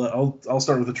alternate. I'll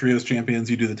start with the trios champions.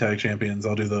 You do the tag champions.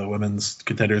 I'll do the women's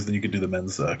contenders. Then you can do the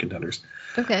men's contenders.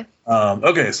 Okay.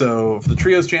 Okay. So for the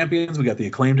trios champions, we got the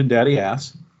Acclaimed and Daddy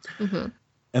Ass. Mm-hmm.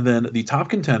 And then the top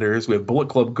contenders, we have Bullet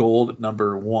Club Gold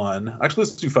 #1. Actually,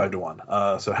 let's do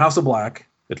 5-1. So House of Black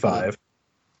at 5,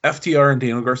 FTR and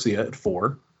Daniel Garcia at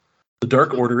 4, the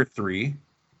Dark Order at 3,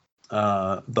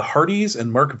 the Hardys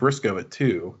and Mark Briscoe at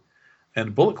 2.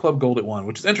 And Bullet Club Gold at 1,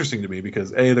 which is interesting to me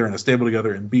because A, they're in a stable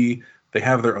together, and B, they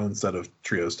have their own set of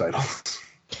trios titles.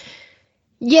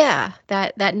 Yeah,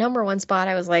 that #1 spot,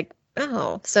 I was like,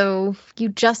 oh, so you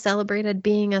just celebrated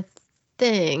being a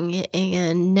thing,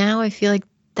 and now I feel like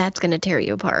that's going to tear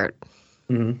you apart.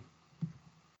 Mm-hmm.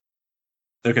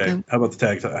 Okay, how about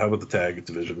the tag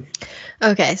division?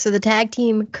 Okay, so the tag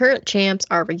team current champs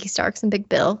are Ricky Starks and Big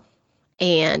Bill,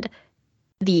 and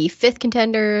the 5th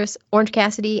contenders, Orange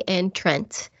Cassidy and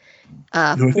Trent.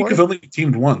 I think they've only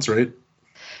teamed once, right?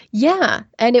 Yeah,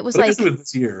 and it was I guess it was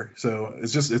this year, so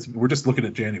we're just looking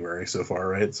at January so far,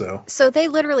 right? So they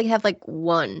literally have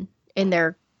 1 in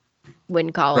their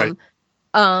win column.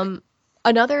 Right.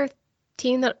 Another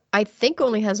team that I think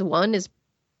only has 1 is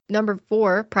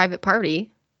 #4, Private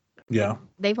Party. Yeah,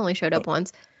 they've only showed up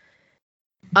once.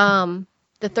 The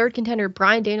 3rd contender,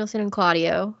 Bryan Danielson and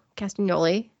Claudio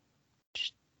Castagnoli.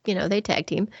 They tag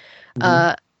team.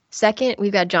 Mm-hmm. 2nd,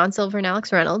 we've got John Silver and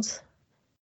Alex Reynolds.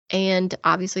 And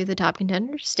obviously the top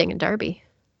contenders, Sting and Darby.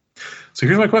 So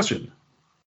here's my question.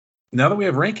 Now that we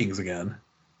have rankings again,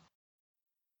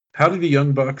 how do the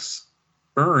Young Bucks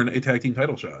earn a tag team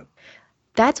title shot?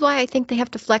 That's why I think they have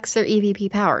to flex their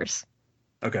EVP powers.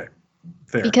 Okay,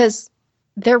 fair. Because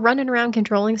they're running around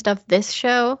controlling stuff this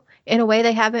show in a way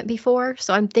they haven't before.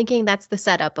 So I'm thinking that's the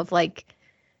setup of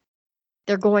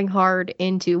they're going hard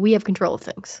into, we have control of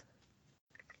things.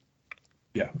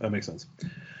 Yeah, that makes sense.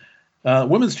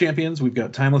 Women's champions, we've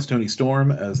got Timeless Toni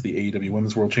Storm as the AEW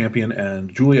Women's World Champion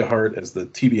and Julia Hart as the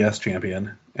TBS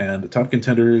Champion. And the top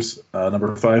contenders,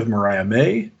 #5, Mariah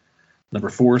May,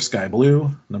 #4, Sky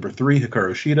Blue, #3,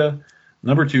 Hikaru Shida,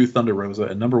 #2, Thunder Rosa,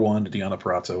 and #1, Deonna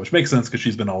Purrazzo, which makes sense because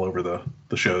she's been all over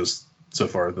the shows so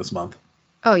far this month.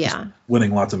 Oh, yeah. Just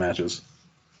winning lots of matches.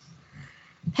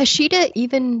 Has Shida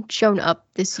even shown up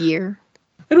this year?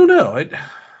 I don't know. I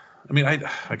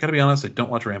gotta be honest, I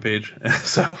don't watch Rampage.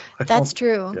 So that's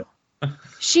true. Yeah.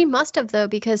 She must have, though,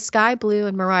 because Sky Blue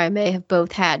and Mariah May have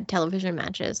both had television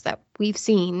matches that we've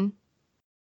seen,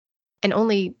 and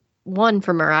only 1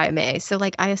 for Mariah May. So,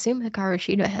 I assume Hikaru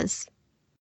Shida has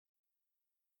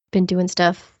been doing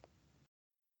stuff,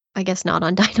 I guess not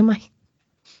on Dynamite.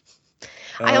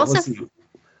 I also... Let's see.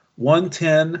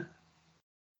 110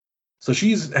 So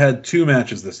she's had 2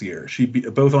 matches this year. She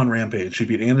beat both on Rampage. She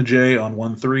beat Anna Jay on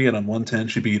 1-3, and on 110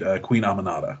 she beat Queen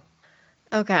Aminata.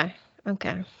 Okay.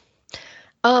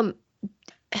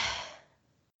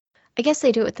 I guess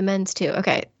they do it with the men's too.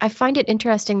 Okay. I find it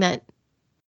interesting that,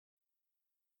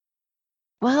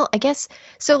 well, I guess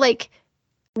so. Like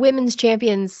women's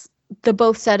champions,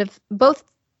 both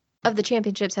of the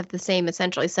championships have the same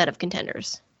essentially set of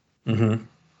contenders. Mm-hmm.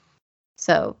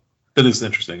 So that is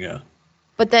interesting, yeah.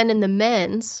 But then in the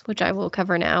men's, which I will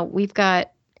cover now, we've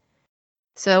got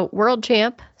world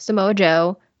champ Samoa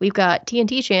Joe, we've got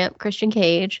TNT champ Christian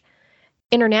Cage,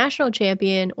 international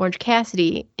champion Orange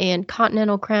Cassidy, and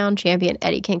Continental Crown champion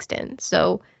Eddie Kingston.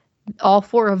 So all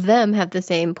 4 of them have the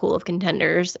same pool of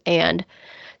contenders, and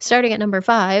starting at number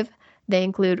 5, they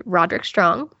include Roderick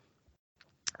Strong.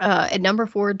 At number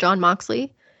 4, Jon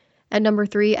Moxley. At number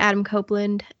 3, Adam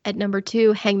Copeland. At number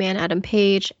 2, Hangman Adam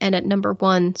Page. And at number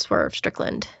 1, Swerve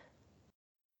Strickland.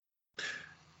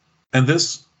 And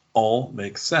this all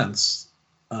makes sense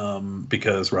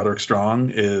because Roderick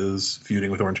Strong is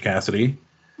feuding with Orange Cassidy.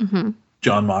 Mm-hmm.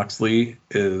 Jon Moxley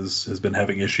has been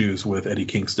having issues with Eddie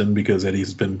Kingston because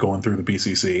Eddie's been going through the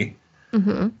BCC.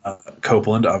 Mm-hmm.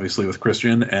 Copeland, obviously, with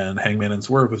Christian, and Hangman and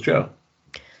Swerve with Joe.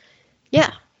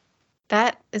 Yeah.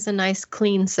 That is a nice,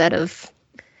 clean set of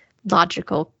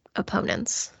logical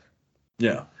opponents.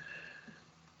 Yeah.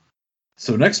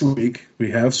 So next week, we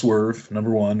have Swerve, number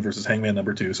 1, versus Hangman,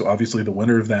 number 2. So obviously the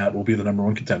winner of that will be the number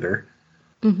 1 contender.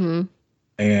 Mm-hmm.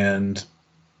 And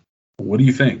what do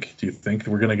you think? Do you think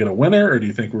we're going to get a winner, or do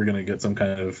you think we're going to get some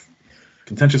kind of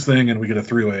contentious thing and we get a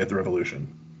 3-way at the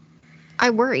Revolution? I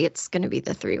worry it's going to be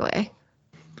the 3-way.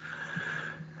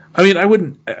 I mean, I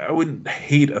wouldn't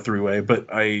hate a 3-way, but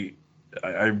I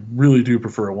really do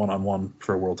prefer a 1-on-1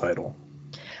 for a world title.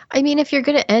 I mean, if you're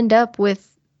going to end up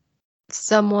with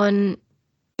someone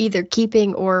either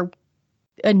keeping or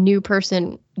a new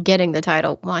person getting the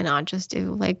title, why not just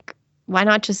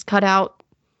cut out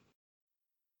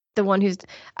the one who's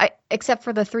except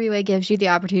for the 3-way gives you the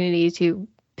opportunity to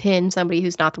pin somebody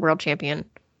who's not the world champion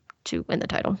to win the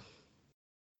title.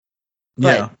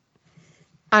 Yeah. But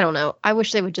I don't know. I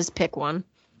wish they would just pick one.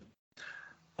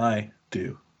 I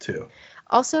do too.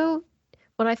 Also,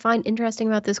 what I find interesting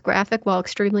about this graphic, while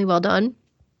extremely well done,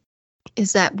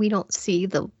 is that we don't see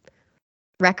the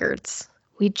records.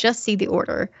 We just see the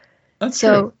order. That's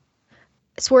true.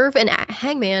 Swerve and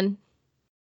Hangman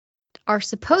are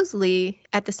supposedly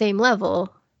at the same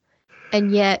level,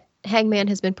 and yet Hangman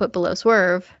has been put below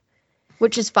Swerve,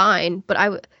 which is fine, but I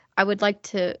would like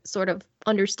to sort of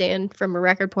understand from a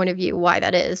record point of view why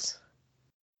that is.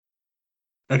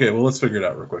 Okay, well, let's figure it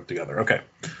out real quick together. Okay.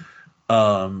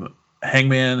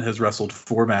 Hangman has wrestled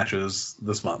 4 matches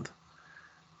this month.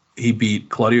 He beat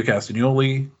Claudio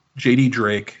Castagnoli, JD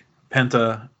Drake,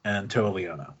 Penta, and Toa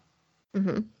Liona.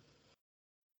 Mm-hmm.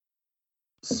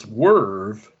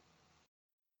 Swerve,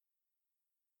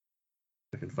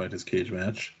 I can find his cage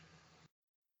match,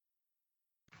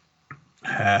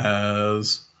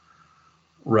 has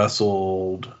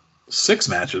wrestled 6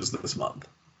 matches this month.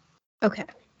 Okay.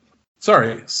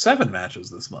 Sorry, 7 matches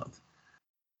this month.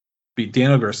 Beat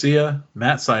Daniel Garcia,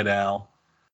 Matt Sydal,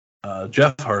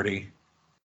 Jeff Hardy.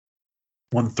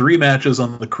 Won 3 matches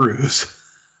on the cruise.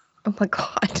 Oh my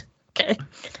God. Okay.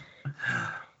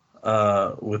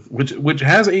 With which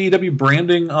has AEW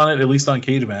branding on it, at least on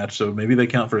Cage Match, so maybe they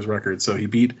count for his record. So he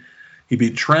beat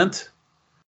Trent.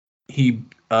 The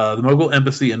Mogul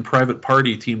Embassy and Private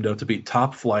Party teamed up to beat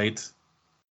Top Flight,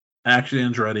 Action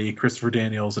Andretti, Christopher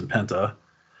Daniels, and Penta.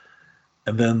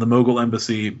 And then the Mogul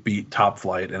Embassy beat Top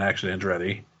Flight and Action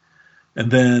Andretti. And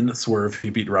then Swerve,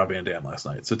 he beat Rob Van Dam last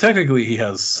night. So technically he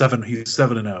has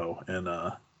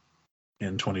 7-0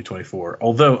 in 2024.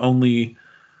 Although only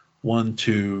 1,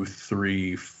 2,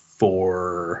 3,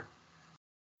 4,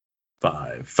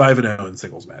 5-0 in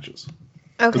singles matches.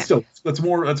 Okay. But still, that's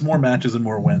more matches and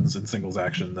more wins in singles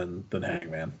action than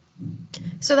Hangman.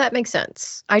 So that makes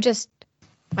sense. I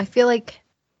feel like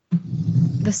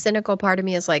the cynical part of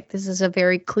me is like, this is a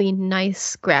very clean,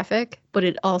 nice graphic, but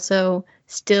it also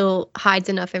still hides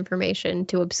enough information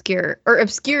to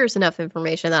obscures enough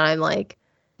information that I'm like,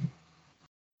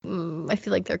 I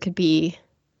feel like there could be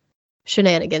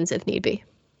shenanigans if need be.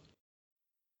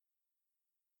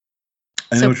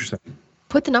 I know what you're saying.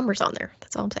 Put the numbers on there.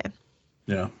 That's all I'm saying.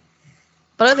 Yeah.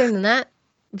 But other than that,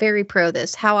 very pro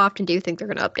this. How often do you think they're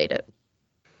going to update it?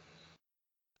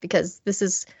 Because this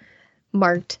is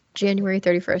marked January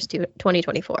 31st,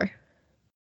 2024.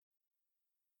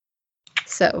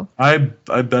 So I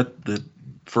bet that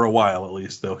for a while at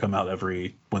least they'll come out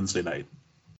every Wednesday night.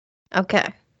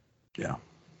 Okay. Yeah.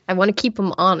 I want to keep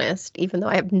them honest, even though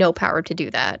I have no power to do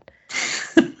that.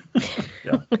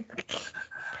 Yeah.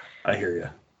 I hear you.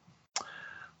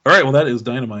 All right, well, that is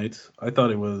Dynamite. I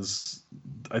thought it was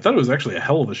actually a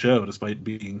hell of a show, despite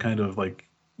being kind of like,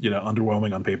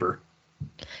 underwhelming on paper.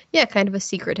 Yeah, kind of a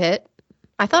secret hit.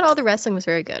 I thought all the wrestling was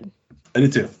very good. I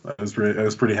did too. I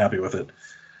was pretty happy with it.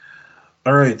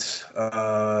 All right,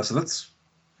 so that's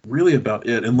really about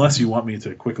it. Unless you want me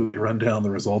to quickly run down the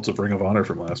results of Ring of Honor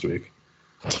from last week.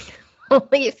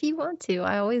 Only if you want to.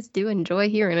 I always do enjoy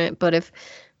hearing it, but if,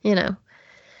 it's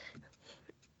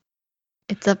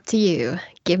up to you.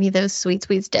 Give me those sweet,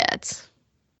 sweet stats.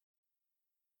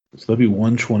 So that'd be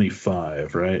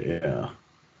 125, right? Yeah.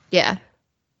 Yeah.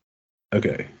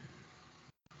 Okay.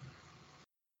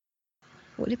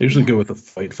 I usually go with the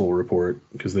Fightful report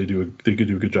because they could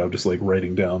do a good job just like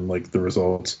writing down like the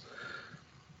results.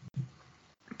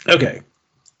 Okay.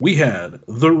 We had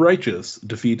The Righteous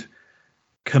defeat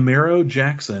Camaro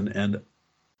Jackson and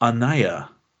Anaya.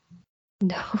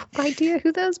 No idea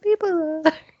who those people are.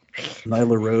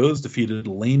 Nyla Rose defeated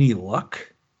Laney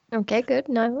Luck. Okay, good.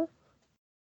 Nyla.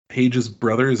 Paige's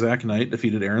brother, Zach Knight,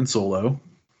 defeated Aaron Solo.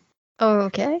 Oh,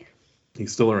 okay.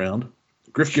 He's still around.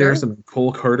 Griff Garrison and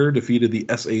Cole Carter defeated the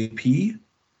SAP.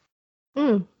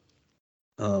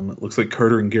 It looks like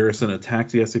Carter and Garrison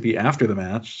attacked the SAP after the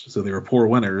match, so they were poor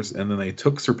winners, and then they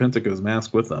took Serpentico's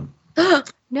mask with them.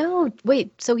 No,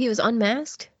 wait, so he was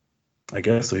unmasked? I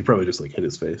guess, so he probably just like hit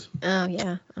his face. Oh,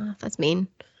 yeah. Oh, that's mean.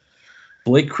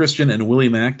 Blake Christian and Willie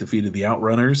Mack defeated the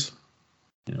Outrunners.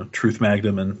 Truth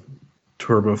Magnum and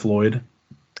Turbo Floyd.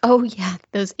 Oh, yeah,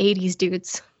 those 80s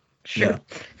dudes. Sure.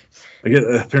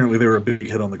 Yeah. Apparently they were a big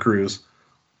hit on the cruise.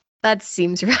 That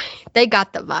seems right. They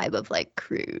got the vibe of, like,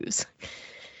 cruise.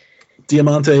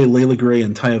 Diamante, Layla Gray,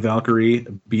 and Taya Valkyrie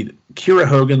beat Kira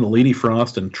Hogan, Lady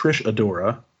Frost, and Trish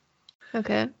Adora.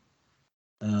 Okay.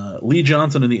 Lee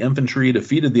Johnson and the Infantry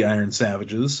defeated the Iron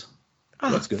Savages.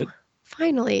 Oh, that's good.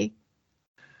 Finally.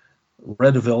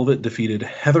 Red Velvet defeated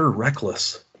Heather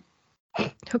Reckless.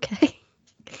 Okay.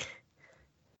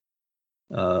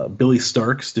 Billy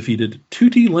Starks defeated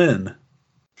Tootie Lynn.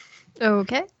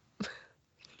 Okay.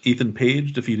 Ethan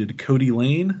Page defeated Cody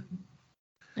Lane.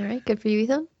 All right, good for you,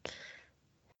 Ethan.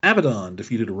 Abaddon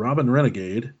defeated Robin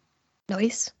Renegade.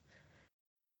 Nice.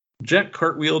 Jack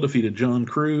Cartwheel defeated John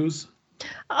Cruz.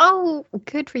 Oh,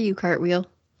 good for you, Cartwheel.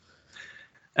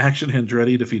 Action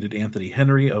Andretti defeated Anthony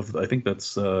Henry of, I think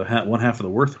that's one half of the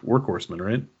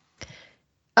Workhorsemen,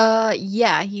 right?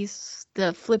 Yeah, he's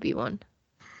the flippy one.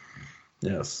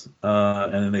 Yes.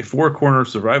 And in a four-corner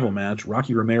survival match,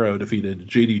 Rocky Romero defeated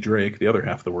J.D. Drake, the other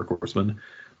half of the Workhorsemen,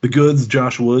 The Goods,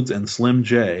 Josh Woods, and Slim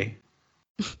J.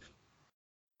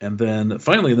 And then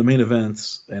finally in the main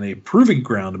events, in a proving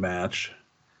ground match,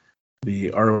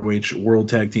 the ROH World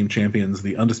Tag Team Champions,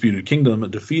 the Undisputed Kingdom,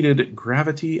 defeated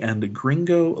Gravity and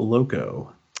Gringo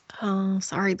Loco. Oh,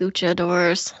 sorry,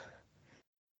 luchadors.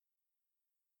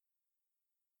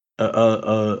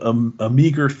 A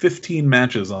meager 15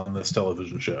 matches on this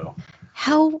television show.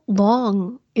 How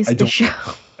long is the show?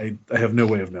 I have no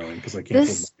way of knowing because I can't.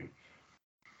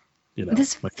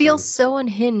 This feels so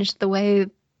unhinged the way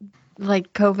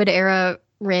like COVID era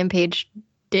Rampage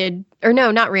did, or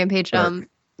no, not Rampage. Dark.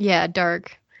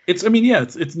 Dark. It's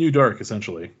New Dark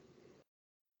essentially.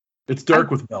 It's dark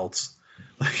with belts.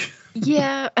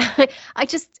 Yeah,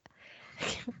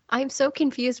 I'm so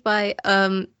confused by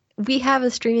we have a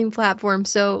streaming platform,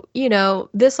 so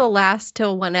this will last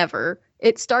till whenever.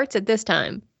 It starts at this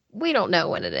time. We don't know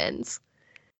when it ends.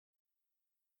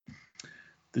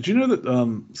 Did you know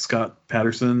that Scott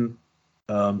Patterson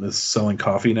is selling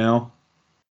coffee now?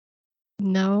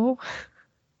 No.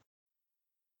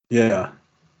 Yeah.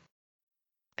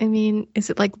 I mean, is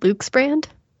it like Luke's brand?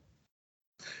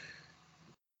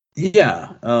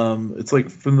 Yeah, it's like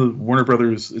from the Warner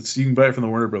Brothers. You can buy it from the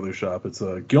Warner Brothers shop. It's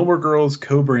Gilmore Girls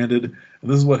co-branded, and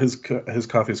this is what his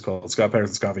coffee is called. Scott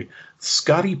Patterson's coffee,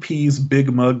 Scotty P's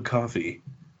Big Mug Coffee.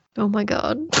 Oh my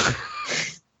god!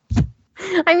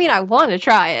 I mean, I want to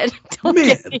try it. Don't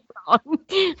get me wrong.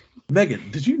 Megan,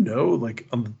 did you know? Like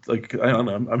I don't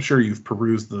know. I'm sure you've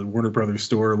perused the Warner Brothers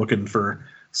store looking for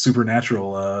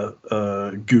supernatural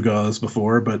gewgaws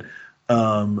before, but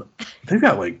they've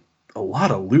got like a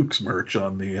lot of Luke's merch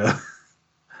on the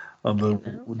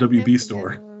WB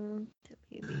store.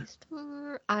 WB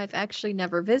store. I've actually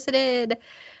never visited.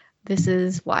 This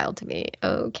is wild to me.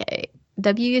 Okay,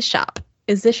 W shop.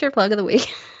 Is this your plug of the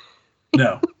week?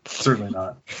 No, certainly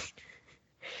not.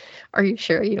 Are you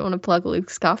sure you don't want to plug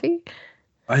Luke's coffee?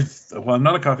 I'm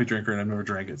not a coffee drinker and I've never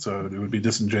drank it, so it would be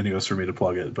disingenuous for me to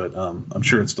plug it. But I'm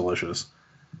sure it's delicious.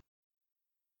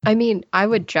 I mean, I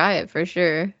would try it for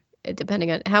sure.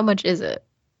 depending on how much is it.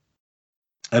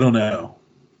 I don't know.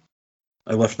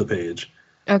 I left the page.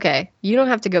 Okay, you don't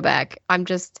have to go back.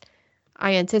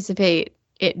 I anticipate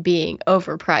it being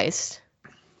overpriced.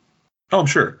 Oh, I'm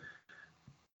sure.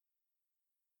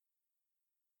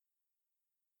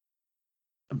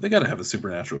 They got to have a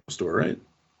Supernatural store, right?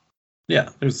 Yeah,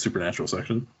 there's a Supernatural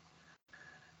section.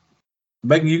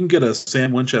 Megan, you can get a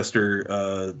Sam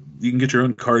Winchester. You can get your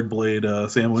own card blade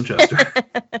Sam Winchester.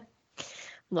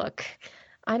 Look,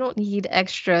 I don't need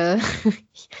extra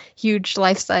huge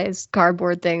life-size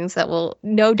cardboard things that will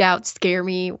no doubt scare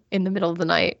me in the middle of the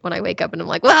night when I wake up and I'm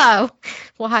like, wow,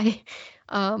 why?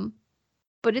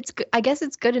 But I guess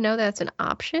it's good to know that's an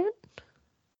option.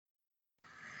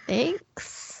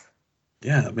 Thanks.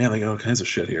 Yeah, man, they got all kinds of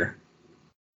shit here.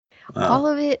 Wow. All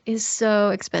of it is so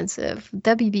expensive.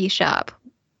 WB shop.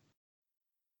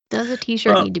 Does a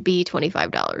t-shirt need to be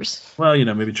 $25?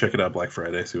 Well, maybe check it out Black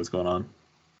Friday, see what's going on.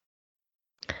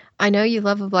 I know you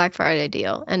love a Black Friday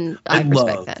deal, and I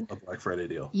respect that. A Black Friday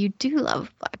deal. You do love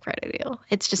a Black Friday deal.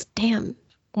 It's just, damn,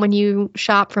 when you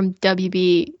shop from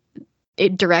WB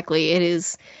directly, it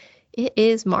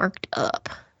is marked up.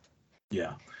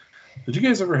 Yeah. Did you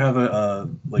guys ever have a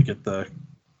like at the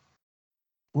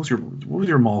what was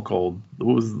your mall called?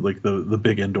 What was like the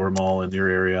big indoor mall in your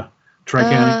area?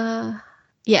 Tri-County?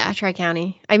 Yeah,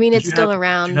 Tri-County. I mean, it's still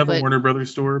around. Did you have a Warner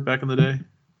Brothers store back in the day?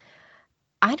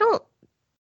 I don't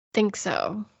think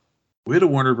so. We had a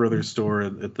Warner Brothers store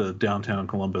at the downtown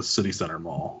Columbus City Center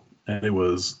Mall, and it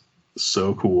was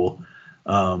so cool.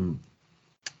 I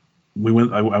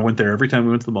went there every time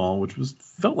we went to the mall, which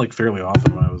felt like fairly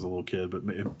often when I was a little kid, but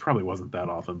it probably wasn't that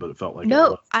often, but it felt like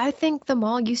no. I think the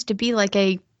mall used to be like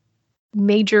a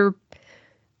major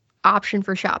option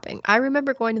for shopping. I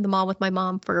remember going to the mall with my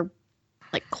mom for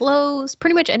like clothes,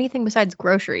 pretty much anything besides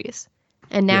groceries.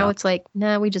 And now it's like,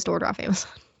 nah, we just order off Amazon.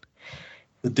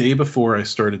 The day before I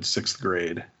started 6th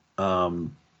grade, I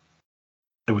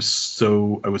was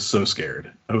so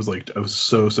scared. I was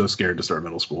so scared to start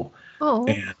middle school. Oh.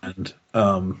 And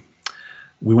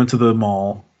we went to the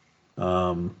mall,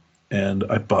 and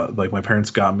I bought, like, my parents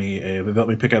got me they let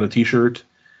me pick out a T-shirt,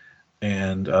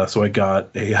 and so I got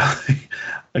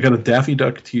a Daffy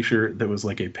Duck T-shirt that was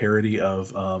like a parody of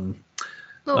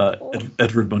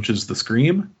Edvard Munch's The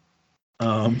Scream.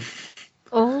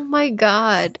 Oh my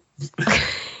God!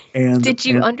 And did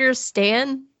you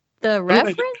understand the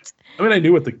reference? I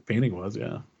knew what the painting was.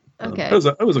 Yeah. Okay.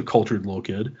 I was a cultured little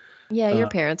kid. Yeah, your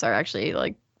parents are actually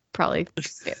like probably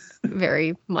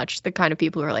very much the kind of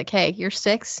people who are like, "Hey, you're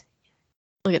 6.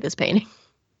 Look at this painting."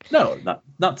 No, not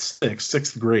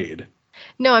 6th grade.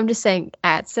 No, I'm just saying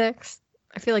at 6.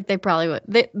 I feel like they probably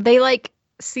would. They like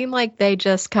seem like they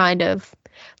just kind of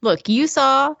look. You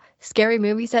saw scary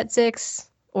movies at 6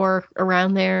 or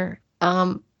around there.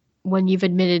 When you've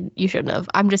admitted you shouldn't have.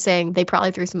 I'm just saying they probably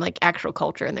threw some like actual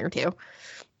culture in there too.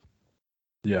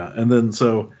 Yeah, and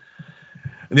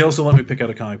they also let me pick out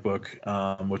a comic book,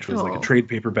 which was like a trade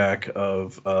paperback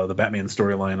of the Batman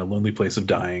storyline, A Lonely Place of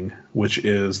Dying, which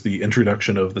is the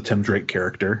introduction of the Tim Drake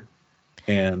character.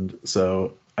 And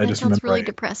so I just remember really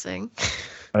depressing.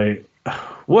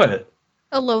 What?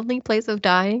 A Lonely Place of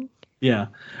Dying? Yeah.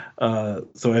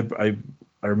 So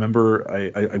I remember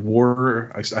I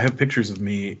have pictures of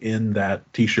me in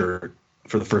that T-shirt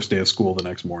for the first day of school the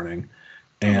next morning,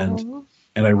 and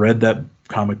I read that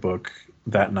comic book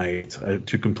that night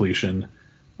to completion,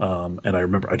 and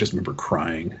I just remember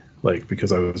crying, like,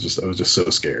 because I was just so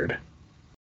scared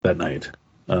that night.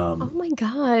 Oh my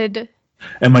God!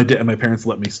 And my parents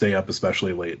let me stay up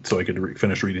especially late so I could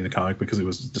finish reading the comic because it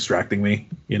was distracting me,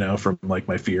 from like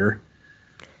my fear.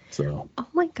 So. Oh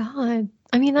my God!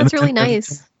 I mean, that's really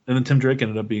nice. And then Tim Drake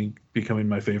ended up becoming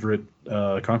my favorite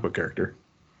comic book character.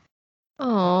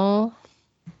 Oh.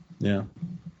 Yeah.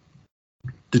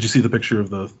 Did you see the picture of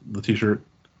the T-shirt?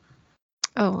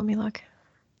 Oh, let me look.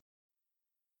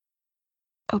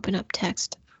 Open up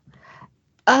text.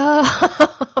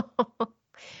 Oh.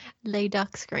 Lay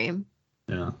Duck Scream.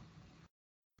 Yeah.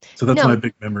 So that's my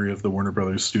big memory of the Warner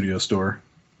Brothers studio store.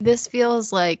 This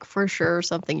feels like for sure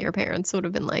something your parents would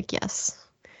have been like, yes.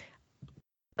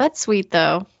 That's sweet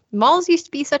though. Malls used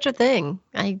to be such a thing.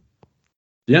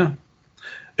 Yeah.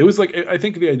 It was like, I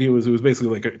think the idea was, it was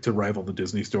basically like to rival the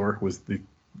Disney store was the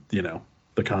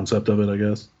concept of it, I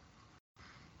guess.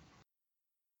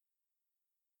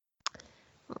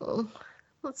 Oh,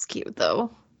 that's cute though.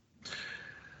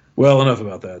 Well, enough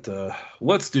about that.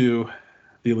 Let's do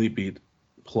the Elite Beat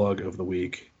plug of the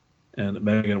week. And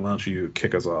Megan, why don't you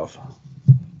kick us off?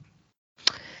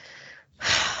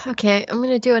 Okay, I'm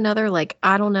going to do another,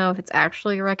 I don't know if it's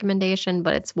actually a recommendation,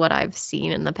 but it's what I've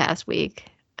seen in the past week.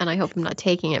 and I hope I'm not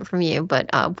taking it from you, but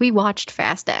we watched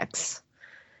Fast X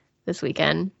this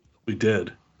weekend. We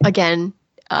did. Again,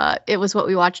 it was what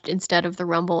we watched instead of the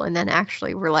Rumble, and then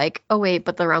actually we're like, oh wait,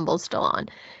 but the Rumble's still on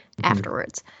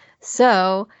afterwards.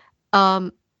 So,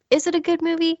 is it a good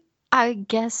movie? I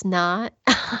guess not.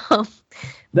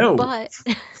 No. But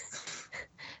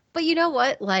you know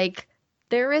what? Like,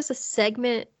 there is a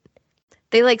segment,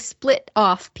 they like split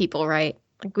off people, right?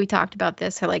 Like we talked about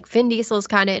this, how like Vin Diesel's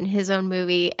kind of in his own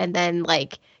movie, and then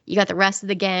like you got the rest of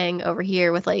the gang over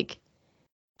here with like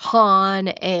Han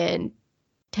and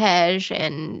Tej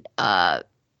and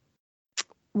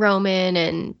Roman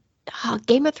and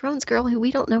Game of Thrones girl who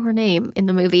we don't know her name in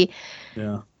the movie.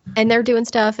 Yeah. And they're doing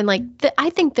stuff, and like I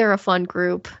think they're a fun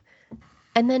group.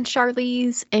 And then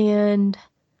Charlize and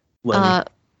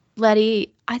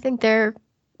Letty, I think they're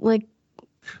like.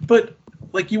 But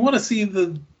like you want to see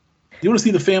the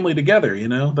family together, you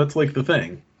know? That's like the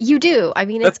thing. You do. I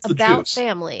mean, That's it's about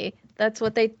family. That's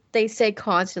what they say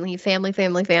constantly: family,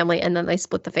 family, family, and then they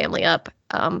split the family up.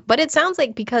 But it sounds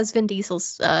like because Vin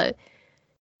Diesel's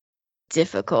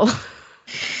difficult.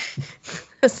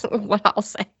 That's what I'll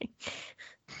say.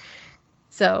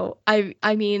 So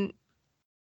I mean,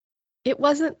 it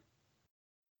wasn't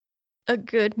a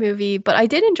good movie, but I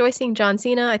did enjoy seeing John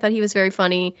Cena. I thought he was very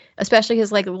funny, especially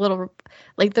his like little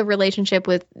like the relationship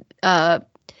with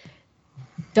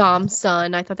Dom's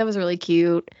son. I thought that was really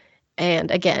cute.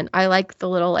 And again, I like the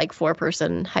little like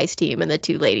 4-person heist team and the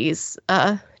two ladies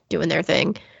doing their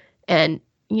thing. And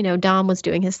you know, Dom was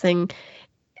doing his thing.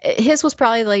 His was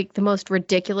probably like the most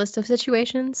ridiculous of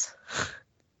situations,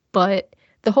 but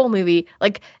the whole movie,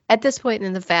 like at this point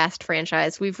in the Fast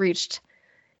franchise, we've reached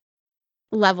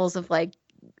levels of like,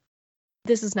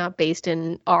 this is not based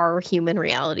in our human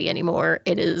reality anymore.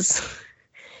 It is,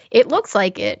 it looks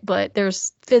like it, but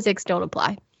there's physics don't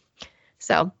apply.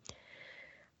 So,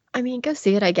 I mean, go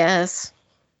see it, I guess.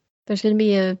 There's going to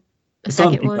be a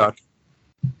second one.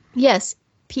 Yes,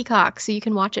 Peacock, so you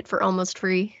can watch it for almost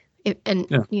free. You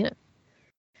know.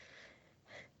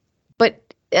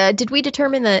 But did we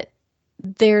determine that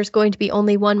there's going to be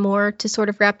only one more to sort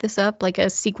of wrap this up, like a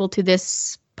sequel to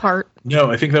this part?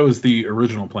 No, I think that was the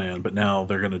original plan, but now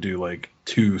they're going to do like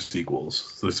 2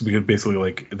 sequels. So this will be basically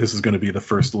like, this is going to be the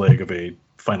first leg of a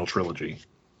final trilogy.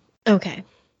 Okay.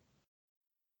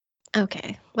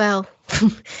 Well,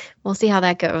 we'll see how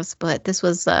that goes. But this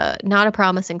was not a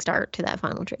promising start to that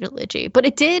final trilogy. But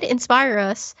it did inspire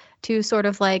us to sort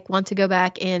of like want to go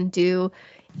back and do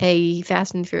a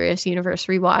Fast and Furious universe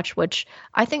rewatch, which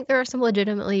I think there are some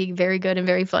legitimately very good and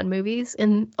very fun movies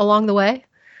along the way.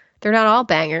 They're not all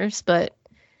bangers, but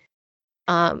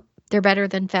they're better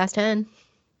than Fast 10.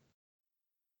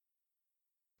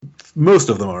 Most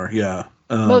of them are, yeah.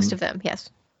 Most of them, yes.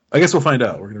 I guess we'll find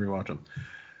out. We're going to rewatch them.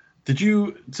 Did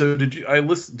you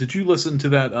listen to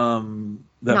that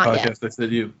podcast I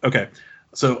said you? Okay.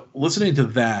 So listening to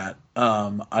that,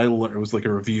 I learned, it was like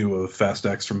a review of Fast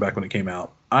X from back when it came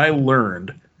out. I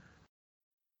learned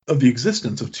of the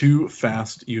existence of 2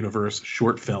 Fast Universe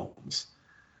short films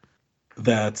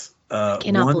that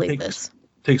one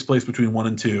takes place between 1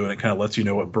 and 2, and it kind of lets you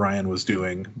know what Brian was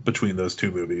doing between those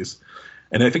 2 movies.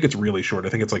 And I think it's really short. I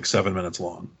think it's like 7 minutes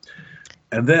long.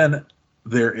 And then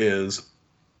there is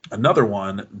another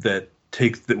one that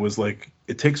takes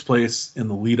place in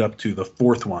the lead up to the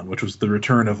 4th one, which was the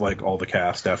return of like all the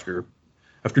cast after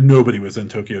nobody was in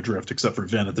Tokyo Drift except for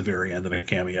Vin at the very end in a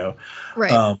cameo.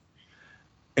 Right.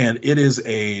 And it is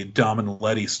a Dom and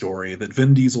Letty story that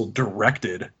Vin Diesel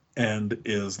directed and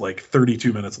is like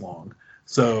 32 minutes long.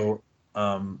 So,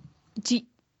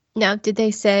 now, did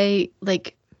they say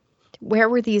like where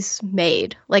were these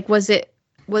made? Like, was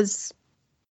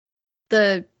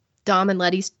the Dom and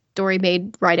Letty story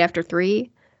made right after 3,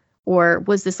 or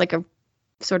was this like a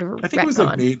sort of a I think it was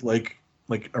like made like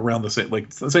around the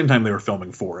same time they were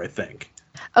filming 4, I think.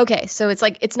 Okay, so it's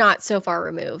like it's not so far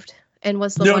removed. And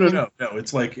was the no.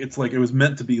 It's like it was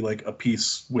meant to be like a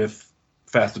piece with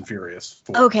Fast and Furious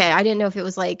 4. Okay, I didn't know if it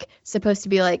was like supposed to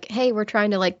be like, hey, we're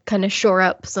trying to like kind of shore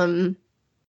up some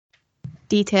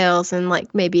details and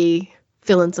like maybe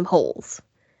fill in some holes.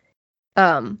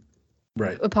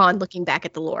 Right. Upon looking back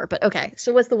at the lore. But okay,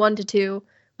 so was the 1 to 2,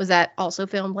 was that also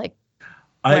filmed like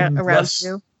around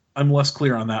 2? I'm less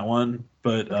clear on that one,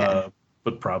 but okay.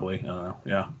 But probably, I don't know.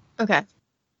 Yeah. Okay.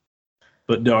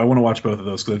 But no, I want to watch both of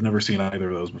those because I've never seen either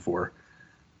of those before.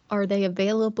 Are they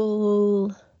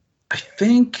available? I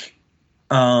think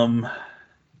I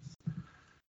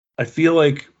feel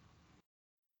like,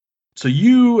 so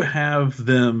you have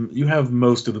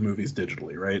most of the movies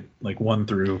digitally, right? Like 1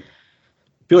 through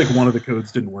feel like one of the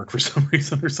codes didn't work for some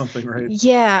reason or something, right?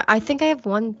 Yeah, I think I have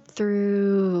 1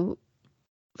 through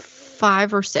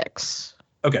 5 or 6.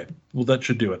 Okay, well that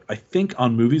should do it. I think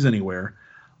on Movies Anywhere,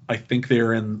 I think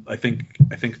they're in. I think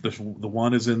the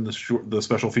one is in the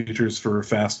special features for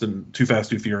Too Fast,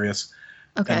 Too Furious,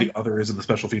 Okay. and the other is in the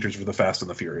special features for the Fast and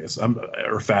the Furious.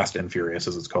 Or Fast and Furious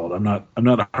as it's called. I'm not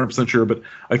 100% sure, but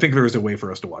I think there is a way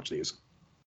for us to watch these.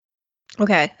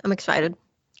 Okay, I'm excited.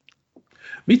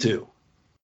 Me too.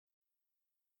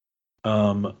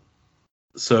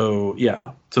 So yeah,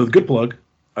 so good plug.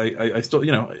 I still,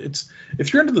 it's,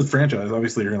 if you're into the franchise,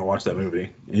 obviously you're gonna watch that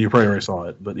movie. You probably already saw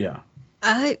it, but yeah.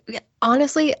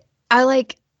 Honestly, I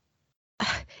like.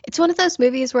 It's one of those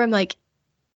movies where I'm like,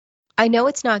 I know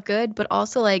it's not good, but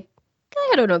also like, I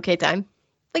had an okay time.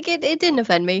 Like it didn't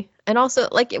offend me, and also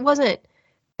like it wasn't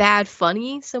bad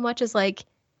funny so much as like,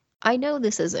 I know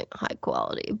this isn't high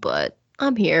quality, but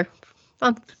I'm here.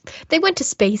 They went to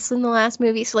space in the last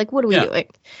movie, so like, what are we doing?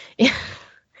 Yeah.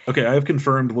 Okay, I have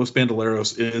confirmed Los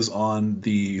Bandoleros is on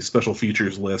the special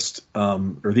features list,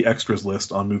 or the extras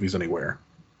list on Movies Anywhere.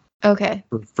 Okay.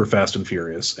 For Fast and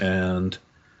Furious, and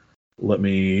let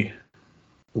me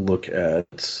look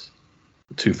at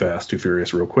Too Fast, Too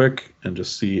Furious real quick and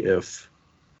just see if.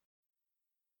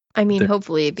 I mean,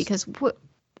 hopefully, because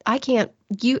I can't.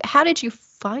 How did you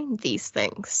find these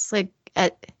things? Like,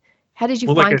 how did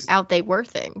you find out they were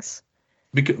things?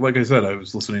 Because, like I said, I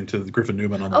was listening to Griffin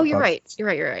Newman on. Oh, you're right. You're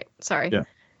right. Sorry. Yeah.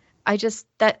 I just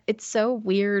it's so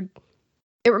weird.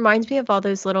 It reminds me of all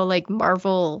those little like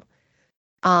Marvel,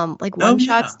 like one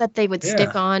shots that they would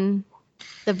stick on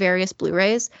the various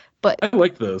Blu-rays. But I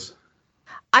liked those.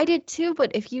 I did too.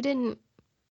 But if you didn't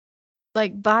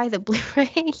like buy the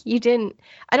Blu-ray, you didn't.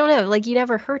 I don't know. Like you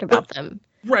never heard about them.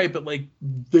 Right, but like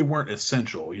they weren't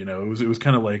essential. It was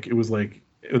kind of like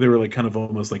they were like kind of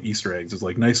almost like Easter eggs. It's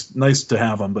like nice to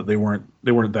have them, but they weren't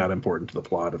that important to the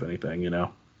plot of anything.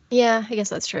 Yeah, I guess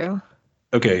that's true.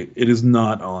 Okay, it is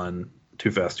not on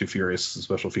Too Fast, Too Furious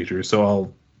special features,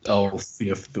 so I'll see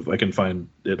if I can find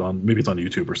it on. Maybe it's on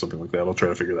YouTube or something like that. I'll try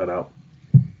to figure that out.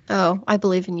 Oh, I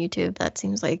believe in YouTube. That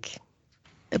seems like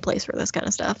a place for this kind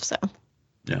of stuff. So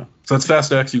yeah, so that's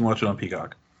Fast X. You can watch it on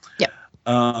Peacock. Yeah.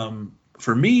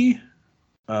 For me,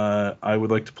 I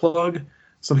would like to plug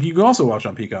something you can also watch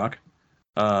on Peacock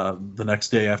the next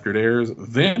day after it airs,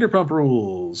 Vanderpump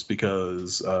Rules,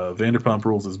 because Vanderpump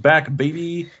Rules is back,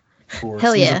 baby, for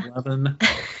season 11.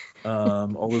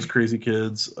 All those crazy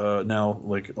kids, now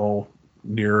like all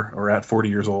near or at 40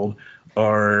 years old,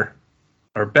 are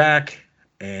back,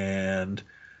 and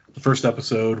the first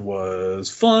episode was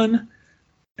fun,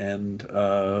 and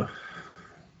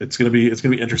it's gonna be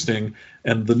interesting.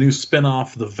 And the new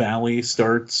spinoff, The Valley,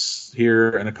 starts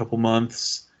here in a couple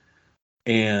months,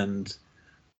 and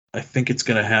I think it's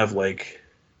gonna have like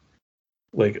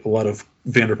a lot of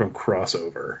Vanderpump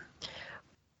crossover.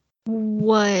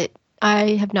 What?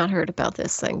 I have not heard about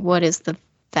this thing. What is The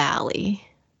Valley?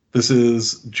 This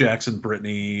is Jackson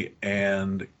Brittany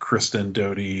and Kristen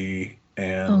Doty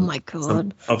and oh my God,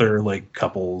 some other like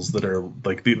couples that are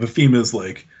like the theme is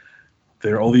like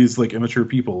they're all these like immature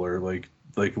people are like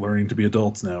learning to be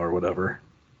adults now or whatever.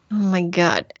 Oh my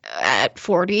God. At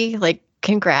 40, like,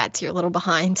 congrats, you're a little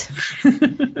behind.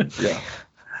 Yeah.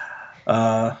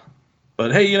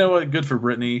 But hey, you know what? Good for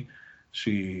Brittany.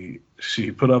 She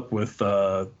put up with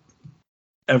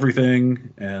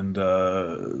everything and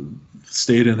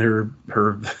stayed in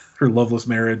her loveless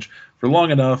marriage for long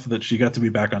enough that she got to be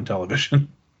back on television.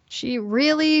 She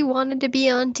really wanted to be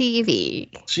on TV.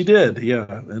 She did,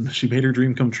 yeah, and she made her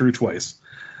dream come true twice.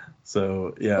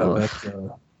 So yeah,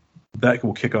 that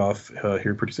will kick off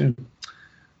here pretty soon.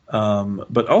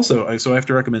 But also, so I have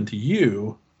to recommend to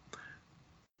you.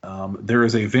 There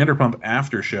is a Vanderpump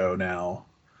after show now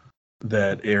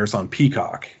that airs on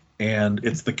Peacock, and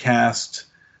it's the cast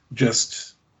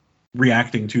just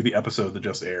reacting to the episode that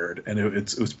just aired, and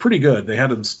it was pretty good. They had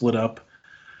them split up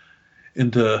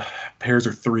into pairs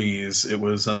or threes. It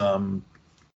was Ariana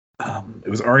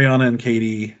and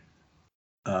Katie,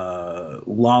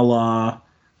 Lala,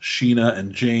 Sheena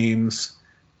and James,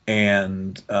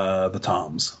 and the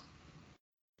Toms.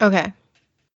 Okay.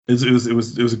 It was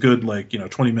a good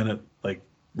 20-minute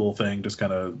little thing, just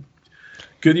kind of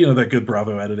good, that good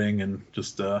Bravo editing and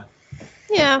just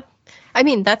yeah. I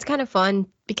mean, that's kind of fun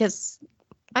because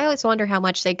I always wonder how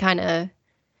much they kind of,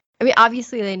 I mean,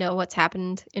 obviously they know what's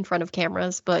happened in front of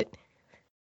cameras, but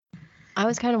I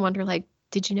always kind of wonder, like,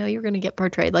 did you know you were going to get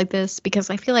portrayed like this? Because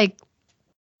I feel like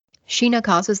Sheena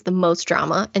causes the most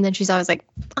drama, and then she's always like,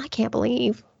 I can't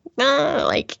believe,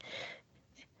 I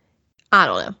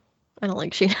don't know. I don't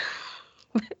like Sheena.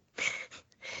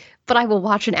 but I will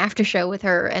watch an after show with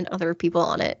her and other people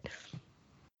on it.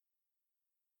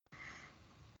 I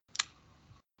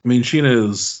mean,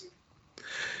 Sheena's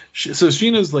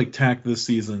like tack this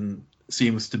season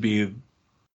seems to be, and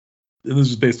this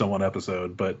is based on one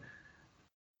episode, but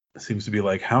it seems to be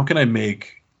like, how can I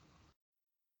make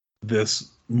this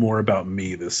more about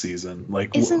me this season?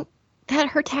 Like, isn't that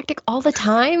her tactic all the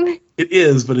time? It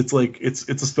is, but it's like it's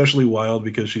especially wild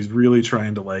because she's really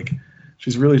trying to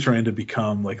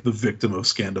become like the victim of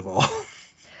Scandival.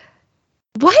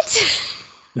 What?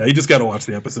 Yeah, you just got to watch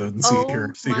the episode and see Oh her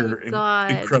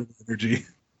incredible energy.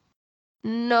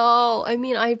 No, I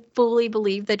mean, I fully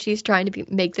believe that she's trying to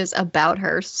make this about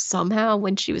her somehow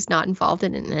when she was not involved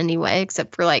in it in any way,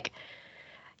 except for like,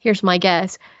 here's my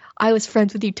guess. I was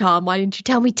friends with you, Tom. Why didn't you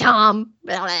tell me, Tom?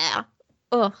 Blah, blah.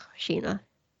 Ugh, Sheena.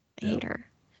 I hate her.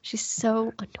 She's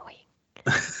so annoying.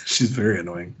 She's very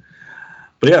annoying.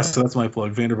 But yeah, so that's my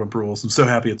plug. Vanderpump Rules. I'm so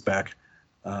happy it's back.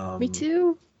 Me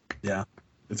too. Yeah,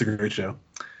 it's a great show.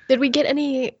 Did we get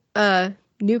any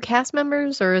new cast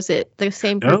members, or is it the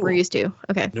same group we're used to?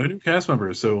 Okay. No new cast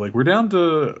members. So like we're down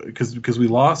to because we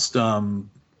lost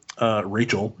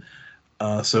Rachel,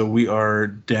 so we are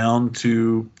down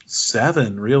to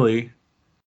 7 really,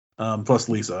 plus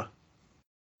Lisa.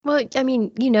 Well, I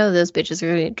mean, you know those bitches are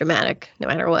gonna be dramatic no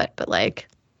matter what, but like,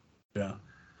 yeah.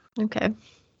 Okay.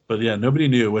 But yeah, nobody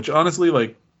knew. Which honestly,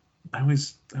 like, I would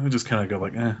just kind of go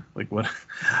like, like what?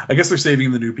 I guess they're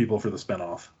saving the new people for the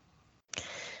spinoff.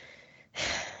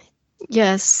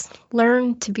 Yes,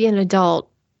 learn to be an adult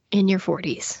in your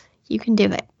 40s. You can do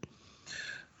it.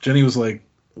 Jenny was like,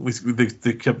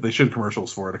 they showed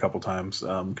commercials for it a couple times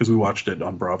because we watched it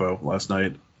on Bravo last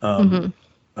night,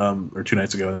 or 2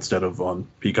 nights ago instead of on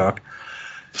Peacock.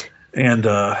 And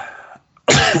oh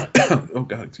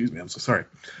god, excuse me, I'm so sorry.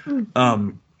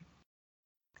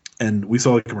 And we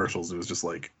saw the commercials. It was just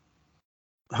like,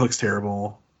 that looks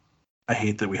terrible. I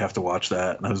hate that we have to watch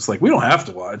that. And I was like, we don't have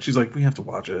to watch. She's like, we have to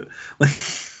watch it. Like,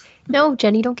 no,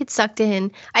 Jenny, don't get sucked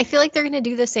in. I feel like they're going to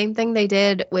do the same thing they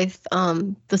did with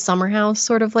the Summer House,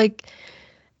 sort of like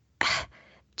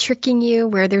tricking you,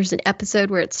 where there's an episode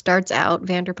where it starts out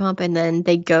Vanderpump and then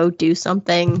they go do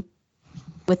something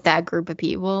with that group of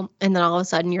people. And then all of a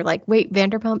sudden you're like, wait,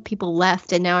 Vanderpump people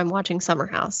left and now I'm watching Summer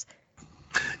House.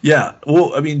 Yeah.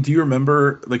 Well, I mean, do you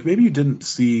remember, like, maybe you didn't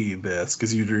see this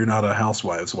because you're not a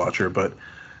Housewives watcher, but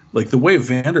like the way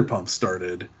Vanderpump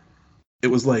started, it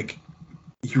was like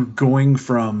you're going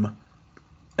from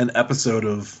an episode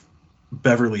of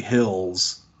Beverly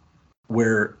Hills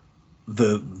where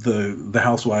the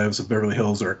Housewives of Beverly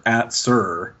Hills are at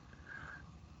SUR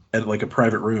at like a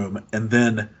private room, and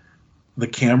then the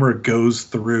camera goes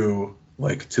through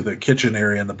like to the kitchen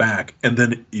area in the back, and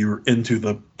then you're into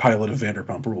the pilot of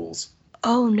Vanderpump Rules.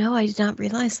 Oh no, I did not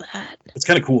realize that. It's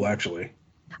kind of cool, actually.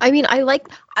 I mean, I like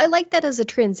that as a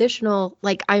transitional,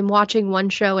 like I'm watching one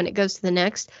show and it goes to the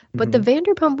next, but the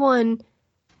Vanderpump one,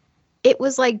 it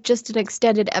was like just an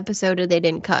extended episode and they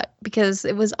didn't cut because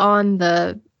it was on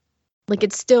the, like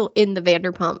it's still in the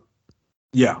Vanderpump.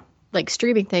 Yeah. Like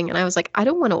streaming thing, and I was like, I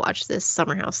don't want to watch this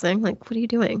Summer House thing. Like, what are you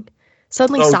doing?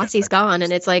 Suddenly Stassi's gone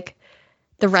and it's like,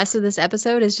 the rest of this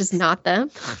episode is just not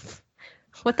them.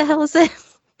 What the hell is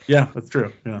this? Yeah, that's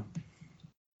true. Yeah.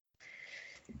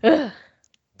 Ugh,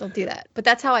 don't do that. But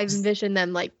that's how I envision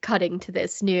them like cutting to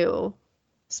this new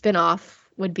spinoff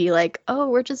would be like, oh,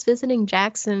 we're just visiting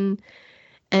Jackson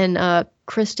and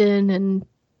Kristen and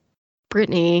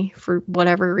Brittany for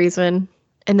whatever reason.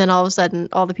 And then all of a sudden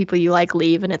all the people you like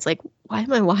leave and it's like, why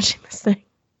am I watching this thing?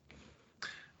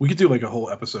 We could do like a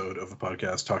whole episode of a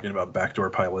podcast talking about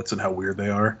backdoor pilots and how weird they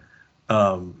are.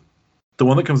 The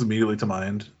one that comes immediately to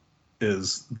mind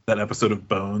is that episode of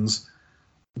Bones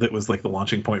that was like the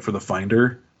launching point for The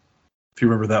Finder. If you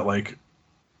remember that like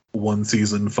 1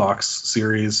 season Fox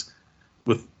series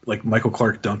with like Michael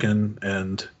Clark Duncan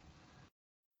and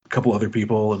a couple other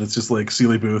people, and it's just like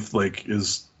Celie Booth like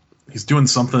he's doing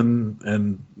something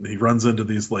and he runs into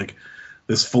these like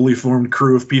this fully formed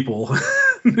crew of people.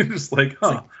 They're just like,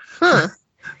 huh.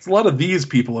 It's a lot of these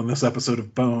people in this episode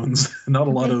of Bones, not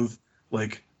a lot of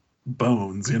like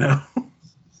bones, you know?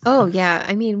 Oh yeah,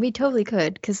 I mean we totally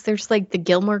could, because there's like the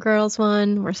Gilmore Girls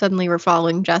one where suddenly we're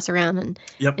following Jess around, and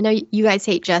I know you guys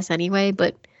hate Jess anyway,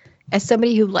 but as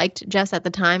somebody who liked Jess at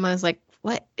the time, I was like,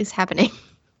 what is happening?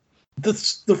 The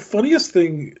funniest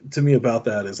thing to me about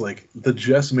that is like the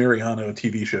Jess Mariano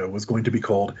TV show was going to be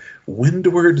called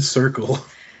Windward Circle.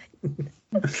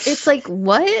 It's like,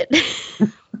 what?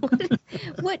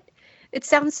 What? It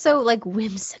sounds so like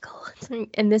whimsical.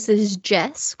 And this is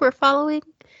Jess we're following?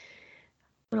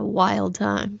 What a wild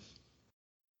time.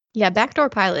 Yeah, backdoor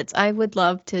pilots. I would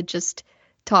love to just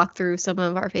talk through some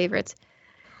of our favorites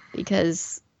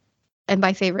because, and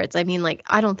by favorites, I mean, like,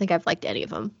 I don't think I've liked any of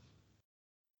them.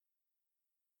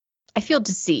 I feel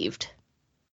deceived.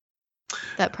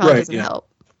 That probably Right, doesn't yeah. help.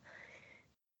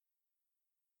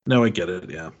 No, I get it,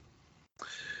 yeah.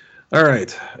 All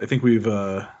right. I think we've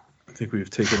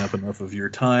taken up enough of your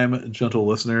time, gentle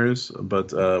listeners,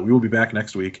 but we will be back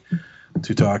next week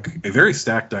to talk a very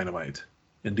stacked Dynamite.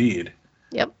 Indeed.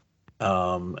 Yep.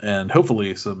 And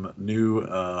hopefully some new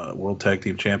World Tag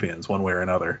Team Champions, one way or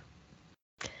another.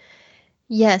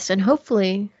 Yes, and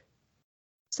hopefully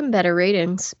some better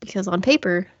ratings because on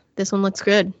paper, this one looks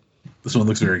good. This one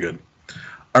looks very good.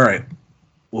 All right.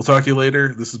 We'll talk to you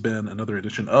later. This has been another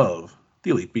edition of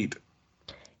The Elite Beat.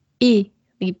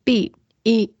 Elite Beat.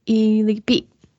 Elite Beat.